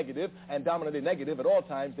always negative and dominantly negative at all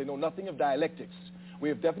times, they know nothing of dialectics. We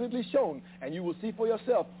have definitely shown, and you will see for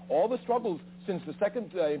yourself, all the struggles since the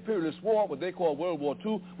Second Imperialist War, what they call World War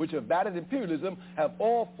II, which have battered imperialism, have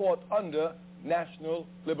all fought under national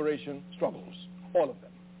liberation struggles, all of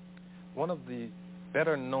them. One of the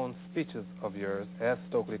better-known speeches of yours as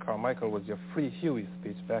Stokely Carmichael was your Free Huey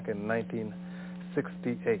speech back in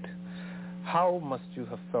 1968. How must you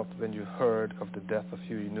have felt when you heard of the death of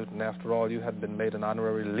Huey Newton? After all, you had been made an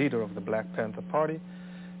honorary leader of the Black Panther Party,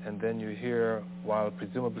 and then you hear, while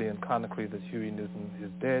presumably in Conakry, that Huey Newton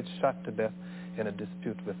is dead, shot to death in a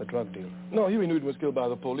dispute with a drug dealer. No, Huey Newton was killed by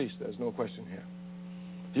the police. There's no question here.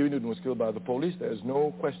 Huey Newton was killed by the police. There's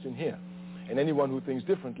no question here. And anyone who thinks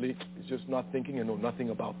differently is just not thinking and know nothing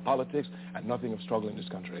about politics and nothing of struggle in this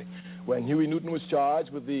country. When Huey Newton was charged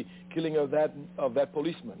with the killing of that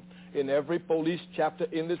policeman, in every police chapter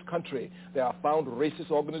in this country, there are found racist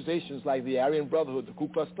organizations like the Aryan Brotherhood, the Ku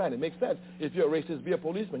Klux Klan. It makes sense. If you're a racist, be a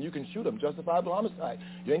policeman. You can shoot them. Justifiable homicide.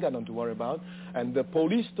 You ain't got nothing to worry about. And the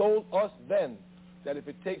police told us then that if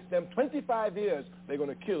it takes them 25 years, they're going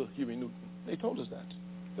to kill Huey Newton. They told us that.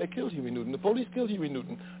 They killed Huey Newton. The police killed Huey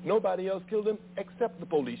Newton. Nobody else killed him except the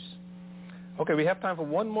police. Okay, we have time for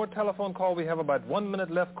one more telephone call. We have about 1 minute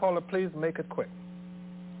left. Caller, please make it quick.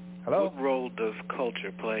 Hello? What role does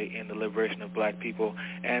culture play in the liberation of black people,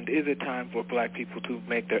 and is it time for black people to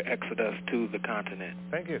make their exodus to the continent?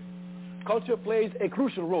 Thank you. Culture plays a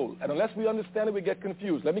crucial role, and unless we understand it, we get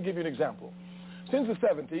confused. Let me give you an example. Since the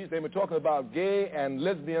 70s, they were talking about gay and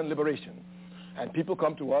lesbian liberation. And people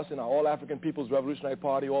come to us in our All-African People's Revolutionary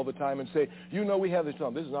Party all the time and say, we have this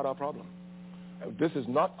problem. This is not our problem. This is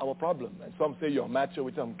not our problem. And some say, you're macho.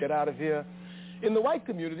 We tell them, get out of here. In the white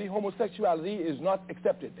community, homosexuality is not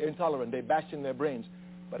accepted. They're intolerant. They bash in their brains.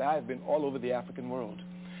 But I've been all over the African world,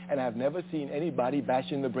 and I've never seen anybody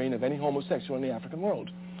bash in the brain of any homosexual in the African world.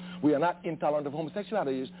 We are not intolerant of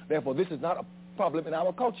homosexuality. Therefore, this is not a problem in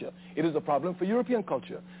our culture. It is a problem for European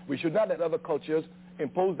culture. We should not let other cultures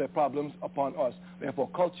impose their problems upon us. Therefore,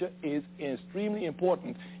 culture is extremely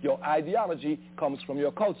important. Your ideology comes from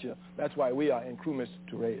your culture. That's why we are in Krumis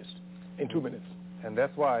Toureist. In 2 minutes. And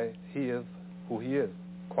that's why he is who he is,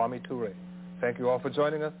 Kwame Ture. Thank you all for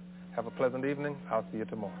joining us. Have a pleasant evening. I'll see you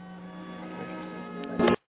tomorrow.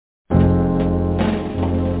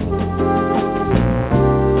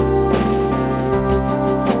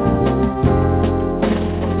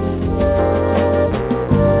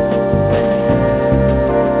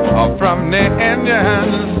 From the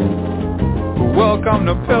Indians who welcome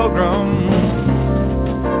the pilgrims,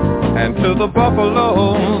 and to the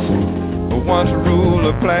buffaloes who once ruled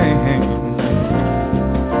the plains,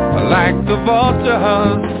 like the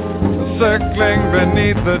vultures circling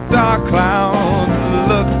beneath the dark clouds,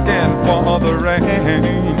 looking for the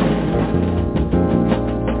rain,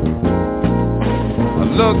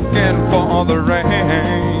 looking for the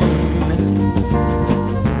rain.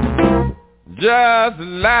 Just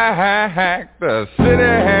like the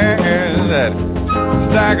cities that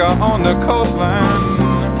stagger on the coastline,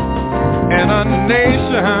 in a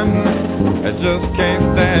nation that just can't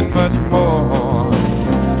stand much more.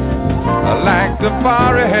 Like the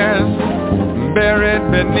forest buried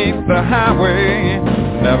beneath the highway,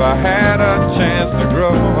 never had a chance to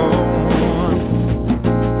grow.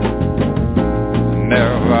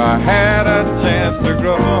 Never had a chance to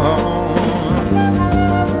grow.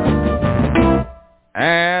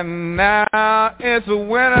 And now it's winter,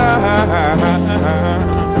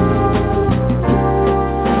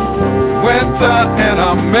 winter in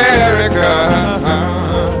America.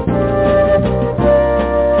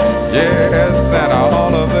 Yes, and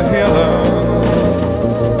all of the healers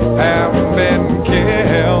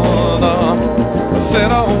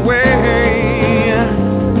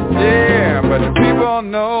but the people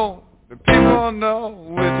know it's winter.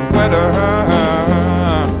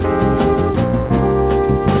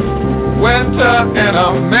 Winter in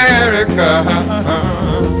America.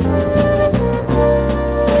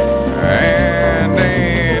 And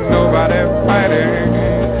ain't nobody fighting,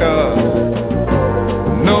 'cause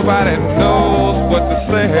nobody knows what to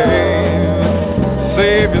say.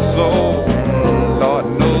 Save your soul, Lord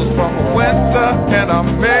knows, from winter in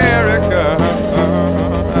America.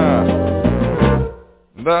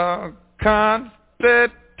 The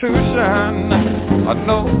Constitution, a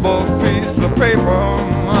noble piece of paper,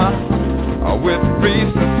 with free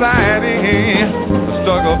society, a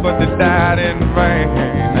struggle but they died in vain.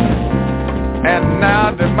 And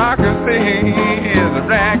now democracy is a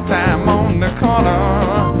ragtime on the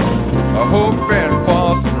corner, hoping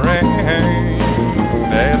for some rain.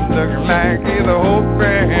 It's looking like he's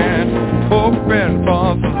hoping for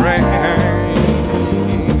some rain.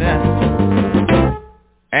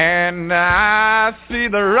 And I see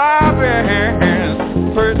the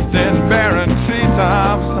robins perched in barren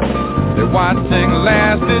treetops. They're watching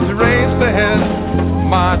last-ditch races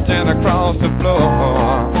marching across the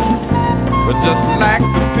floor. But just like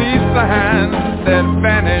the peace signs that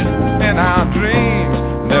vanished in our dreams,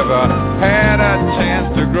 never had a chance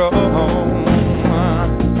to grow.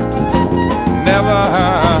 Never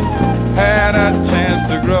had a chance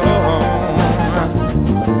to grow.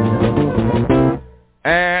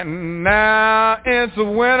 And now it's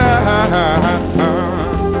winter.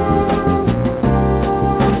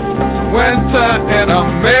 Winter in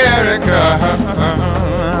America,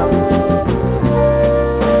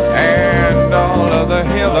 and all of the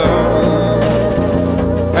healers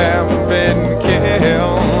have been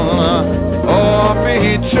killed or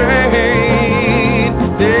betrayed.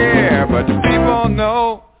 Yeah, but the people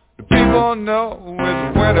know it's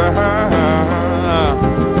winter.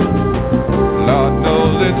 Lord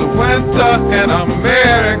knows it's winter in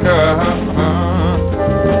America.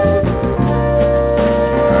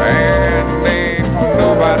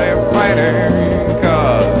 Nobody fighting,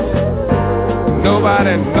 'cause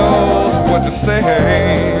nobody knows what to say.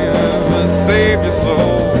 Save your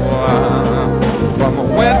soul from a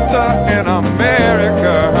winter in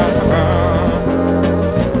America.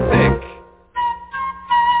 Sick.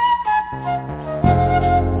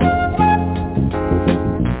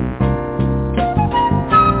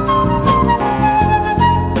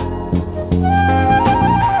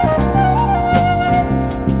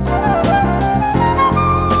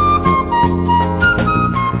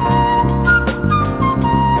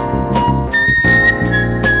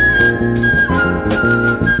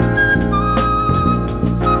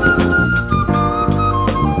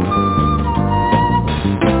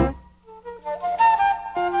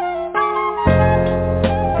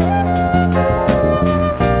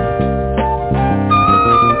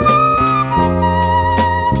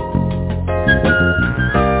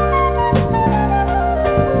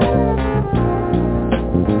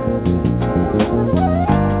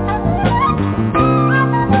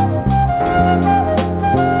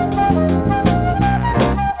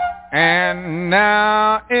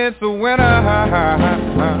 It's winter,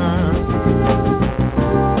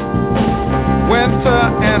 winter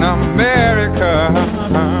in America,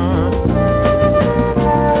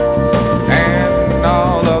 and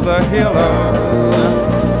all of the healers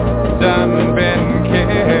done been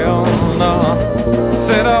killed,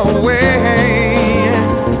 sent away.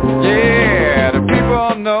 Yeah, the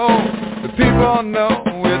people know it's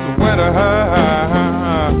winter.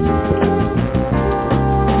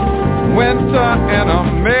 Winter in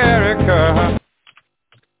America.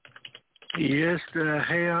 Yes, the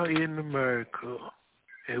hell in America.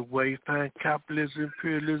 And where you find capitalism,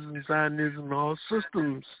 imperialism, Zionism, all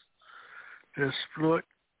systems that exploit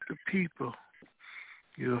the people.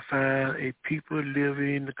 You'll find a people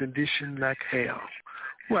living in a condition like hell.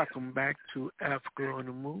 Welcome back to Africa on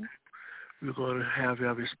the Move. We're going to have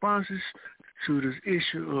our responses to this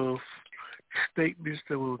issue of statements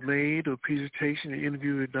that were made or presentation and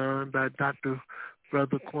interview done by Dr.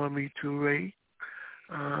 Brother Kwame Ture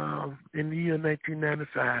in the year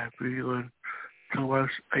 1995. We're going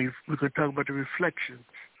to talk about the reflections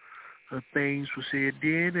of things were said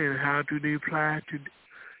then and how do they apply to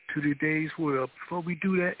today's world. Before we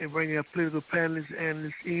do that and bring our political panelists and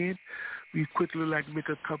analysts in, we quickly like to make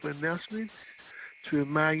a couple of announcements to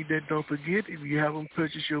remind you that don't forget, if you haven't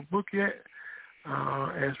purchased your book yet,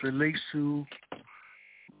 as relates to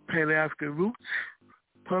Pan-African Roots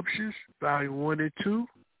Publishers, Volume 1 and 2.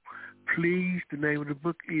 Please, the name of the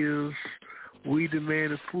book is We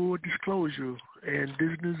Demand a Full Disclosure and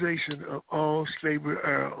Divinization of All Slavery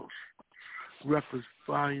Earls. Records,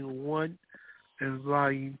 Volume 1 and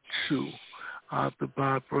Volume 2. Author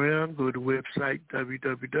Bob Brown. Go to the website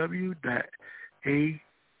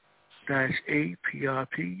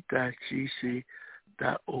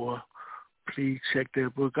www.a-aprp-gc.org. Please check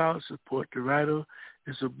that book out. Support the writer.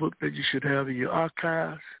 It's a book that you should have in your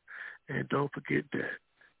archives. And don't forget that.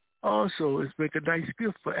 Also, let's make a nice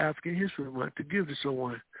gift for African History Month to give to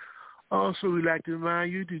someone. Also, we'd like to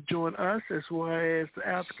remind you to join us as well as the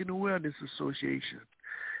African Awareness Association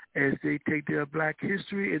as they take their Black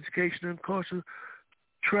History, Education, and Culture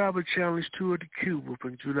Travel Challenge Tour to Cuba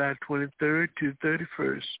from July 23rd to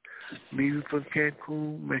 31st, leaving from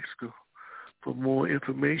Cancun, Mexico. For more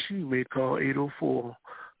information, you may call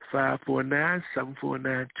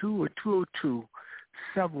 804-549-7492 or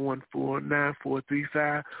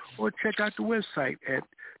 202-714-9435 or check out the website at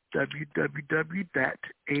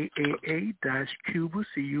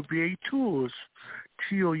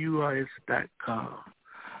www.aaa-cuba-tours.com.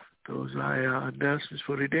 Those are our announcements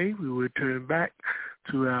for today. We will return back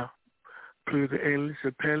to our political analysts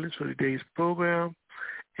and panelists for today's program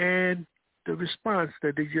and the response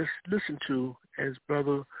that they just listened to as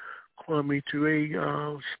Brother Kwame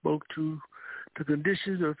Ture spoke to the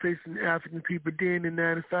conditions of facing African people then in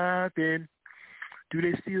 95 and do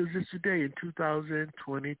they still exist today in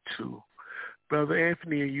 2022? Brother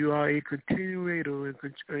Anthony, you are a continuator and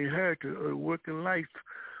inheritor of the working life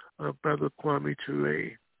of Brother Kwame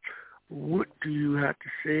Ture. What do you have to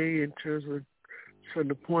say in terms of some of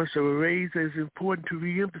the points that were raised that is important to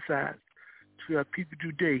reemphasize to our people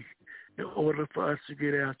today in order for us to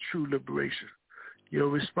get our true liberation? Your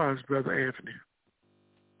response, Brother Anthony.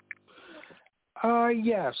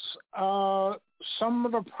 Yes. Some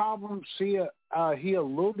of the problems he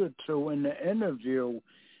alluded to in the interview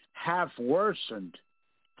have worsened.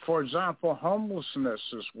 For example, homelessness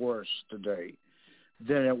is worse today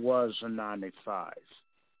than it was in 95.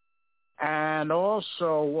 And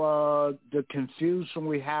also the confusion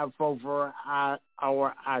we have over our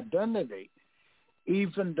identity.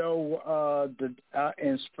 Even though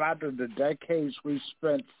in spite of the decades we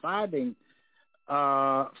spent fighting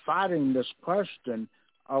this question,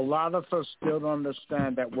 a lot of us still don't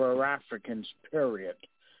understand that we're Africans, period,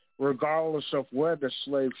 regardless of where the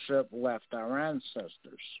slave ship left our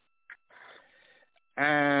ancestors.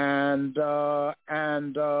 And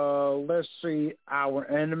let's see, our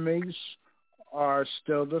enemies are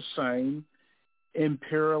still the same.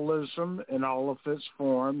 Imperialism in all of its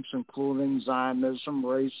forms, including Zionism,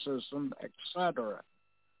 racism, etc.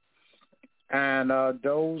 And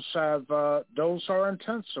those are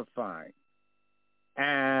intensifying.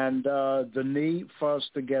 And the need for us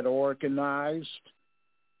to get organized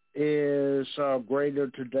is greater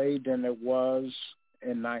today than it was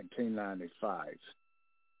in 1995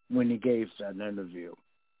 when he gave that interview.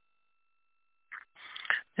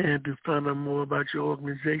 And to find out more about your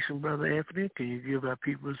organization, Brother Anthony, can you give our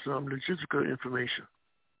people some logistical information?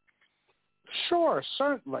 Sure,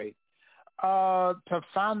 certainly. To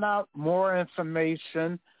find out more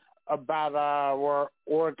information about our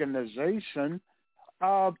organization,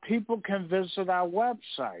 people can visit our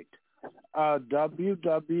website,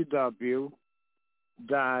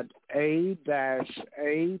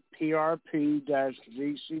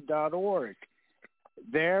 www.a-aprp-gc.org.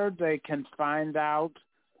 There they can find out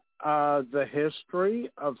the history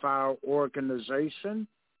of our organization,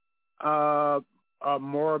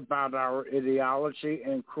 more about our ideology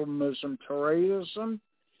and Crewmism, Tourism,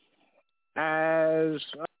 as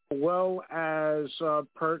well as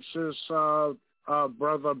purchase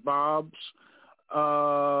Brother Bob's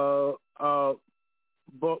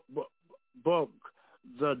book,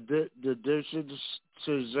 The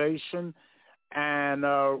Digitization and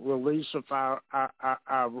release of our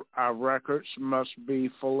records must be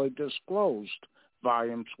fully disclosed,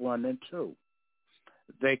 volumes 1 and 2.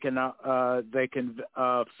 They can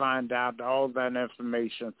find out all that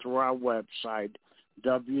information through our website,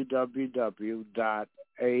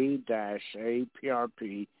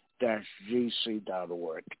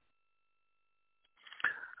 www.a-aprp-gc.org.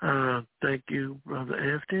 Thank you, Brother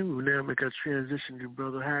Anthony. We will now make a transition to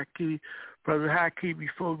Brother Haki. Brother Haki,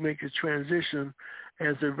 before we make a transition,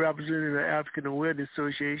 as a representative of the African Awareness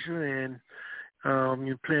Association, and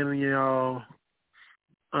you're planning your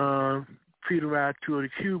Freedom Ride Tour to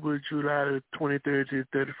Cuba, July the 23rd to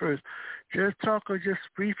the 31st. Just talk just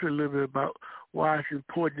briefly a little bit about why it's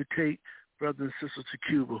important to take brothers and sisters to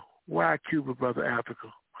Cuba. Why Cuba, Brother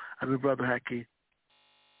Brother Haki?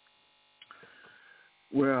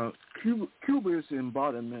 Well, Cuba is the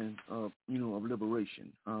embodiment of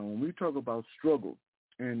liberation. When we talk about struggle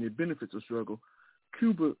and the benefits of struggle,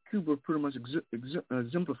 Cuba pretty much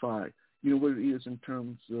exemplified what it is in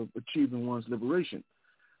terms of achieving one's liberation.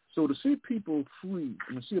 So to see people free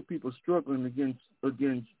and to see people struggling against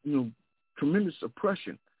tremendous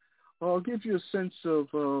oppression gives you a sense of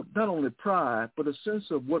not only pride, but a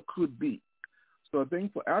sense of what could be. So I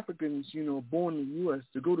think for Africans, born in the U.S.,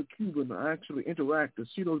 to go to Cuba and actually interact, to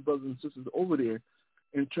see those brothers and sisters over there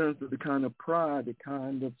in terms of the kind of pride, the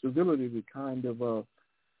kind of civility, the kind of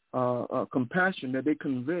compassion that they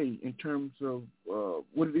convey in terms of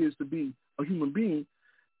what it is to be a human being,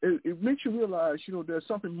 it makes you realize, there's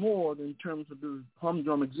something more than in terms of the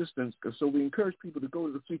humdrum existence. So we encourage people to go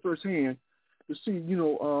to see firsthand, to see,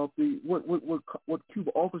 what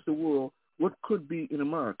Cuba offers the world, what could be in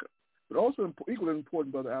America. But also equally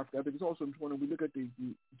important, Brother Africa, I think it's also important when we look at the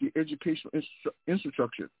educational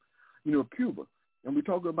infrastructure, of Cuba. And we're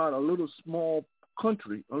talking about a little small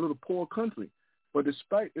country, a little poor country. But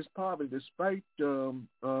despite its poverty, despite the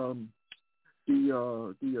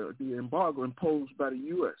embargo imposed by the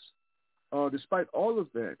U.S., despite all of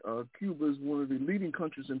that, Cuba is one of the leading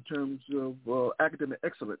countries in terms of academic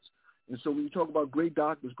excellence. And so when you talk about great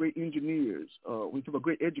doctors, great engineers, when you talk about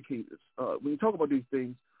great educators, when you talk about these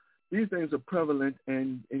things are prevalent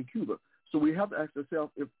in Cuba. So we have to ask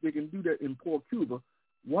ourselves, if they can do that in poor Cuba,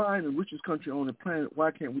 why in the richest country on the planet,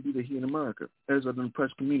 why can't we do that here in America as an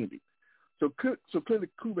oppressed community? So clearly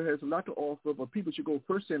Cuba has a lot to offer, but people should go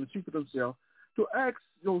first and see for themselves to ask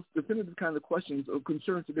those definitive kind of questions or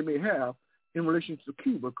concerns that they may have in relation to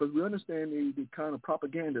Cuba, because we understand the kind of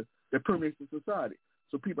propaganda that permeates the society.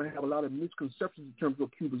 So people have a lot of misconceptions in terms of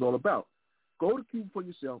what Cuba is all about. Go to Cuba for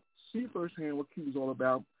yourself, see firsthand what Cuba is all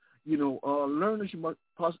about, learn as much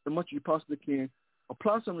as you possibly can,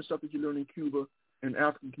 apply some of the stuff that you learn in Cuba, and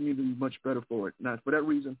African community much better for it. Now, for that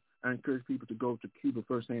reason, I encourage people to go to Cuba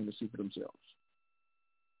firsthand to see for themselves.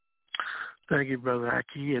 Thank you, Brother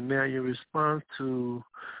Aki. And now your response to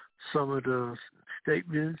some of the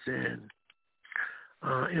statements and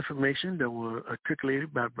information that were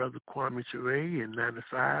articulated by Brother Kwame Ture in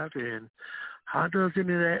 95, and how does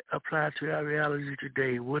any of that apply to our reality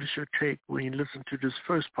today? What is your take when you listen to this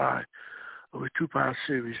first part of a two-part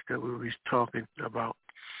series that we'll be talking about?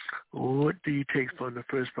 What do you take from the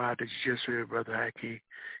first part that you just heard, Brother Aki?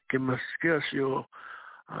 Give us your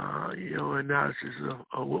analysis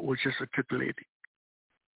of what was just articulated.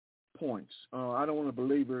 Points. I don't want to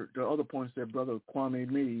belabor the other points that Brother Kwame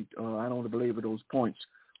made. I don't want to belabor those points.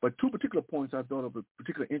 But two particular points I thought of a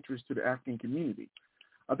particular interest to the African community.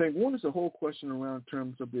 I think one is the whole question around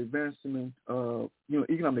terms of the advancement,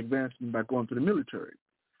 economic advancement by going to the military.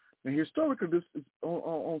 And historically, this is,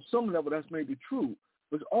 on some level, that's maybe true,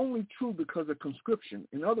 but it's only true because of conscription.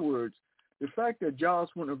 In other words, the fact that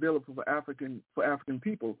jobs weren't available for African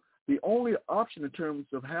people, the only option in terms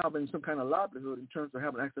of having some kind of livelihood, in terms of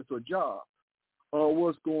having access to a job,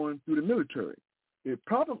 was going through the military. The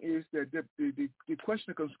problem is that the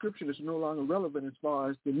question of conscription is no longer relevant as far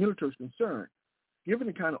as the military is concerned. Given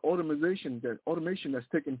the kind of automation that's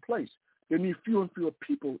taking place, they need fewer and fewer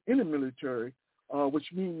people in the military,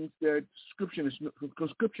 which means that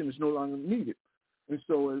conscription is no longer needed. And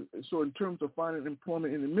so in terms of finding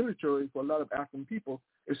employment in the military for a lot of African people,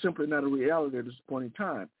 it's simply not a reality at this point in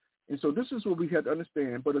time. And so this is what we had to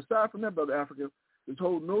understand. But aside from that, Brother Africa, this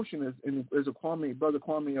whole notion, as Brother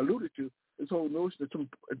Kwame alluded to, this whole notion that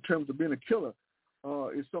in terms of being a killer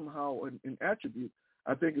is somehow an attribute,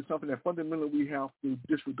 I think it's something that fundamentally we have to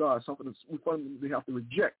disregard, something that we fundamentally have to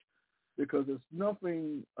reject, because there's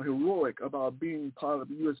nothing heroic about being part of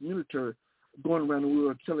the U.S. military, going around the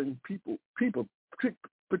world killing people,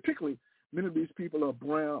 particularly many of these people are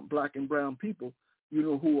black and brown people,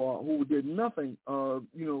 who did nothing,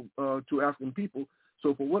 to African people.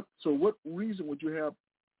 So what reason would you have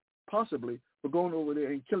possibly for going over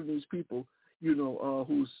there and killing these people,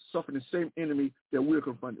 who's suffering the same enemy that we're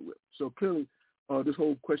confronted with? So clearly, this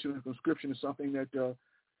whole question of conscription is something that,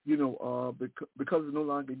 because it no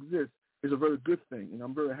longer exists, is a very good thing. And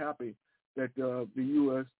I'm very happy that the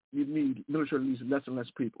U.S. military needs less and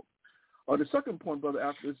less people. The second point, Brother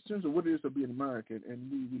Africa, is in terms of what it is to be an American, and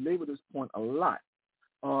we labor this point a lot.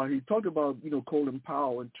 He talked about, Colin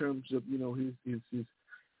Powell in terms of, his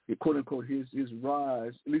quote unquote his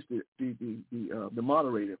rise, at least the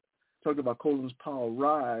moderator talked about Colin Powell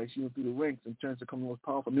rise, through the ranks in terms of becoming the most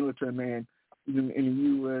powerful military man in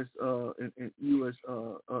the U.S.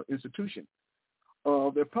 Institution.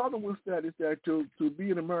 The problem with that is that to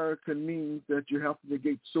be an American means that you have to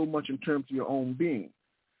negate so much in terms of your own being.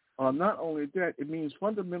 Not only that, it means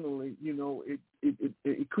fundamentally,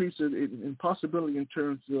 it creates an impossibility in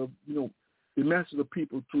terms of, the masses of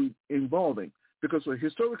people to involving. Because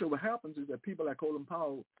historically what happens is that people like Colin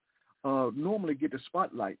Powell normally get the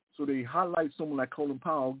spotlight. So they highlight someone like Colin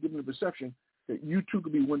Powell, giving the perception that you too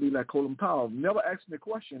could be one day like Colin Powell, never asking the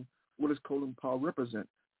question, what does Colin Powell represent?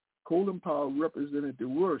 Colin Powell represented the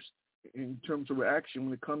worst in terms of reaction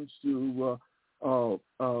when it comes to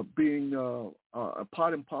being a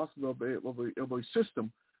part and parcel of a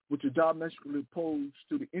system which is diametrically opposed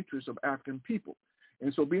to the interests of African people.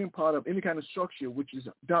 And so being part of any kind of structure which is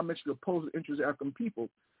diametrically opposed to the interests of African people,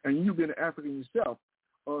 and you being an African yourself,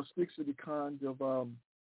 speaks to the kind of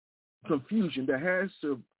confusion that has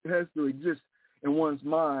to exist in one's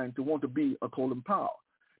mind to want to be a Colin Powell.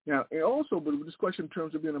 Now, and also, but with this question in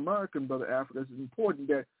terms of being American, Brother Africa, it's important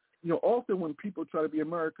that, often when people try to be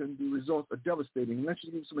American, the results are devastating. And let's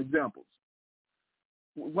just give you some examples.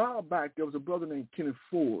 A while back, there was a brother named Kenneth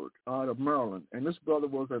Ford out of Maryland, and this brother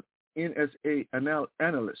was an NSA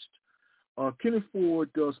analyst. Kenneth Ford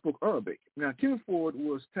spoke Arabic. Now, Kenneth Ford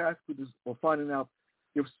was tasked with finding out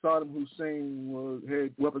if Saddam Hussein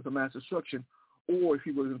had weapons of mass destruction or if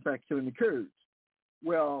he was, in fact, killing the Kurds.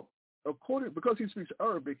 Well, because he speaks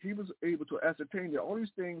Arabic, he was able to ascertain that all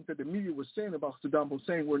these things that the media was saying about Saddam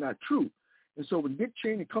Hussein were not true. And so when Dick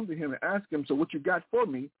Cheney come to him and ask him, so what you got for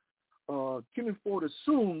me, Kenneth Ford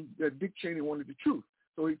assumed that Dick Cheney wanted the truth.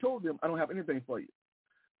 So he told him, I don't have anything for you.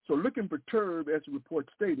 So looking perturbed, as the report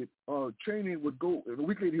stated, Cheney would go, a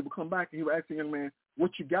week later he would come back and he would ask the young man,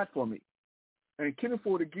 what you got for me? And Kenneth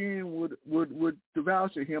Ford again would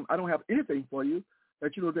divulge to him, I don't have anything for you,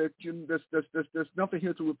 that there's nothing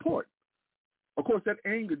here to report. Of course, that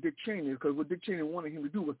angered Dick Cheney because what Dick Cheney wanted him to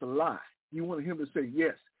do was to lie. He wanted him to say,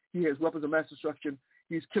 yes, he has weapons of mass destruction,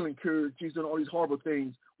 he's killing Kurds, he's doing all these horrible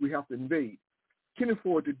things, we have to invade. Kenneth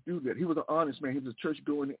Ford did do that. He was an honest man. He was a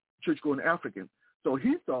church-going African. So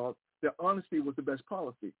he thought that honesty was the best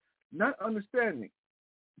policy. Not understanding,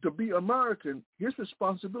 to be American, his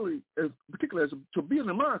responsibility, particularly to be an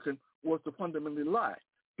American, was to fundamentally lie.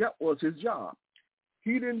 That was his job.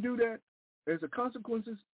 He didn't do that. As a consequence,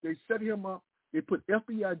 they set him up. They put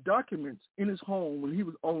FBI documents in his home when he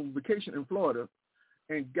was on vacation in Florida,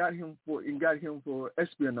 and got him for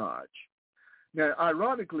espionage. Now,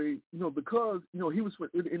 ironically, because he was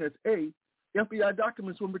with the NSA, FBI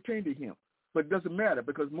documents were retained to him. But it doesn't matter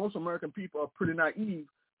because most American people are pretty naive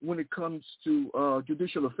when it comes to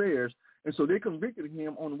judicial affairs, and so they convicted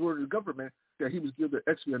him on the word of the government that he was guilty of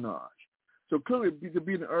espionage. So clearly, to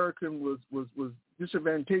be an American was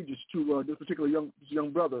disadvantageous to this particular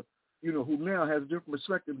young brother, who now has a different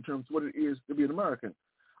perspective in terms of what it is to be an American.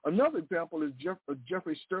 Another example is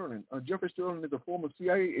Jeffrey Sterling. Jeffrey Sterling is a former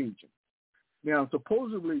CIA agent. Now,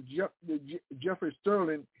 supposedly, Jeffrey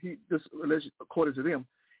Sterling, according to them,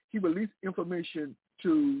 he released information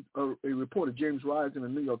to a reporter, James Wise, in the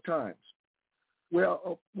New York Times.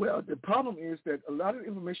 Well, the problem is that a lot of the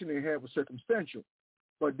information they had was circumstantial,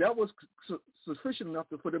 but that was sufficient enough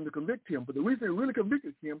for them to convict him. But the reason they really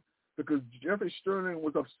convicted him because Jeffrey Sterling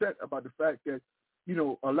was upset about the fact that,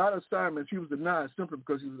 a lot of assignments he was denied simply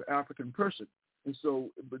because he was an African person. And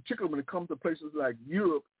so, particularly when it comes to places like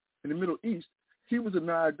Europe and the Middle East, he was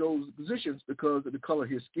denied those positions because of the color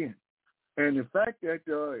of his skin. And the fact that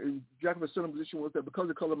Jeffrey Sterling's position was that because of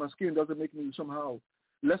the color of my skin doesn't make me somehow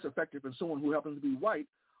less effective than someone who happens to be white,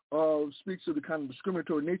 speaks to the kind of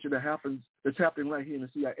discriminatory nature that's happening right here in the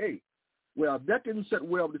CIA. Well, that didn't set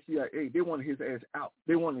well with the CIA. They wanted his ass out.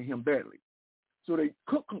 They wanted him badly. So they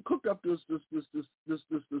cooked up this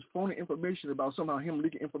phony information about somehow him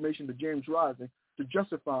leaking information to James Rising to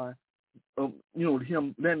justify,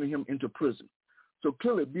 him landing him into prison. So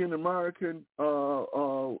clearly, being American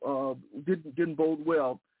didn't bode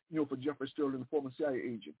well, for Jeffrey Sterling, the former CIA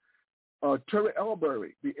agent. Ture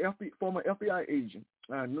Elberry, the former FBI agent,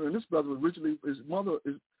 and this brother was originally his father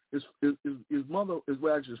was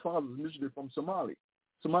originally from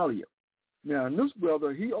Somalia. Now, and this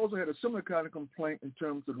brother, he also had a similar kind of complaint in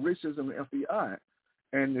terms of racism in the FBI,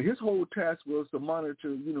 and his whole task was to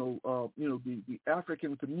monitor, the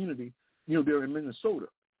African community, there in Minnesota.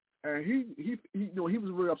 And he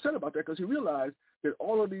was very upset about that because he realized that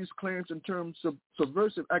all of these claims in terms of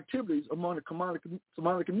subversive activities among the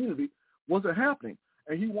Somali community wasn't happening,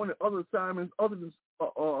 and he wanted other assignments other than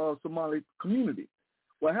Somali community.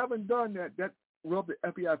 Well, having done that, that rubbed the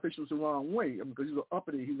FBI officials the wrong way because he's an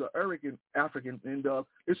uppity, he's an arrogant African, and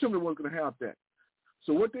they simply weren't going to have that.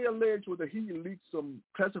 So what they alleged was that he leaked some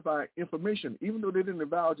classified information, even though they didn't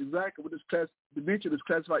divulge exactly what the nature of this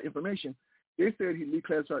classified information. They said he leaked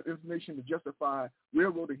classified information to justify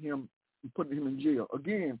railroading him and putting him in jail.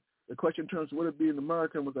 Again, the question in terms of whether being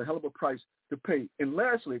American was a hell of a price to pay. And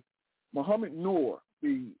lastly, Muhammad Noor,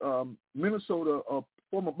 the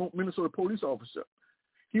former Minnesota police officer,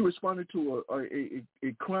 He responded to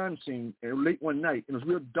a crime scene late one night, and it was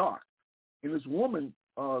real dark. And this woman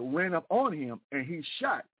ran up on him, and he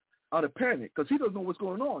shot out of panic because he doesn't know what's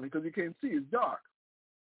going on because he can't see. It's dark.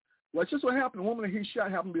 Well, it's just what happened. The woman that he shot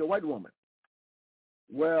happened to be a white woman.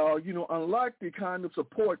 Well, unlike the kind of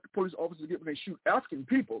support the police officers get when they shoot African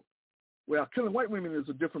people, well, killing white women is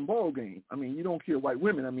a different ball game. I mean, you don't kill white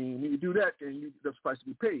women. I mean, when you do that, then there's a price to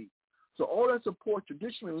be paid. So all that support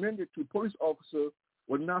traditionally lended to police officers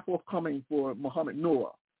was not forthcoming for Muhammad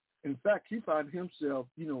Noor. In fact, he found himself,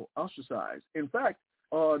 ostracized. In fact,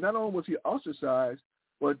 not only was he ostracized,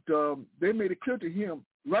 but they made it clear to him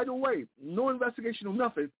right away, no investigation or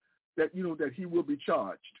nothing, that that he will be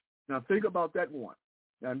charged. Now think about that one.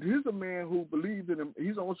 Now here's a man who believed in him.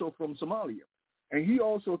 He's also from Somalia, and he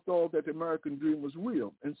also thought that the American dream was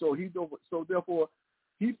real, and so therefore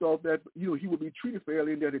he thought that he would be treated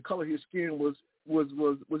fairly and that the color of his skin was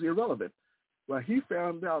irrelevant. Well, he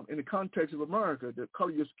found out in the context of America that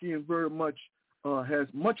color of your skin very much has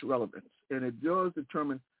much relevance, and it does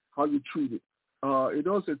determine how you're treated. It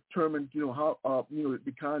does determine how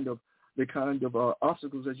the kind of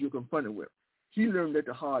obstacles that you're confronted with. He learned that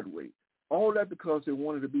the hard way. All that because they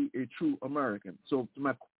wanted to be a true American. So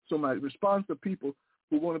my response to people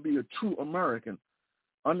who want to be a true American,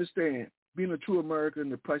 understand, being a true American,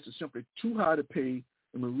 the price is simply too high to pay,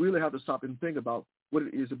 and we really have to stop and think about what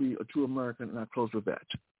it is to be a true American, and I close with that.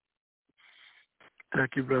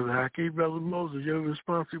 Thank you, Brother Haki. Brother Moses, your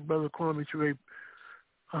response to Brother Kwame Ture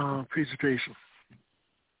presentation.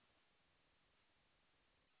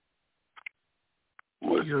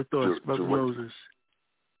 Your thoughts, Brother Moses.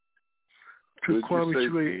 To Kwame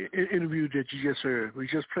Ture interview that you just heard. We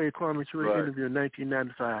just played Kwame Ture interview in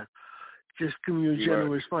 1995. Just give me your general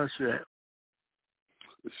response to that.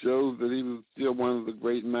 It shows that he was still one of the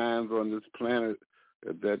great minds on this planet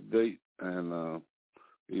at that date, and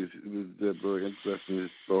he was very interested in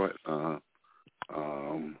his thought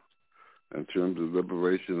in terms of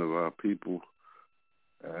liberation of our people.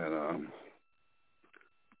 And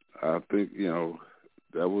I think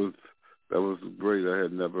that was great. I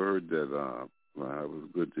had never heard that. It was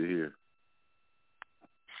good to hear.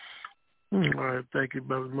 All right, thank you,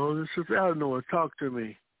 Brother Moses. Sister Eleanor, talk to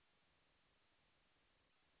me.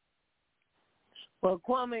 Well,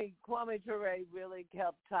 Kwame Ture really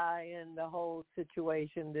helped tie in the whole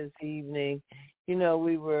situation this evening.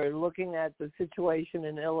 We were looking at the situation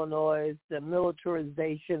in Illinois, the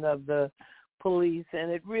militarization of the police,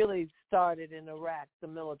 and it really started in Iraq, the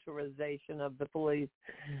militarization of the police,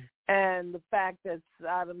 and the fact that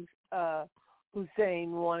Saddam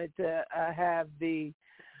Hussein wanted to have he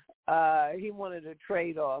wanted a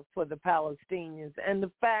trade-off for the Palestinians, and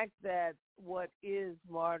the fact that what is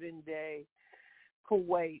modern-day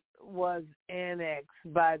Kuwait was annexed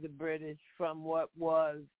by the British from what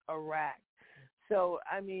was Iraq. So,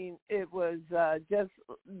 it was just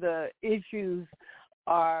the issues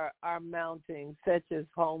are mounting, such as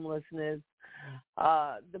homelessness,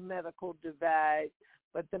 the medical divide,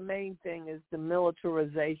 but the main thing is the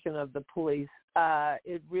militarization of the police.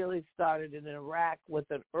 It really started in Iraq with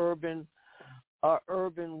an urban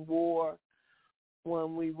war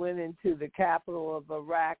when we went into the capital of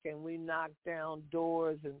Iraq and we knocked down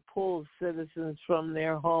doors and pulled citizens from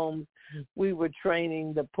their homes. We were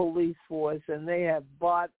training the police force, and they have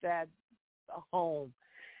bought that home.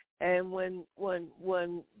 And when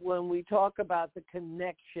we talk about the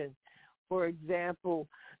connection, for example,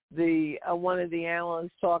 one of the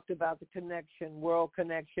analysts talked about the connection, world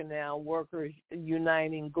connection now, workers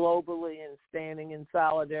uniting globally and standing in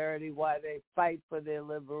solidarity while they fight for their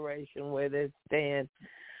liberation where they stand.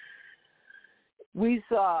 We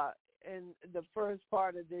saw in the first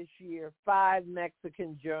part of this year 5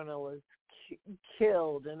 Mexican journalists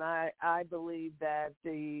killed, and I believe that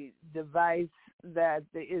the device that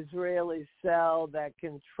the Israelis sell that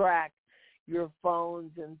can track your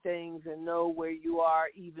phones and things and know where you are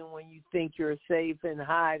even when you think you're safe in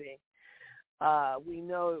hiding. We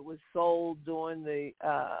know it was sold during the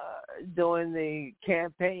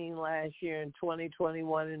campaign last year in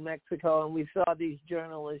 2021 in Mexico, and we saw these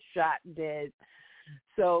journalists shot dead.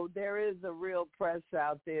 So there is a real press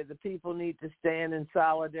out there. The people need to stand in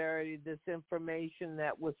solidarity. This information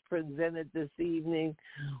that was presented this evening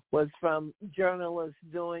was from journalists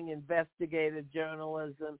doing investigative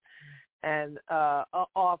journalism and an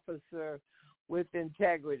officer with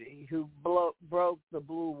integrity who broke the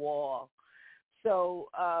blue wall. So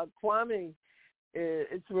Kwame,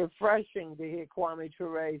 it's refreshing to hear Kwame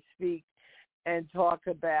Ture speak and talk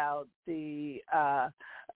about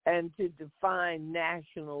and to define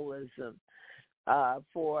nationalism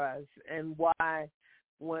for us and why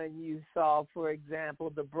when you saw, for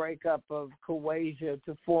example, the breakup of Croatia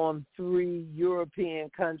to form 3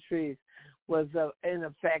 European countries was, in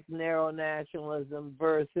effect, narrow nationalism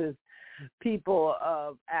versus people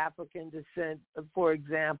of African descent, for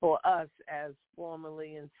example, us as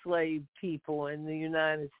formerly enslaved people in the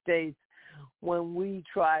United States. When we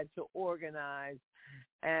try to organize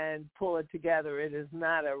and pull it together, it is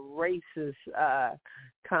not a racist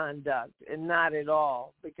conduct, and not at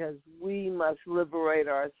all, because we must liberate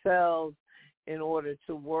ourselves in order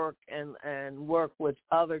to work and work with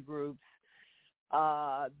other groups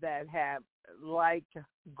that have like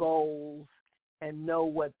goals and know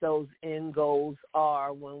what those end goals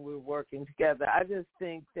are when we're working together. I just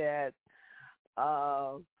think that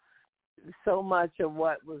so much of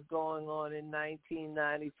what was going on in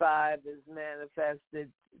 1995 is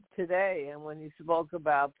manifested today. And when you spoke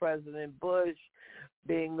about President Bush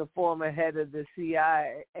being the former head of the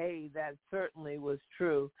CIA, that certainly was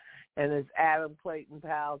true. And as Adam Clayton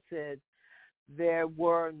Powell said, there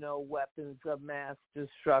were no weapons of mass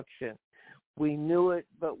destruction. We knew it,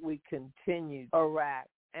 but we continued Iraq.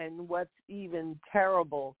 And what's even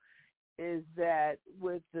terrible is that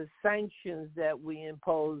with the sanctions that we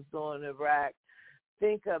imposed on Iraq,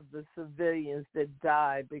 think of the civilians that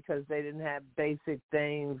died because they didn't have basic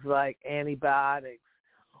things like antibiotics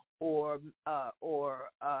or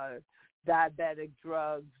diabetic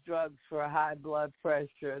drugs for high blood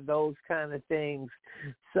pressure, those kind of things.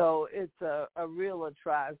 So it's a real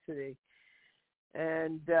atrocity.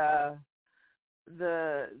 And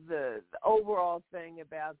the overall thing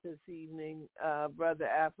about this evening, Brother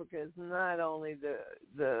Africa, is not only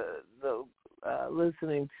the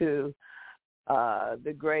listening to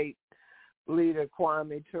the great leader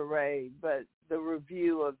Kwame Ture, but the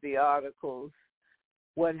review of the articles,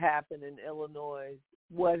 what happened in Illinois,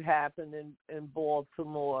 what happened in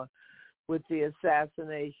Baltimore with the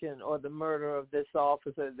assassination or the murder of this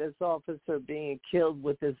officer being killed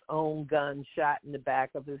with his own gun shot in the back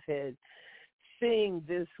of his head. Seeing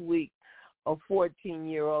this week a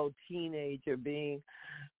 14-year-old teenager being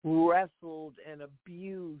wrestled and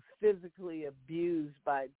abused, physically abused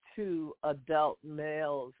by 2 adult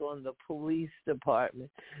males on the police department.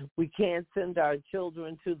 We can't send our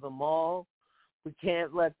children to the mall. We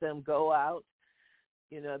can't let them go out.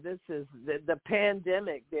 You know, this is the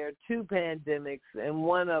pandemic. There are 2 pandemics, and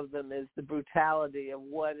one of them is the brutality of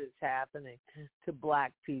what is happening to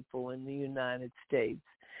black people in the United States.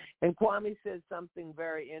 And Kwame said something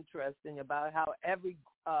very interesting about how every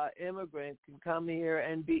immigrant can come here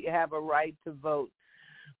and have a right to vote,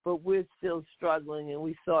 but we're still struggling. And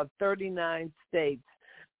we saw 39 states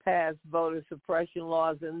pass voter suppression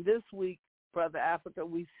laws. And this week, Brother Africa,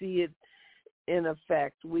 we see it in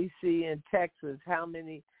effect. We see in Texas how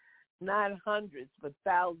many, not hundreds, but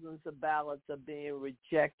thousands of ballots are being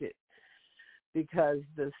rejected because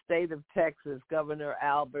the state of Texas, Governor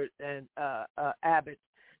Abbott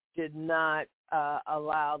did not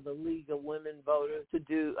allow the League of Women Voters to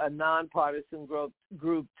do a nonpartisan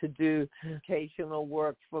group to do educational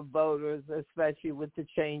work for voters, especially with the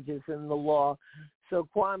changes in the law. So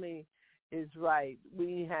Kwame is right.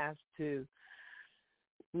 We have to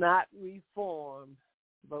not reform,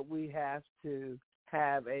 but we have to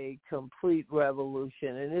have a complete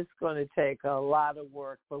revolution. And it's going to take a lot of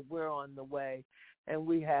work, but we're on the way. And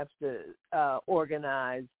we have to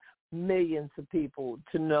organize millions of people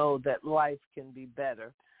to know that life can be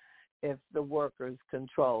better if the workers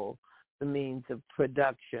control the means of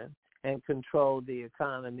production and control the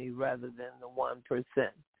economy rather than the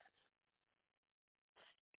 1%.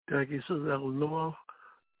 Thank you, Sister Eleanor.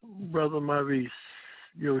 Brother Maurice,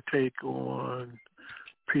 your take on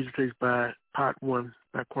presentation by Part 1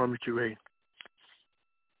 by Kwame Ture.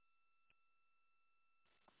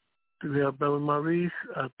 Do we have Brother Maurice?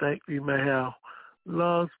 I think we may have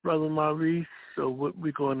lost Brother Maurice. So what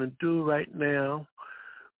we're going to do right now,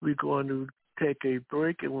 we're going to take a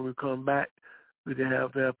break, and when we come back, we can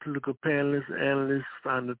have our political panelists, analysts,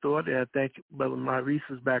 final thought. And I think Brother Maurice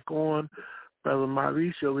is back on. Brother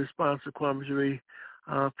Maurice, your response to Kwame Ture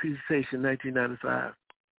presentation 1995.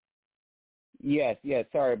 Yes.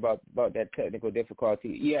 Sorry about that technical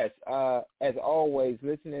difficulty. Yes, as always,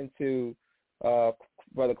 listening to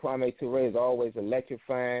Brother Kwame Ture is always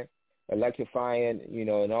electrifying, you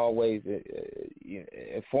know, and always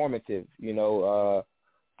informative. You know,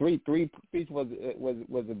 three speech was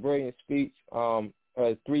a brilliant speech.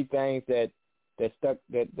 3 things that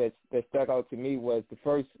stuck out to me was the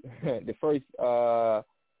first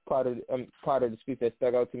part of the speech that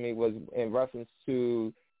stuck out to me was in reference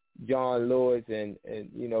to John Lewis and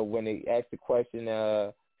you know, when they asked the question,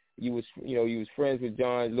 you was friends with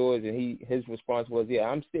John Lewis, and his response was, yeah,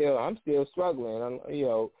 I'm still struggling.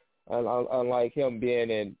 Unlike him being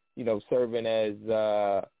in, serving as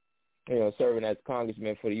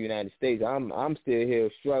congressman for the United States, I'm still here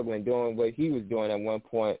struggling, doing what he was doing at one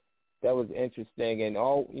point. That was interesting, and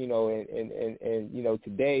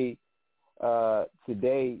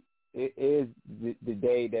today it is the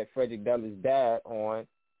day that Frederick Douglass died on,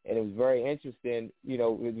 and it was very interesting. It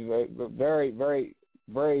was very, very,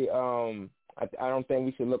 very. I don't think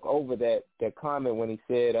we should look over that comment when he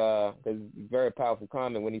said, there's a very powerful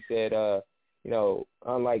comment when he said,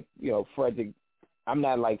 unlike Frederick. I'm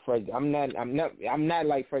not like Frederick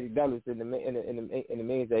Douglass in the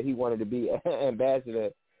means that he wanted to be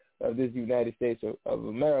ambassador of this United States of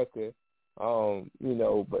America, but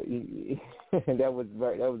that was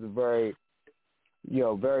a very,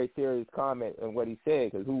 very serious comment in what he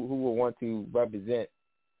said, because who would want to represent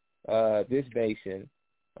this nation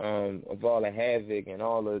of all the havoc and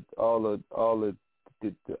all of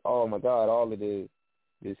the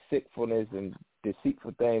sickfulness and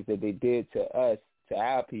deceitful things that they did to us, to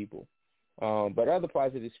our people. But other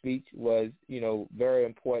parts of the speech was, very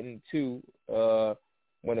important too.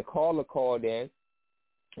 When a caller called in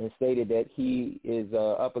and stated that he is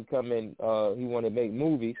up and coming, he want to make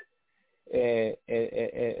movies, and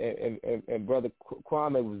Brother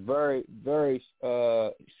Kwame was very, very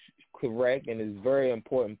correct, and it's a very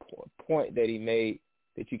important point that he made,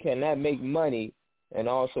 that you cannot make money and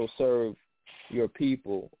also serve your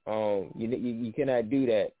people. You cannot do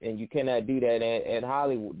that, and you cannot do that in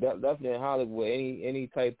Hollywood. Definitely in Hollywood, any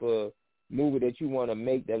type of movie that you want to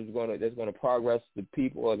make that's going to progress the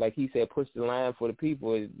people, or like he said, push the line for the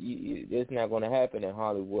people, it's not going to happen in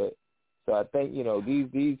Hollywood. So I think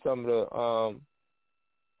these some of the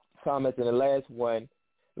comments. And the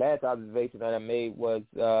last observation that I made was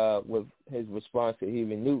with his response to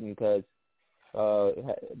Huey Newton, because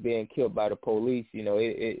being killed by the police, and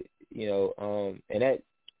that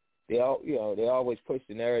they always push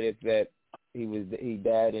the narrative that he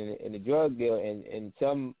died in a drug deal, and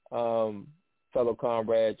some fellow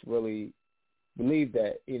comrades really believe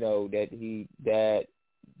that that he died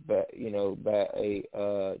by a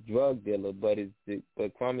drug dealer. But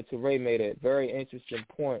Kwame Ture made a very interesting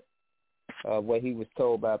point. What he was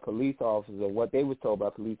told by police officers, or what they were told by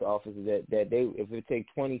police officers, that they, if it take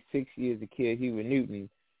 26 years to kill Huey Newton,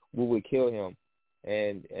 we would kill him,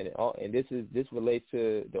 and this relates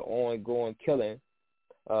to the ongoing killing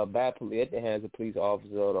at the hands of police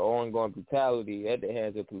officers, or the ongoing brutality at the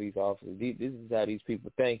hands of police officers. This is how these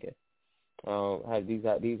people thinking. How these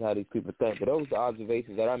people think. But those are the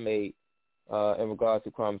observations that I made in regards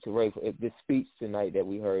to Kwame Ture for this speech tonight that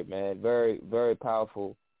we heard. Man, very, very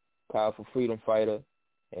powerful freedom fighter,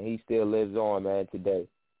 and he still lives on, man, today.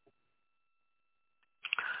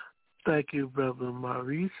 Thank you, Brother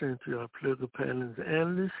Maurice, and to our political panelists and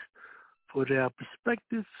analysts for their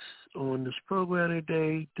perspectives on this program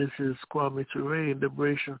today. This is Kwame Ture and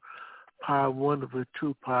Liberation, part one of a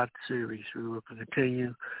two-part series. We will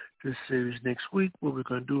continue this series next week. What we're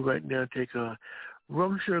going to do right now, take a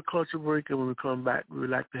rum-share culture break, and when we come back, we would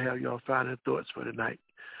like to have y'all final thoughts for the night.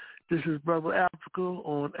 This is Brother Africa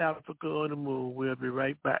on the Moon. We'll be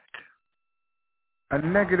right back. A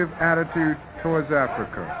negative attitude towards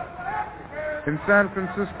Africa. In San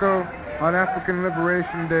Francisco, on African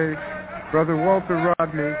Liberation Day, Brother Walter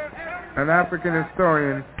Rodney, an African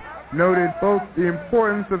historian, noted both the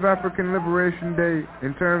importance of African Liberation Day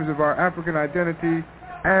in terms of our African identity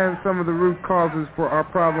and some of the root causes for our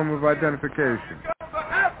problem of identification.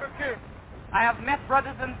 I have met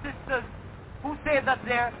brothers and sisters who say that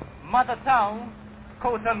their mother tongue,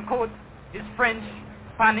 quote unquote, is French,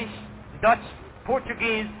 Spanish, Dutch,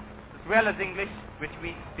 Portuguese, as well as English, which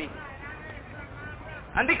we speak.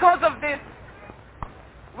 And because of this,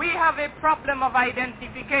 we have a problem of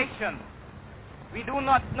identification. We do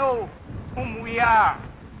not know whom we are.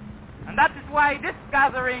 And that is why this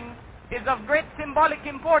gathering is of great symbolic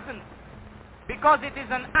importance, because it is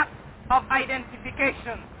an act of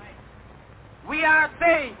identification. We are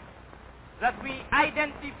saying that we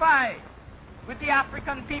identify with the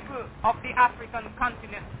African people of the African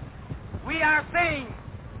continent. We are saying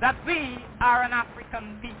that we are an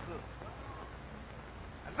African people.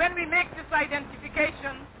 And when we make this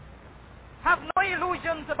identification, have no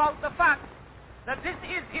illusions about the fact that this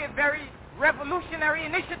is a very revolutionary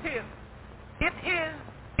initiative. It is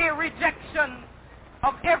a rejection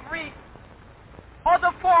of every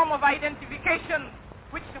other form of identification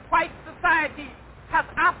which the white society has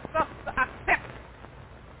asked us to accept.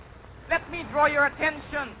 Let me draw your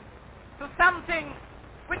attention to something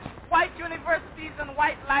which white universities and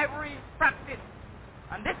white libraries practice.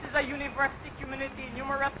 And this is a university community,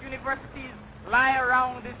 numerous universities lie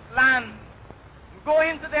around this land. Go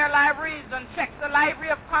into their libraries and check the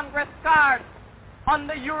Library of Congress cards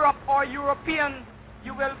under Europe or Europeans.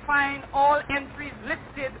 You will find all entries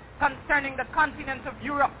listed concerning the continent of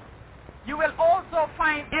Europe. You will also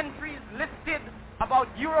find entries listed about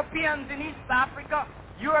Europeans in East Africa,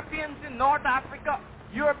 Europeans in North Africa,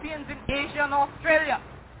 Europeans in Asia and Australia.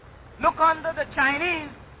 Look under the Chinese.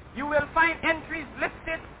 You will find entries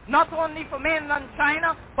listed not only for mainland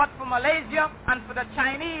China, but for Malaysia and for the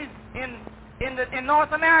Chinese in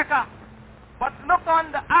North America. But look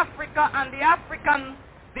on the Africa and the Africans.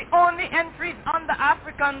 The only entries on the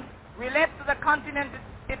Africans relate to the continent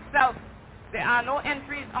itself. There are no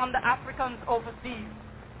entries on the Africans overseas.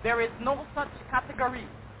 There is no such category.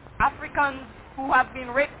 Africans who have been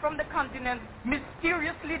raped from the continent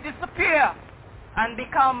mysteriously disappear and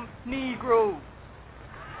become Negroes.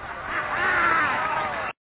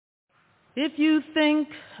 If you think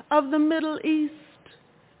of the Middle East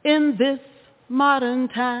in this modern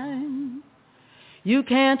time, you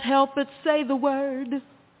can't help but say the word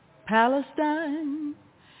Palestine.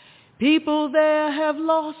 People there have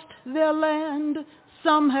lost their land,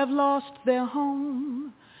 some have lost their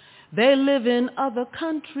home. They live in other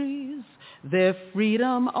countries, their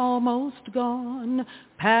freedom almost gone.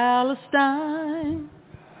 Palestine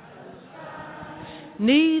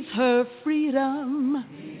needs her freedom.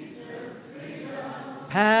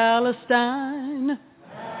 Palestine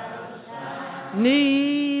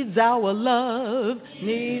needs our love,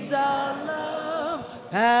 needs our love.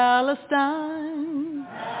 Palestine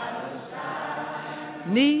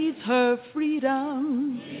needs her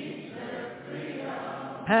freedom.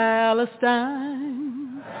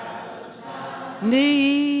 Palestine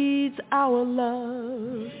needs our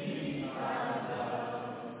love.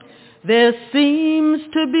 There seems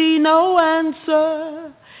to be no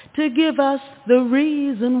answer to give us the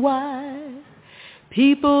reason why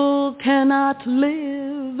people cannot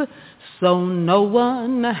live, so no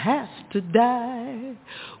one has to die.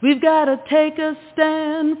 We've got to take a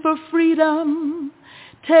stand for freedom,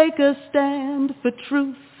 take a stand for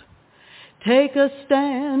truth, take a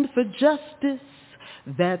stand for justice.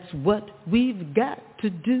 That's what we've got to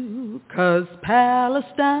do, 'cause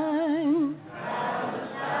Palestine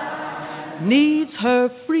needs her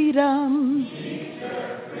freedom.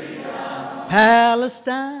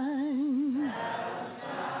 Palestine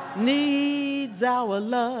needs our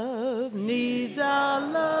love, needs our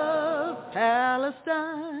love.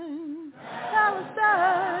 Palestine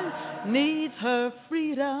needs her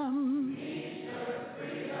freedom.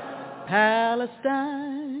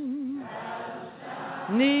 Palestine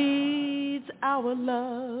needs our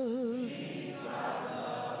love.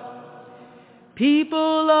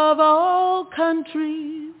 People of all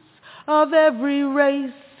countries, of every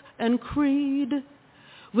race and creed,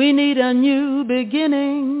 we need a new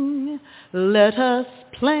beginning. Let us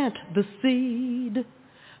plant the seed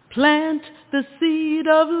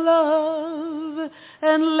of love,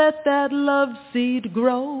 and let that love seed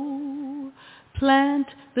grow. Plant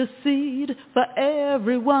the seed for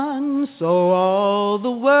everyone, so all the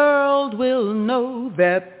world will know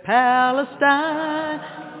that Palestine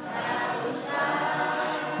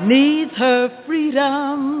needs her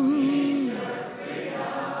freedom.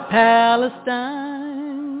 Palestine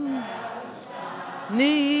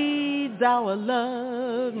needs our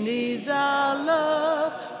love, needs our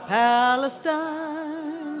love.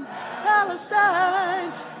 Palestine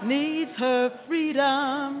needs her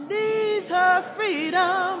freedom, needs her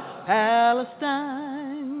freedom.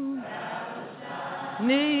 Palestine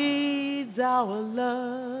needs our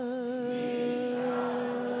love.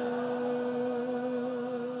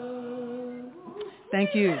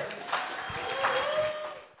 Thank you.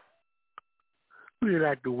 We'd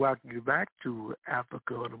like to welcome you back to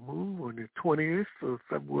Africa on the Move on the 20th of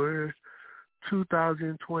February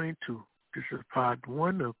 2022. This is part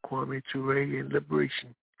 1 of Kwame Ture and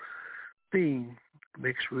Liberation theme.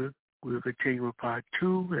 Next week, we'll continue with part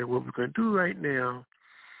 2. And what we're going to do right now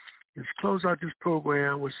is close out this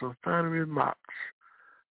program with some final remarks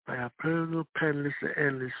by our political panelists and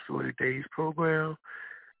analysts for today's program.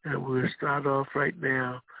 And we'll start off right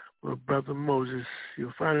now with Brother Moses.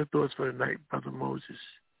 Your final thoughts for the night, Brother Moses.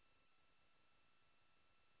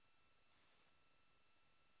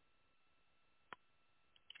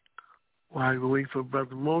 While we wait for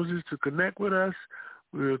Brother Moses to connect with us,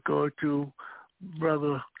 we'll go to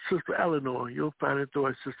Sister Eleanor. Your final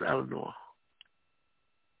thoughts, Sister Eleanor.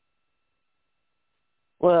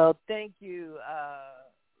 Well, thank you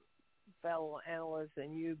fellow analysts,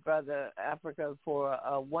 and you, Brother Africa, for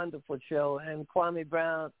a wonderful show. And Kwame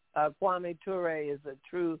Ture is a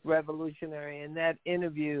true revolutionary. And that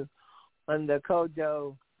interview on the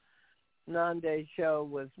Kojo Nande show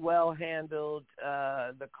was well handled.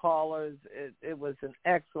 The callers, it was an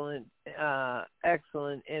excellent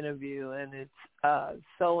interview, and it's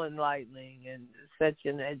so enlightening and such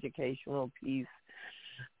an educational piece.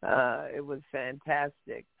 It was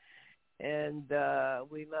fantastic. And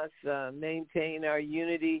we must maintain our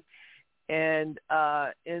unity. And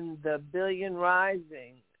in the Billion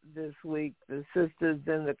Rising this week, the sisters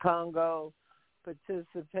in the Congo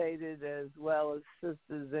participated, as well as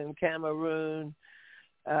sisters in Cameroon,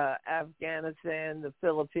 Afghanistan, the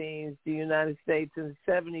Philippines, the United States, and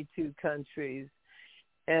 72 countries.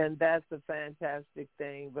 And that's a fantastic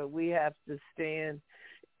thing. But we have to stand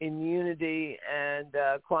in unity, and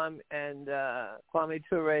Kwame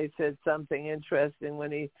Ture said something interesting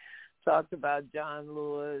when he talked about John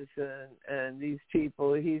Lewis and these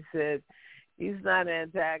people. He said he's not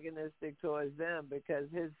antagonistic towards them because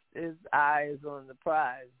his eye is on the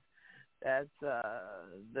prize. That's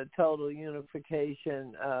the total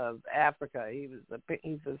unification of Africa. He's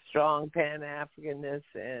a strong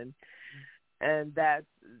Pan-Africanist, and that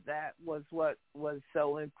was what was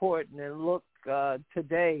so important. And look,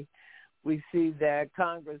 today we see that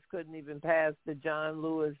Congress couldn't even pass the John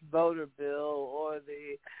Lewis voter bill, or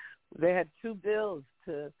they had two bills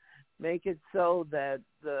to make it so that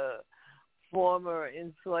the former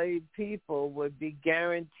enslaved people would be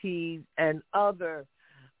guaranteed, and other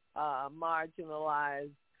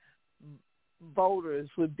marginalized voters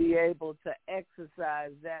would be able to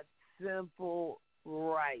exercise that simple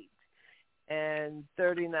right. And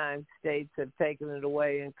 39 states have taken it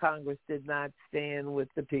away, and Congress did not stand with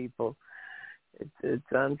the people.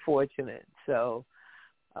 It's unfortunate. So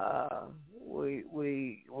we're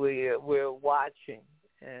watching,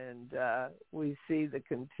 and we see the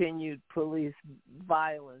continued police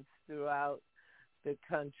violence throughout the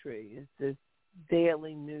country. It's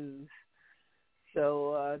daily news.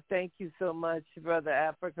 So thank you so much, Brother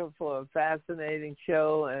Africa, for a fascinating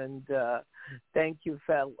show, and thank you,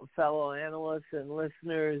 fellow analysts and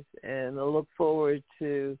listeners, and I look forward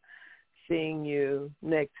to seeing you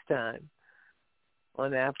next time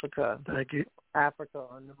on Africa. Thank you. Africa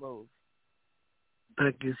on the Move.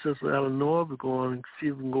 Thank you, Sister Eleanor. We're going to see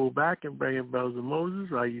if we can go back and bring in Brother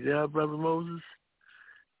Moses. Are you there, Brother Moses?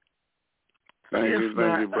 Thank you,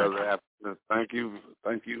 Brother Africa. Thank you.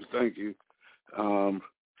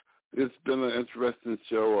 It's been an interesting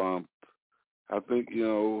show. I think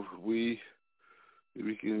you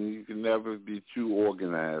can never be too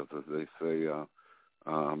organized, as they say. You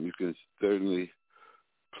can certainly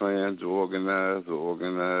plan to organize or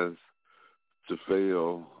organize to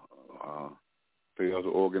fail, fail to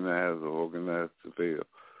organize or organize to fail.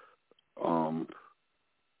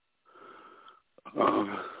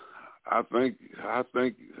 I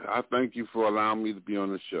thank you for allowing me to be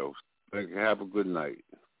on the show. Have a good night.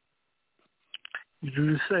 You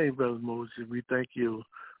do the same, Brother Moses. We thank you.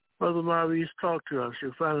 Brother Maurice, talk to us.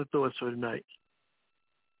 Your final thoughts for tonight.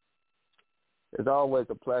 It's always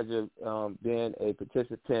a pleasure being a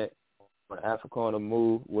participant on Africa on the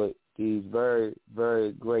Move with these very,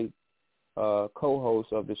 very great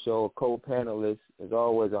co-hosts of the show, co-panelists. It's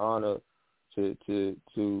always an honor to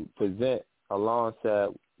present alongside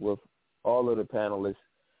with all of the panelists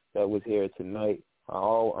that was here tonight.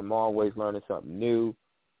 I'm always learning something new.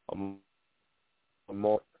 I'm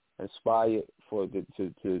more inspired to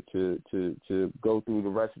go through the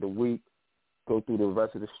rest of the week, go through the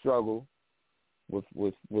rest of the struggle with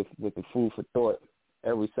the food for thought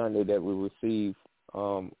every Sunday that we receive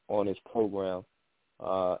on this program.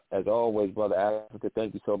 As always, Brother Africa,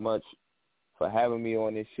 thank you so much for having me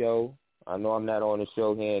on this show. I know I'm not on the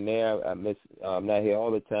show here and there. I'm not here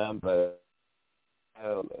all the time, but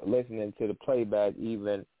listening to the playback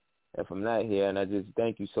even if I'm not here, and I just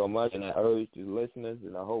thank you so much, and I urge the listeners,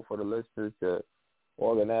 and I hope for the listeners to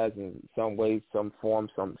organize in some way, some form,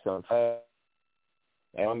 some fashion.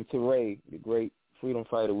 And I'm Ture, the great freedom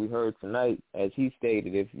fighter we heard tonight, as he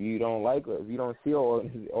stated, if you don't like or if you don't see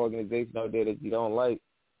an organization out there that you don't like,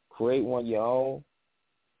 create one your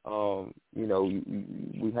own.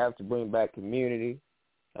 We have to bring back community.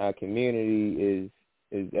 Our community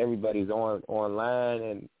is everybody's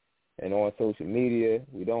online and on social media.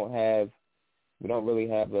 We don't really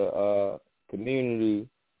have a community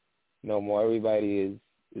no more. Everybody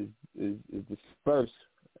is dispersed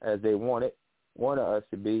as they wanted us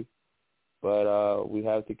to be, but we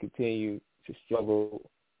have to continue to struggle.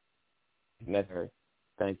 Necessary.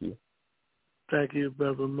 Thank you. Thank you,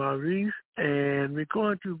 Brother Maurice. And we're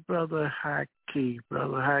going to Brother Haki.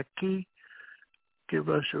 Brother Haki, give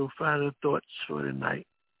us your final thoughts for tonight.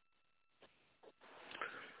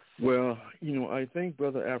 Well, I think,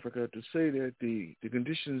 Brother Africa, to say that the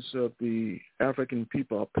conditions of the African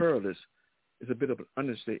people are perilous is a bit of an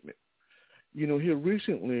understatement. Here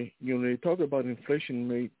recently, they talk about an inflation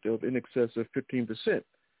rate of in excess of 15%.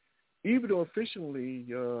 Even though officially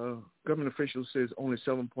government officials say it's only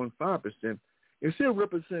 7.5%, it still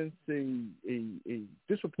represents a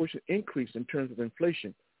disproportionate increase in terms of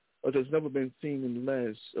inflation that's never been seen in the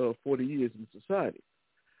last 40 years in society.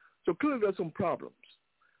 So clearly there's some problems.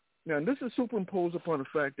 Now, this is superimposed upon the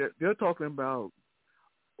fact that they're talking about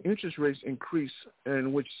interest rates increase,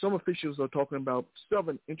 in which some officials are talking about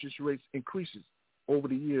 7 interest rates increases over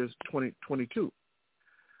the years 2022.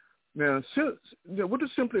 Now, what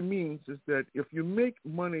this simply means is that if you make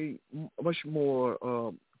money much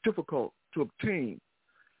more difficult to obtain,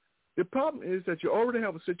 the problem is that you already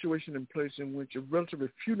have a situation in place in which a relatively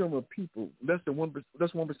few number of people, less than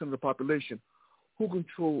 1% of the population, who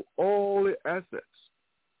control all the assets.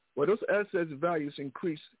 Well, those assets' values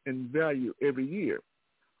increase in value every year.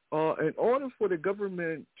 In order for the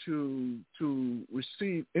government to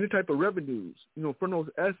receive any type of revenues, from those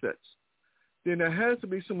assets, then there has to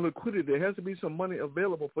be some liquidity. There has to be some money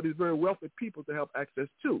available for these very wealthy people to have access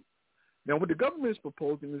to. Now, what the government is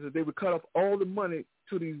proposing is that they would cut off all the money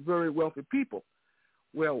to these very wealthy people.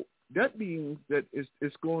 Well, that means that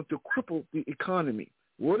it's going to cripple the economy.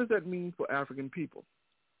 What does that mean for African people?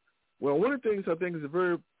 Well, one of the things I think is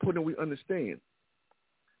very important we understand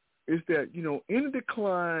is that, any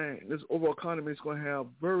decline in this overall economy is going to have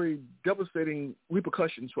very devastating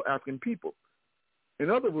repercussions for African people.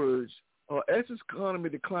 In other words, as this economy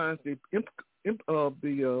declines, the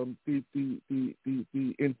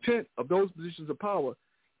intent of those positions of power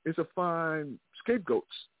is to find scapegoats.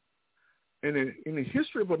 And in the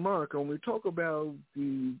history of America, when we talk about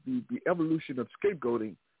the evolution of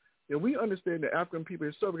scapegoating, then we understand that African people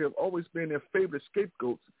historically have always been their favorite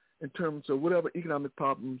scapegoats in terms of whatever economic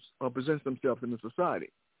problems present themselves in the society.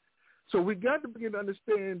 So we got to begin to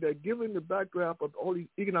understand that given the backdrop of all these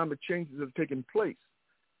economic changes that have taken place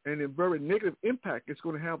and the very negative impact it's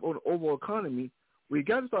going to have on the overall economy, we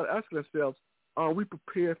got to start asking ourselves, are we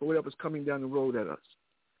prepared for whatever's coming down the road at us?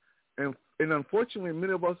 And unfortunately,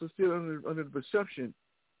 many of us are still under the perception,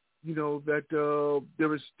 that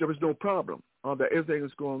there is no problem, that everything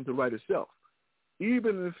is going to right itself. Even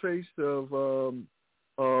in the face of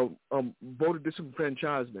voter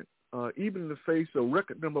disenfranchisement, even in the face of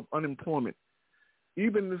record number of unemployment,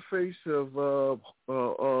 even in the face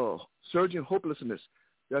of surging hopelessness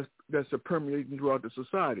that's permeating throughout the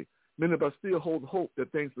society, many of us still hold hope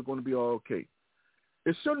that things are going to be all okay.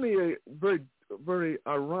 It's certainly a very, very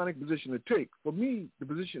ironic position to take. For me,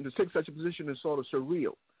 to take such a position is sort of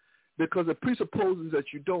surreal, because it presupposes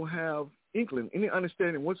that you don't have any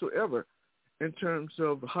understanding whatsoever in terms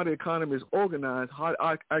of how the economy is organized, how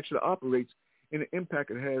it actually operates, and the impact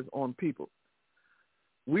it has on people.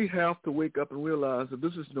 We have to wake up and realize that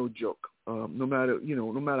this is no joke. No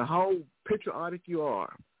matter how patriotic you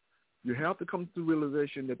are, you have to come to the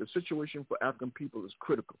realization that the situation for African people is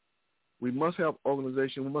critical. We must have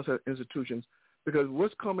organization, we must have institutions, because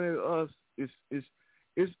what's coming at us is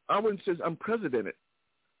I wouldn't say it's unprecedented.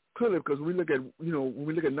 Clearly, because we look at when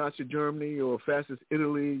we look at Nazi Germany or fascist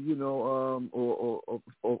Italy, or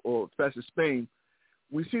fascist Spain,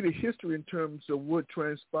 we see the history in terms of what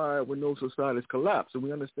transpired when those societies collapse, and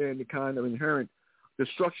we understand the kind of inherent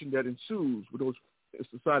destruction that ensues when those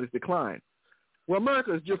societies decline. Well,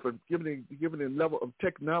 America is different, given the level of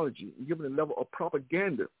technology, given the level of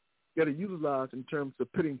propaganda that are utilized in terms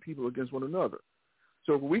of pitting people against one another.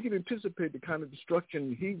 So if we can anticipate the kind of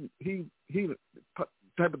destruction,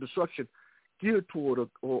 type of destruction geared toward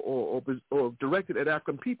or directed at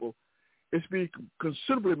African people, it's being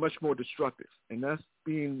considerably much more destructive. And that's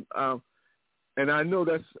being, and I know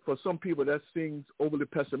that's, for some people, that seems overly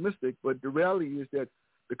pessimistic, but the reality is that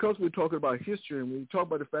because we're talking about history and we talk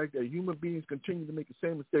about the fact that human beings continue to make the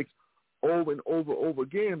same mistakes over and over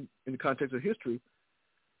again in the context of history,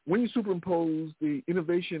 when you superimpose the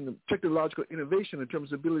innovation, technological innovation in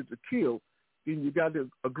terms of ability to kill, then you got to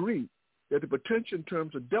agree that the potential in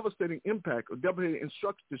terms of devastating impact or devastating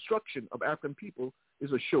destruction of African people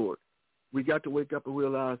is assured. We got to wake up and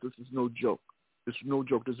realize this is no joke. This is no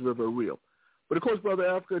joke. This is very, very real. But, of course, Brother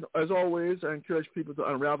Africa, as always, I encourage people to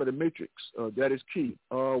unravel the matrix. That is key.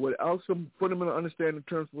 Without some fundamental understanding in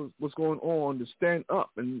terms of what's going on, to stand up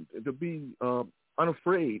and to be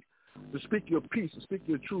unafraid, to speak your peace, to speak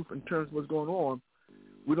your truth in terms of what's going on,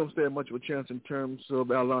 we don't stand much of a chance in terms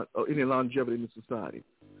of any longevity in the society.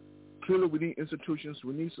 Clearly, we need institutions.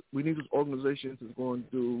 We need those organizations that's going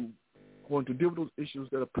to deal with those issues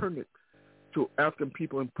that are pertinent to African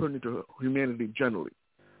people and pertinent to humanity generally.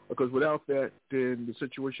 Because without that, then the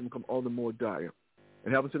situation becomes all the more dire.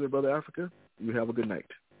 And having said that, Brother Africa, you have a good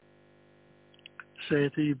night.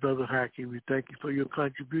 Same to you, Brother Haki. We thank you for your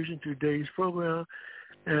contribution to today's program.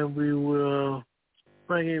 And we will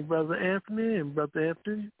bring in Brother Anthony. And Brother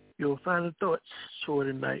Anthony, your final thoughts for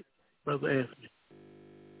tonight, Brother Anthony.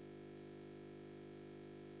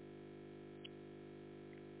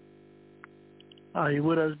 Are you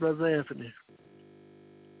with us, Brother Anthony?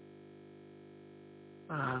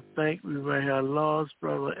 I think we may have lost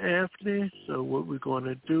Brother Anthony. So what we're going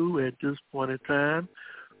to do at this point in time,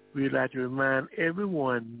 we'd like to remind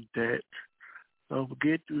everyone that don't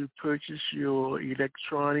forget to purchase your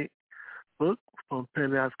electronic book from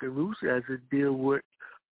Pan-African Roots as it deals with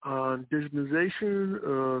digitization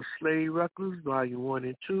of slave records, Volume 1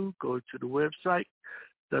 and 2. Go to the website,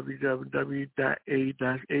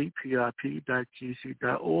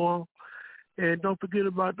 www.a.aprp.gc.org. And don't forget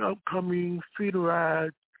about the upcoming Freedom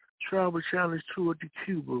Ride Travel Challenge Tour to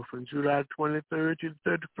Cuba from July 23rd to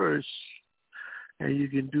the 31st. And you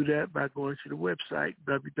can do that by going to the website,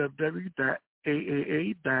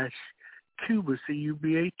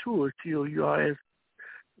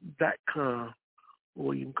 www.aaa-cuba.com,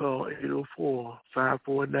 or you can call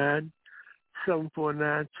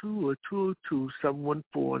 804-549-7492 or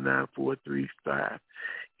 202-714-9435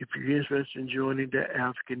 if you're interested in joining the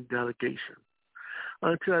African delegation.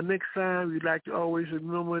 Until next time, we'd like to always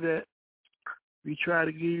remember that we try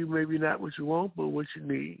to give you maybe not what you want, but what you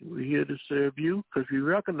need. We're here to serve you because we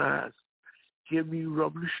recognize giving you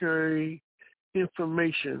revolutionary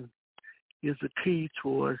information is the key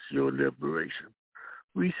towards your liberation.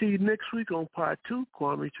 We see you next week on Part 2,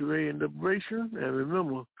 Kwame, Ture, and Liberation. And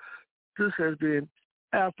remember, this has been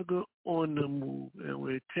Africa on the Move, and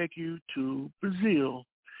we'll take you to Brazil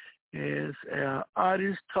as our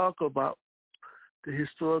artists talk about the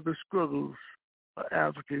historical struggles of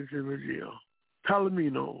Africans in Brazil.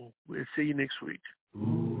 Palomino. We'll see you next week.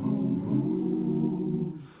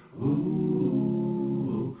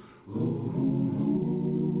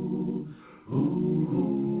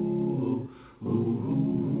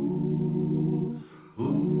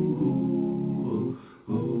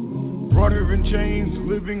 Brought her in chains,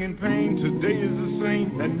 living in pain. Today is the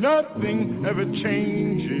same, and nothing ever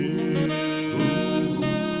changes.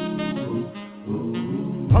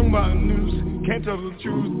 Hung by a noose, can't tell the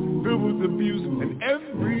truth, filled with abuse, and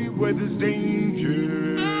everywhere there's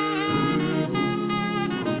danger.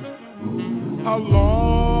 How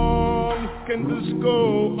long can this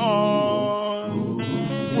go on?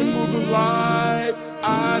 When will the light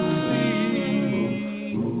I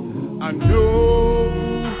see? I know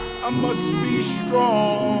I must be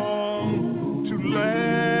strong to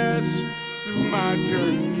last through my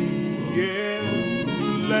journey, yeah, to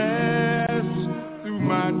last through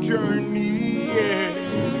my journey, yeah.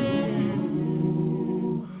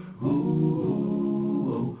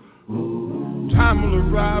 Time will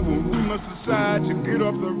arrive when we must decide to get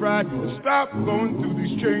off the ride and stop going through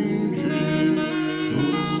these changes.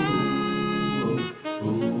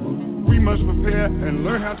 We must prepare and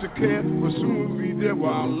learn how to care, for soon we'll be there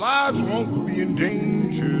where our lives won't be in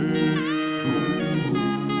danger.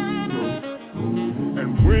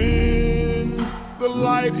 And when the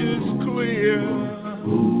light is clear,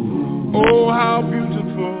 oh, how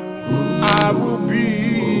beautiful I will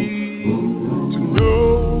be to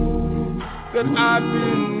know that I've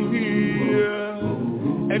been here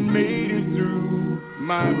and made it through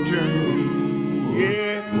my journey,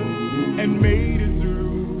 yeah, and made it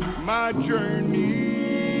through my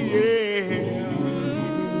journey, yeah,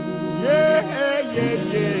 yeah, yeah,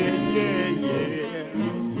 yeah, yeah, yeah,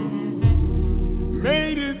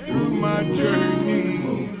 made it through my journey,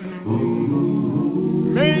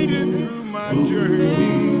 made it through my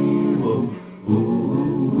journey.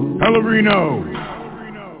 Pellerino,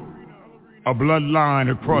 a bloodline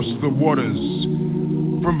across the waters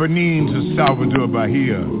from Benin to Salvador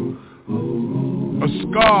Bahia, a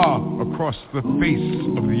scar across the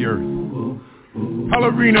face of the earth.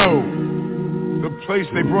 Pellerino, the place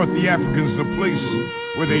they brought the Africans, the place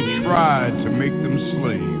where they tried to make them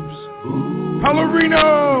slaves. Pellerino,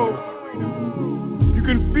 you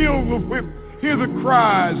can feel the whip, hear the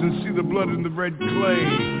cries, and see the blood in the red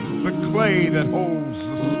clay. The clay that holds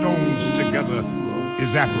the stones together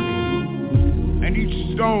is African. And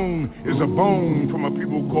each stone is a bone from a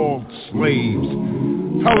people called slaves.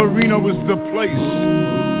 Pellerino is the place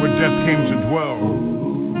where death came to dwell.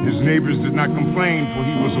 His neighbors did not complain, for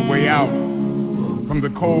he was a way out. From the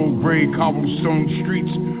cold, gray cobblestone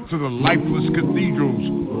streets to the lifeless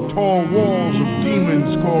cathedrals, tall walls of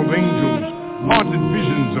demons called angels, haunted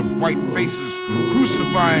visions of white faces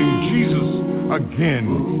crucifying Jesus again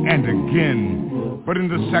and again. But in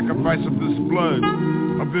the sacrifice of this blood,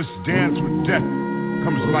 of this dance with death,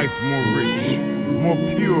 comes life more rich, more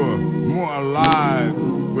pure, more alive,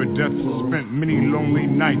 where death spent many lonely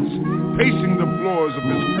nights pacing the floors of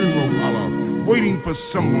his funeral parlor, waiting for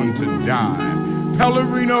someone to die.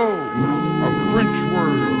 Pellerino, a French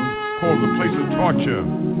word called the place of torture,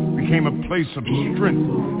 became a place of strength,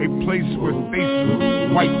 a place where faces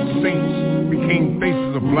of white saints became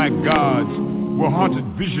faces of black gods, where haunted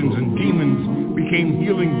visions and demons became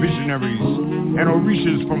healing visionaries and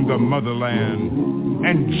orishas from the motherland.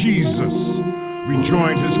 And Jesus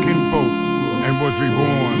rejoined his kinfolk and was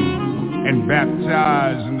reborn and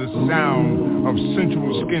baptized in the sound of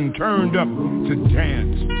sensual skin turned up to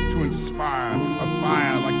dance, to inspire a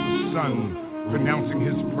fire like the sun, pronouncing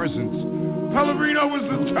his presence. Pellerino was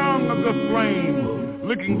the tongue of the flame,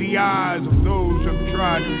 licking the eyes of those who have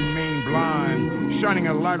tried to remain blind, shining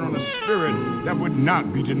a light on a spirit that would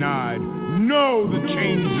not be denied. No, the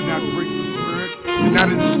chains did not break the spirit, did not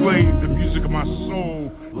enslave the music of my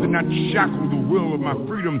soul, did not shackle the will of my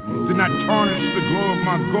freedom, did not tarnish the glow of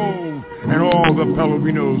my gold. And all the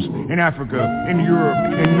Pellerinos in Africa, in Europe,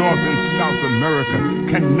 in North and South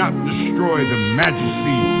America cannot destroy the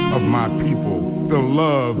majesty of my people, the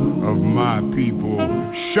love of my people,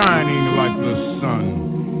 shining like the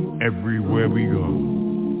sun everywhere we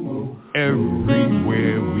go,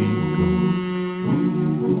 everywhere we go.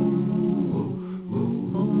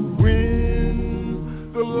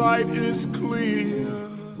 When the light is clear,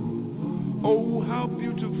 oh how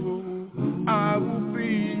beautiful I will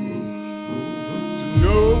be to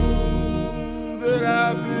know that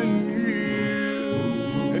I've been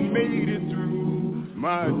here and made it through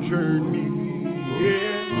my journey,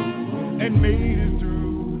 yeah, and made it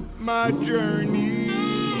through my journey,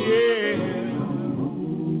 yeah,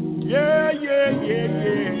 yeah, yeah, yeah,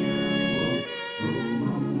 yeah,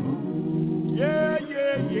 yeah, yeah,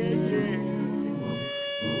 yeah,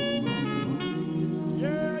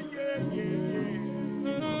 yeah.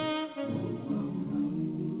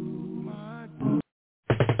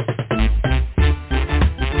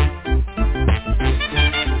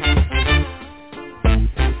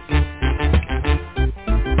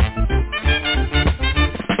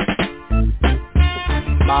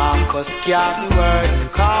 Marcus can the word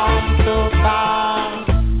come to pass.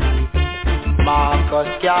 Marcus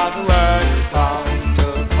can the word come to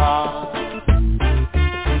pass.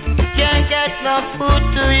 Can't get no food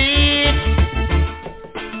to eat.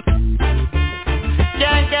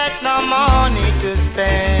 Can't get no money to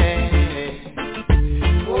spend.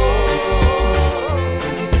 Oh,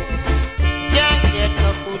 can't get no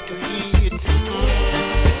food to eat.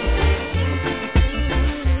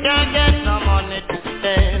 Can't get no money to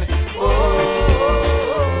spend.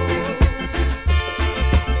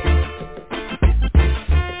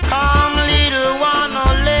 Come little one,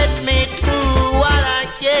 oh, let me do what I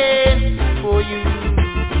can for you.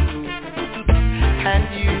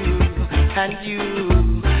 And you,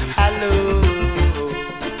 hello.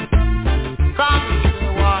 Come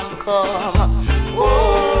little one, come. Oh,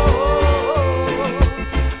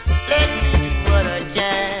 let me do what I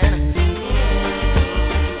can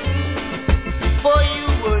for you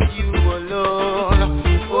and you alone.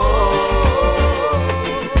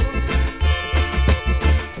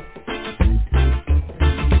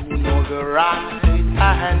 You know the right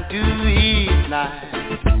and do it night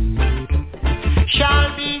shall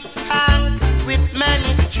be spent with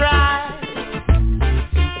many strides,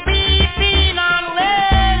 weeping and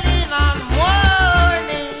wailing and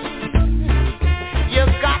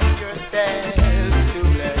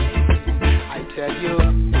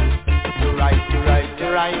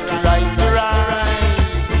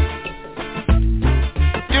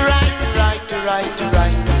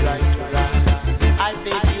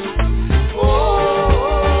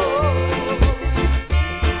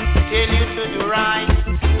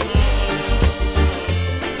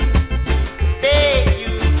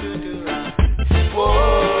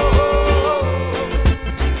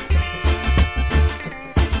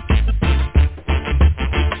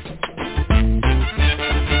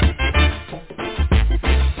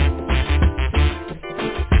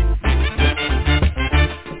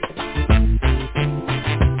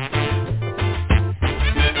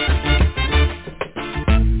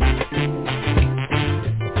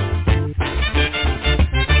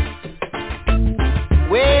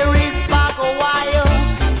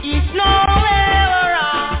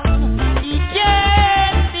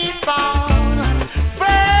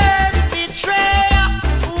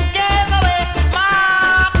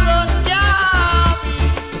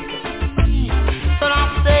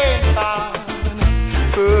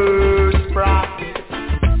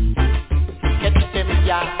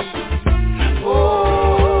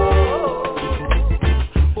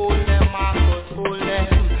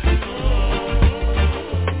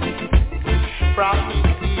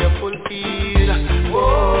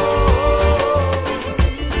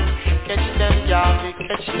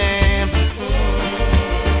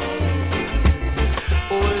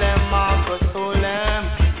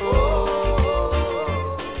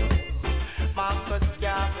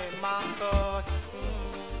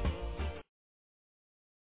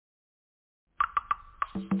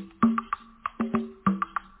Malcolm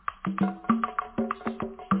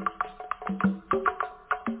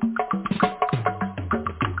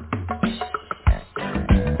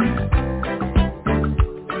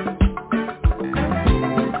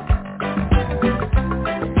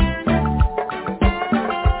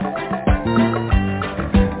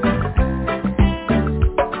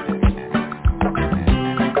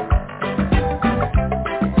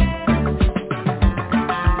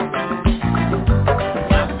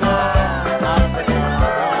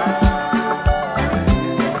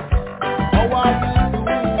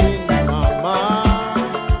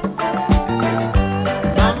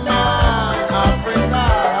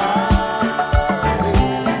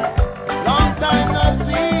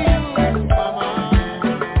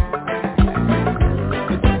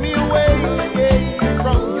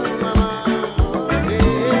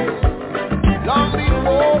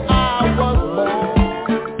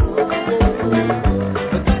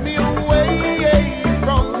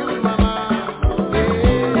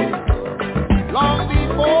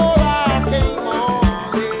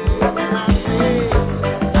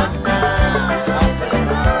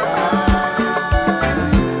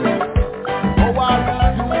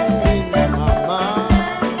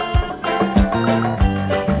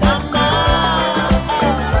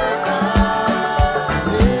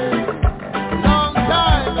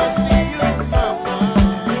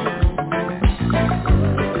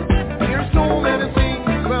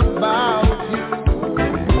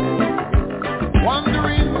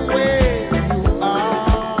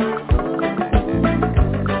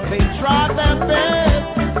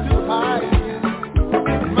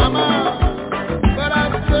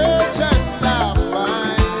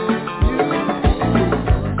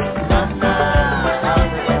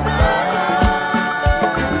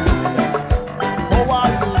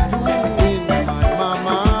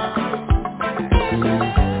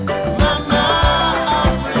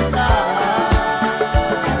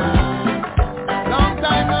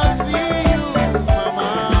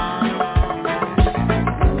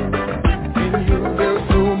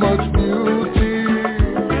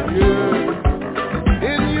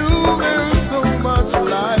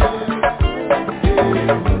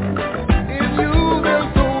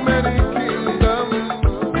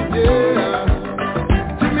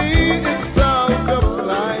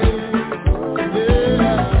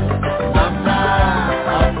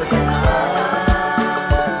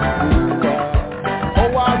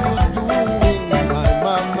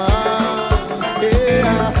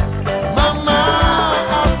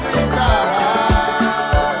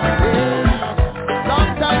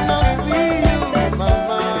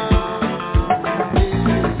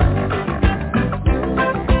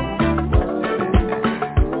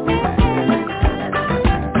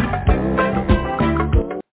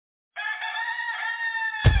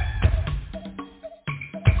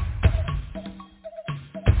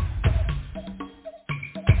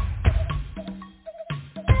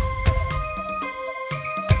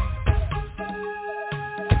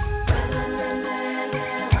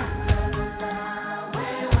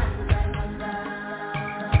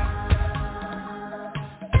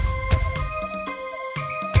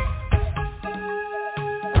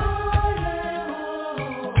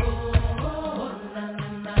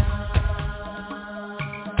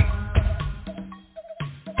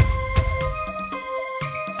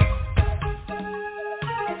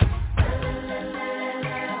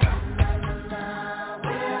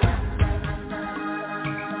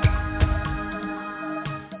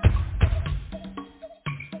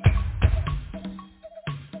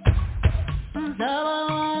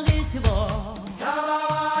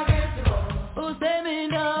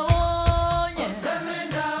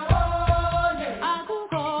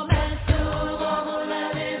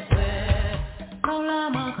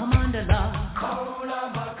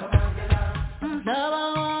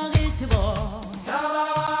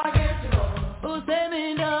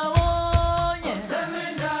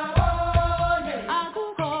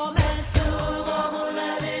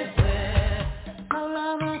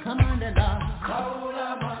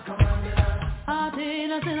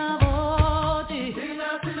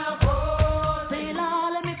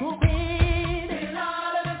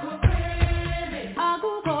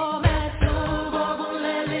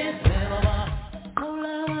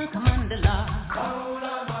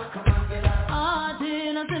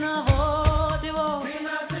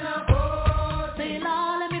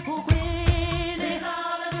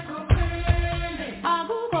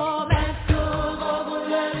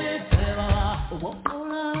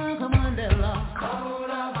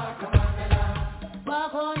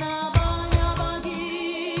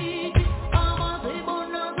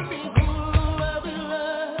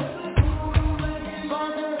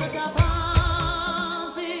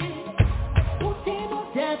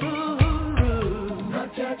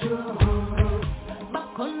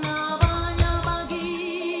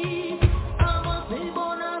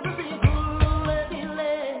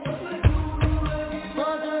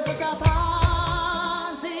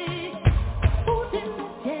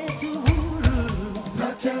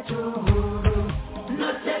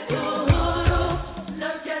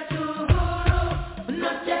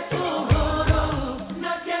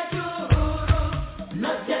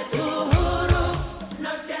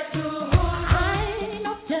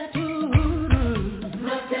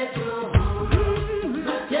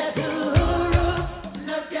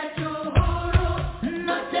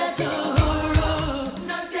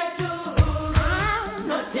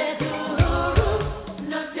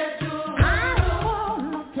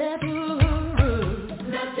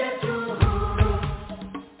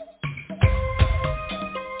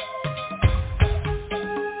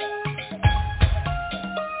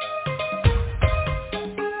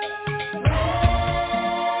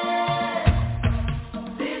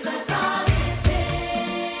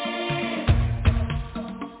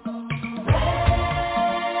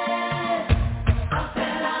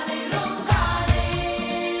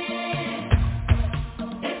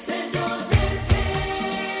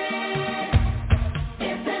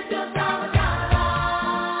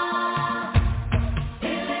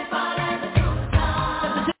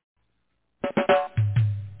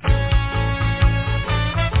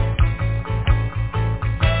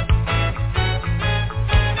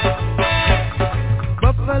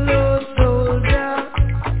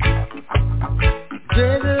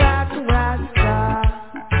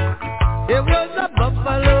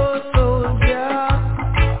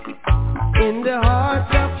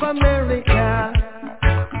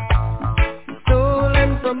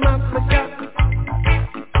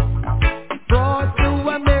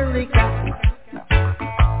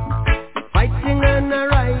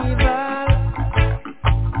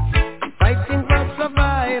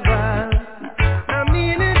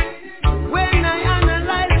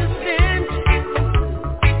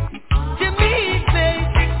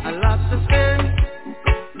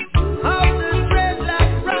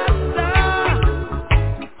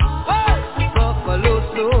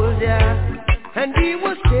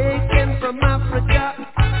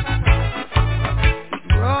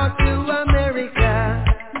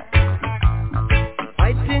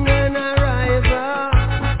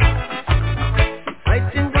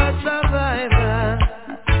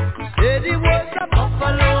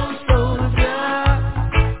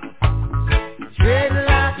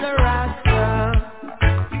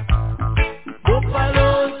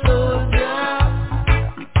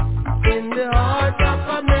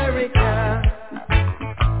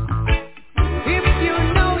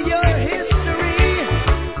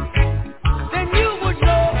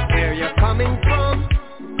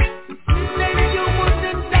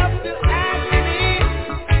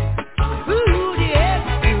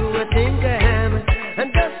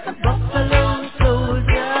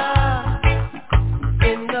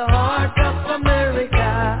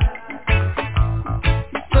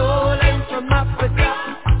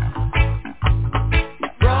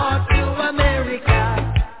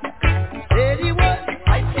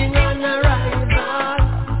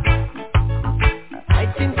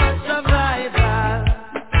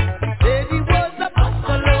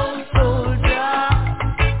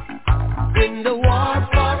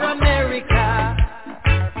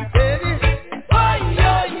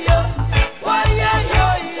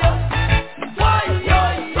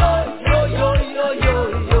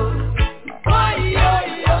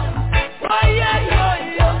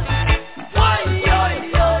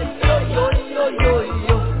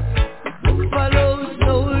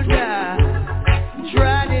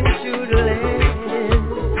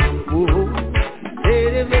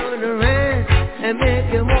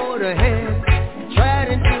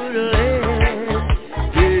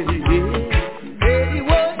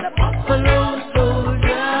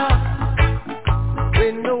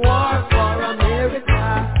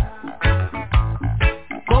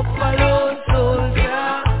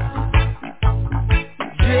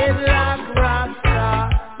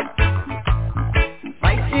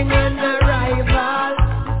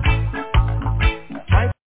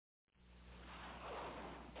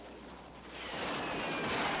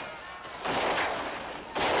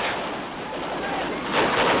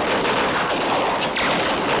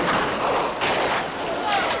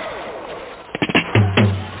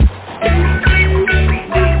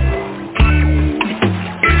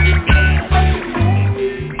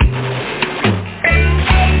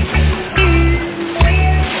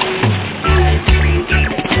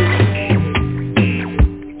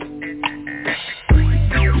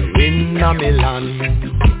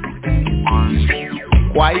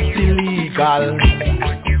quite illegal.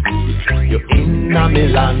 You're in a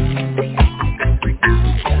Milan.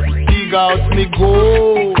 Dig out me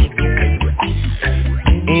gold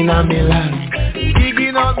in a Milan.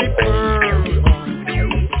 Digging out me pearl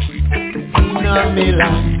in a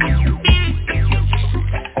Milan.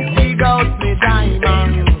 Dig out me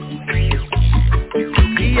diamond.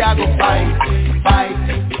 We are go fight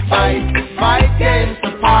against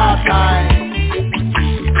apartheid.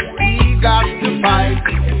 We got to fight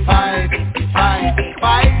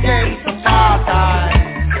against apartheid.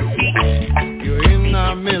 You're in a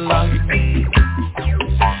Milan,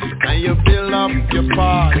 and you build up your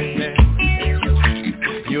party.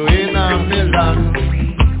 You're in a Milan,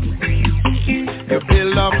 you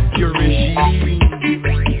build up your regime.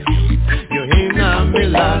 You're in a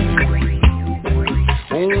Milan,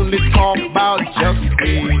 only talk about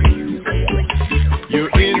justice. You're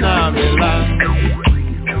in a Milan,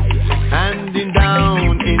 handing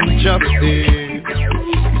down injustice.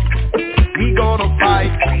 We gonna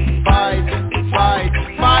fight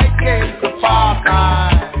against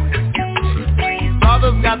apartheid.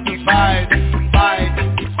 Brothers got to fight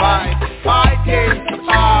against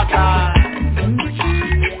apartheid.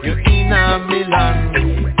 You're in a Milan,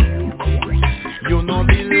 you know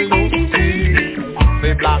the look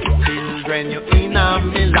for black children. You're in a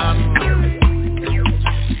Milan,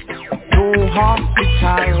 no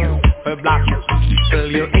hospital for black people.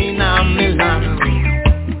 You're in a Milan,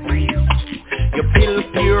 you build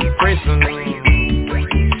pure prison.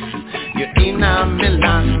 You're in a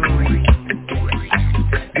Milan,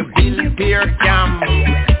 you build pure camp.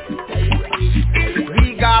 We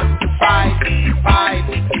got to fight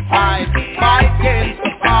against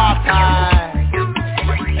apartheid.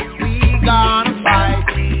 We gonna fight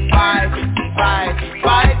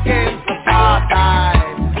against apartheid.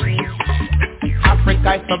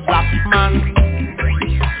 Africa is a black man.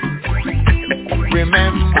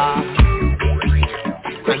 Remember,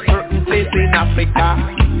 in certain places in Africa,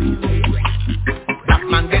 black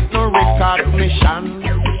man get no recognition.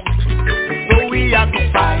 So we have to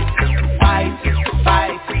fight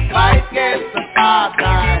against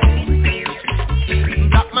apartheid.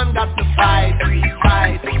 Black man got to fight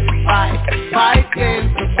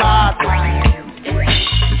against apartheid.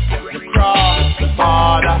 You cross the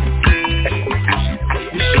border,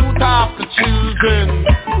 you shoot off the children.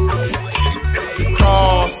 You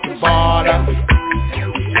cross the border, you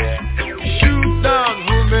shoot down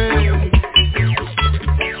women.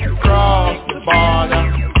 You cross the border,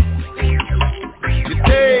 you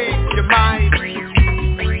take your mind.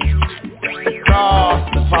 Cross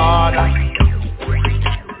the border,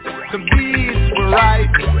 the beats were right.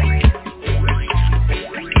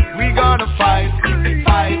 We gonna fight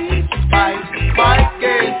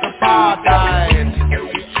against apartheid.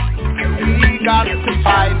 We got to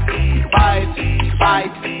fight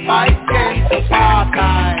against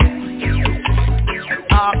apartheid.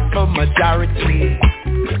 After majority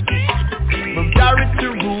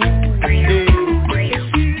rule,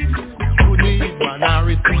 who need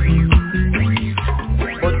minority?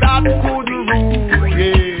 But that couldn't rule,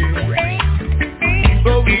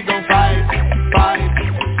 so we gon' fight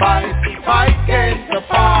against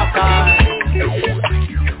apartheid.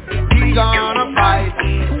 We gonna fight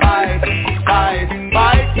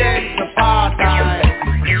against apartheid.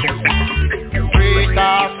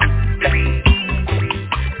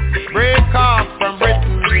 Break off from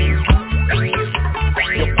Britain.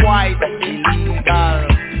 You're quite illegal.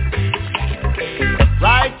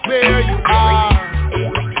 Right where you are,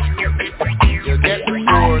 you get the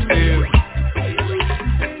forces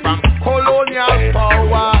from colonial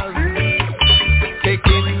powers,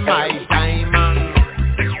 taking my diamond,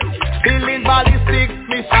 building ballistic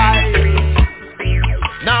missiles.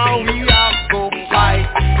 Now we have to fight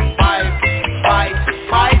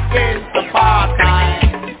against apartheid.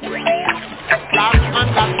 Black man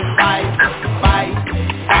got to fight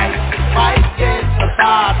against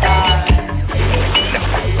apartheid.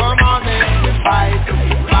 Come on and fight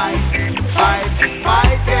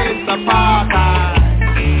against apartheid.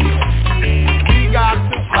 We got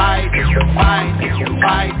to fight against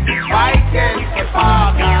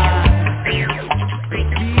apartheid.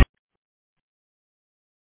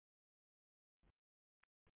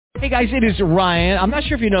 Hey guys, it is Ryan. I'm not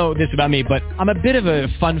sure if you know this about me, but I'm a bit of a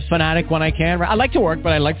fun fanatic when I can. I like to work,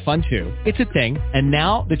 but I like fun too. It's a thing. And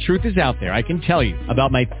now the truth is out there. I can tell you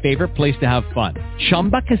about my favorite place to have fun.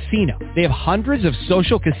 Chumba Casino. They have hundreds of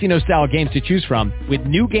social casino style games to choose from with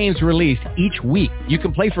new games released each week. You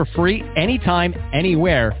can play for free anytime,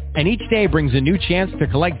 anywhere, And each day brings a new chance to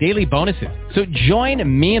collect daily bonuses. So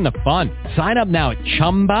join me in the fun. Sign up now at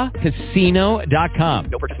ChumbaCasino.com.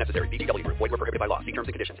 No purchase necessary. VGW Group. Void where prohibited by law. See terms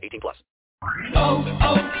and conditions. 18+.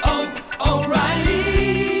 O'Reilly.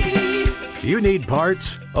 You need parts?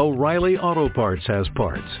 O'Reilly Auto Parts has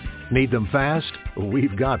parts. Need them fast?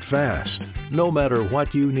 We've got fast. No matter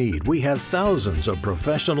what you need, we have thousands of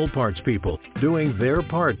professional parts people doing their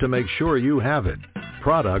part to make sure you have it.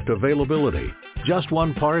 Product availability. Just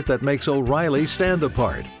one part that makes O'Reilly stand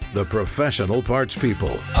apart. The professional parts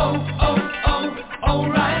people.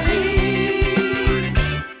 O'Reilly.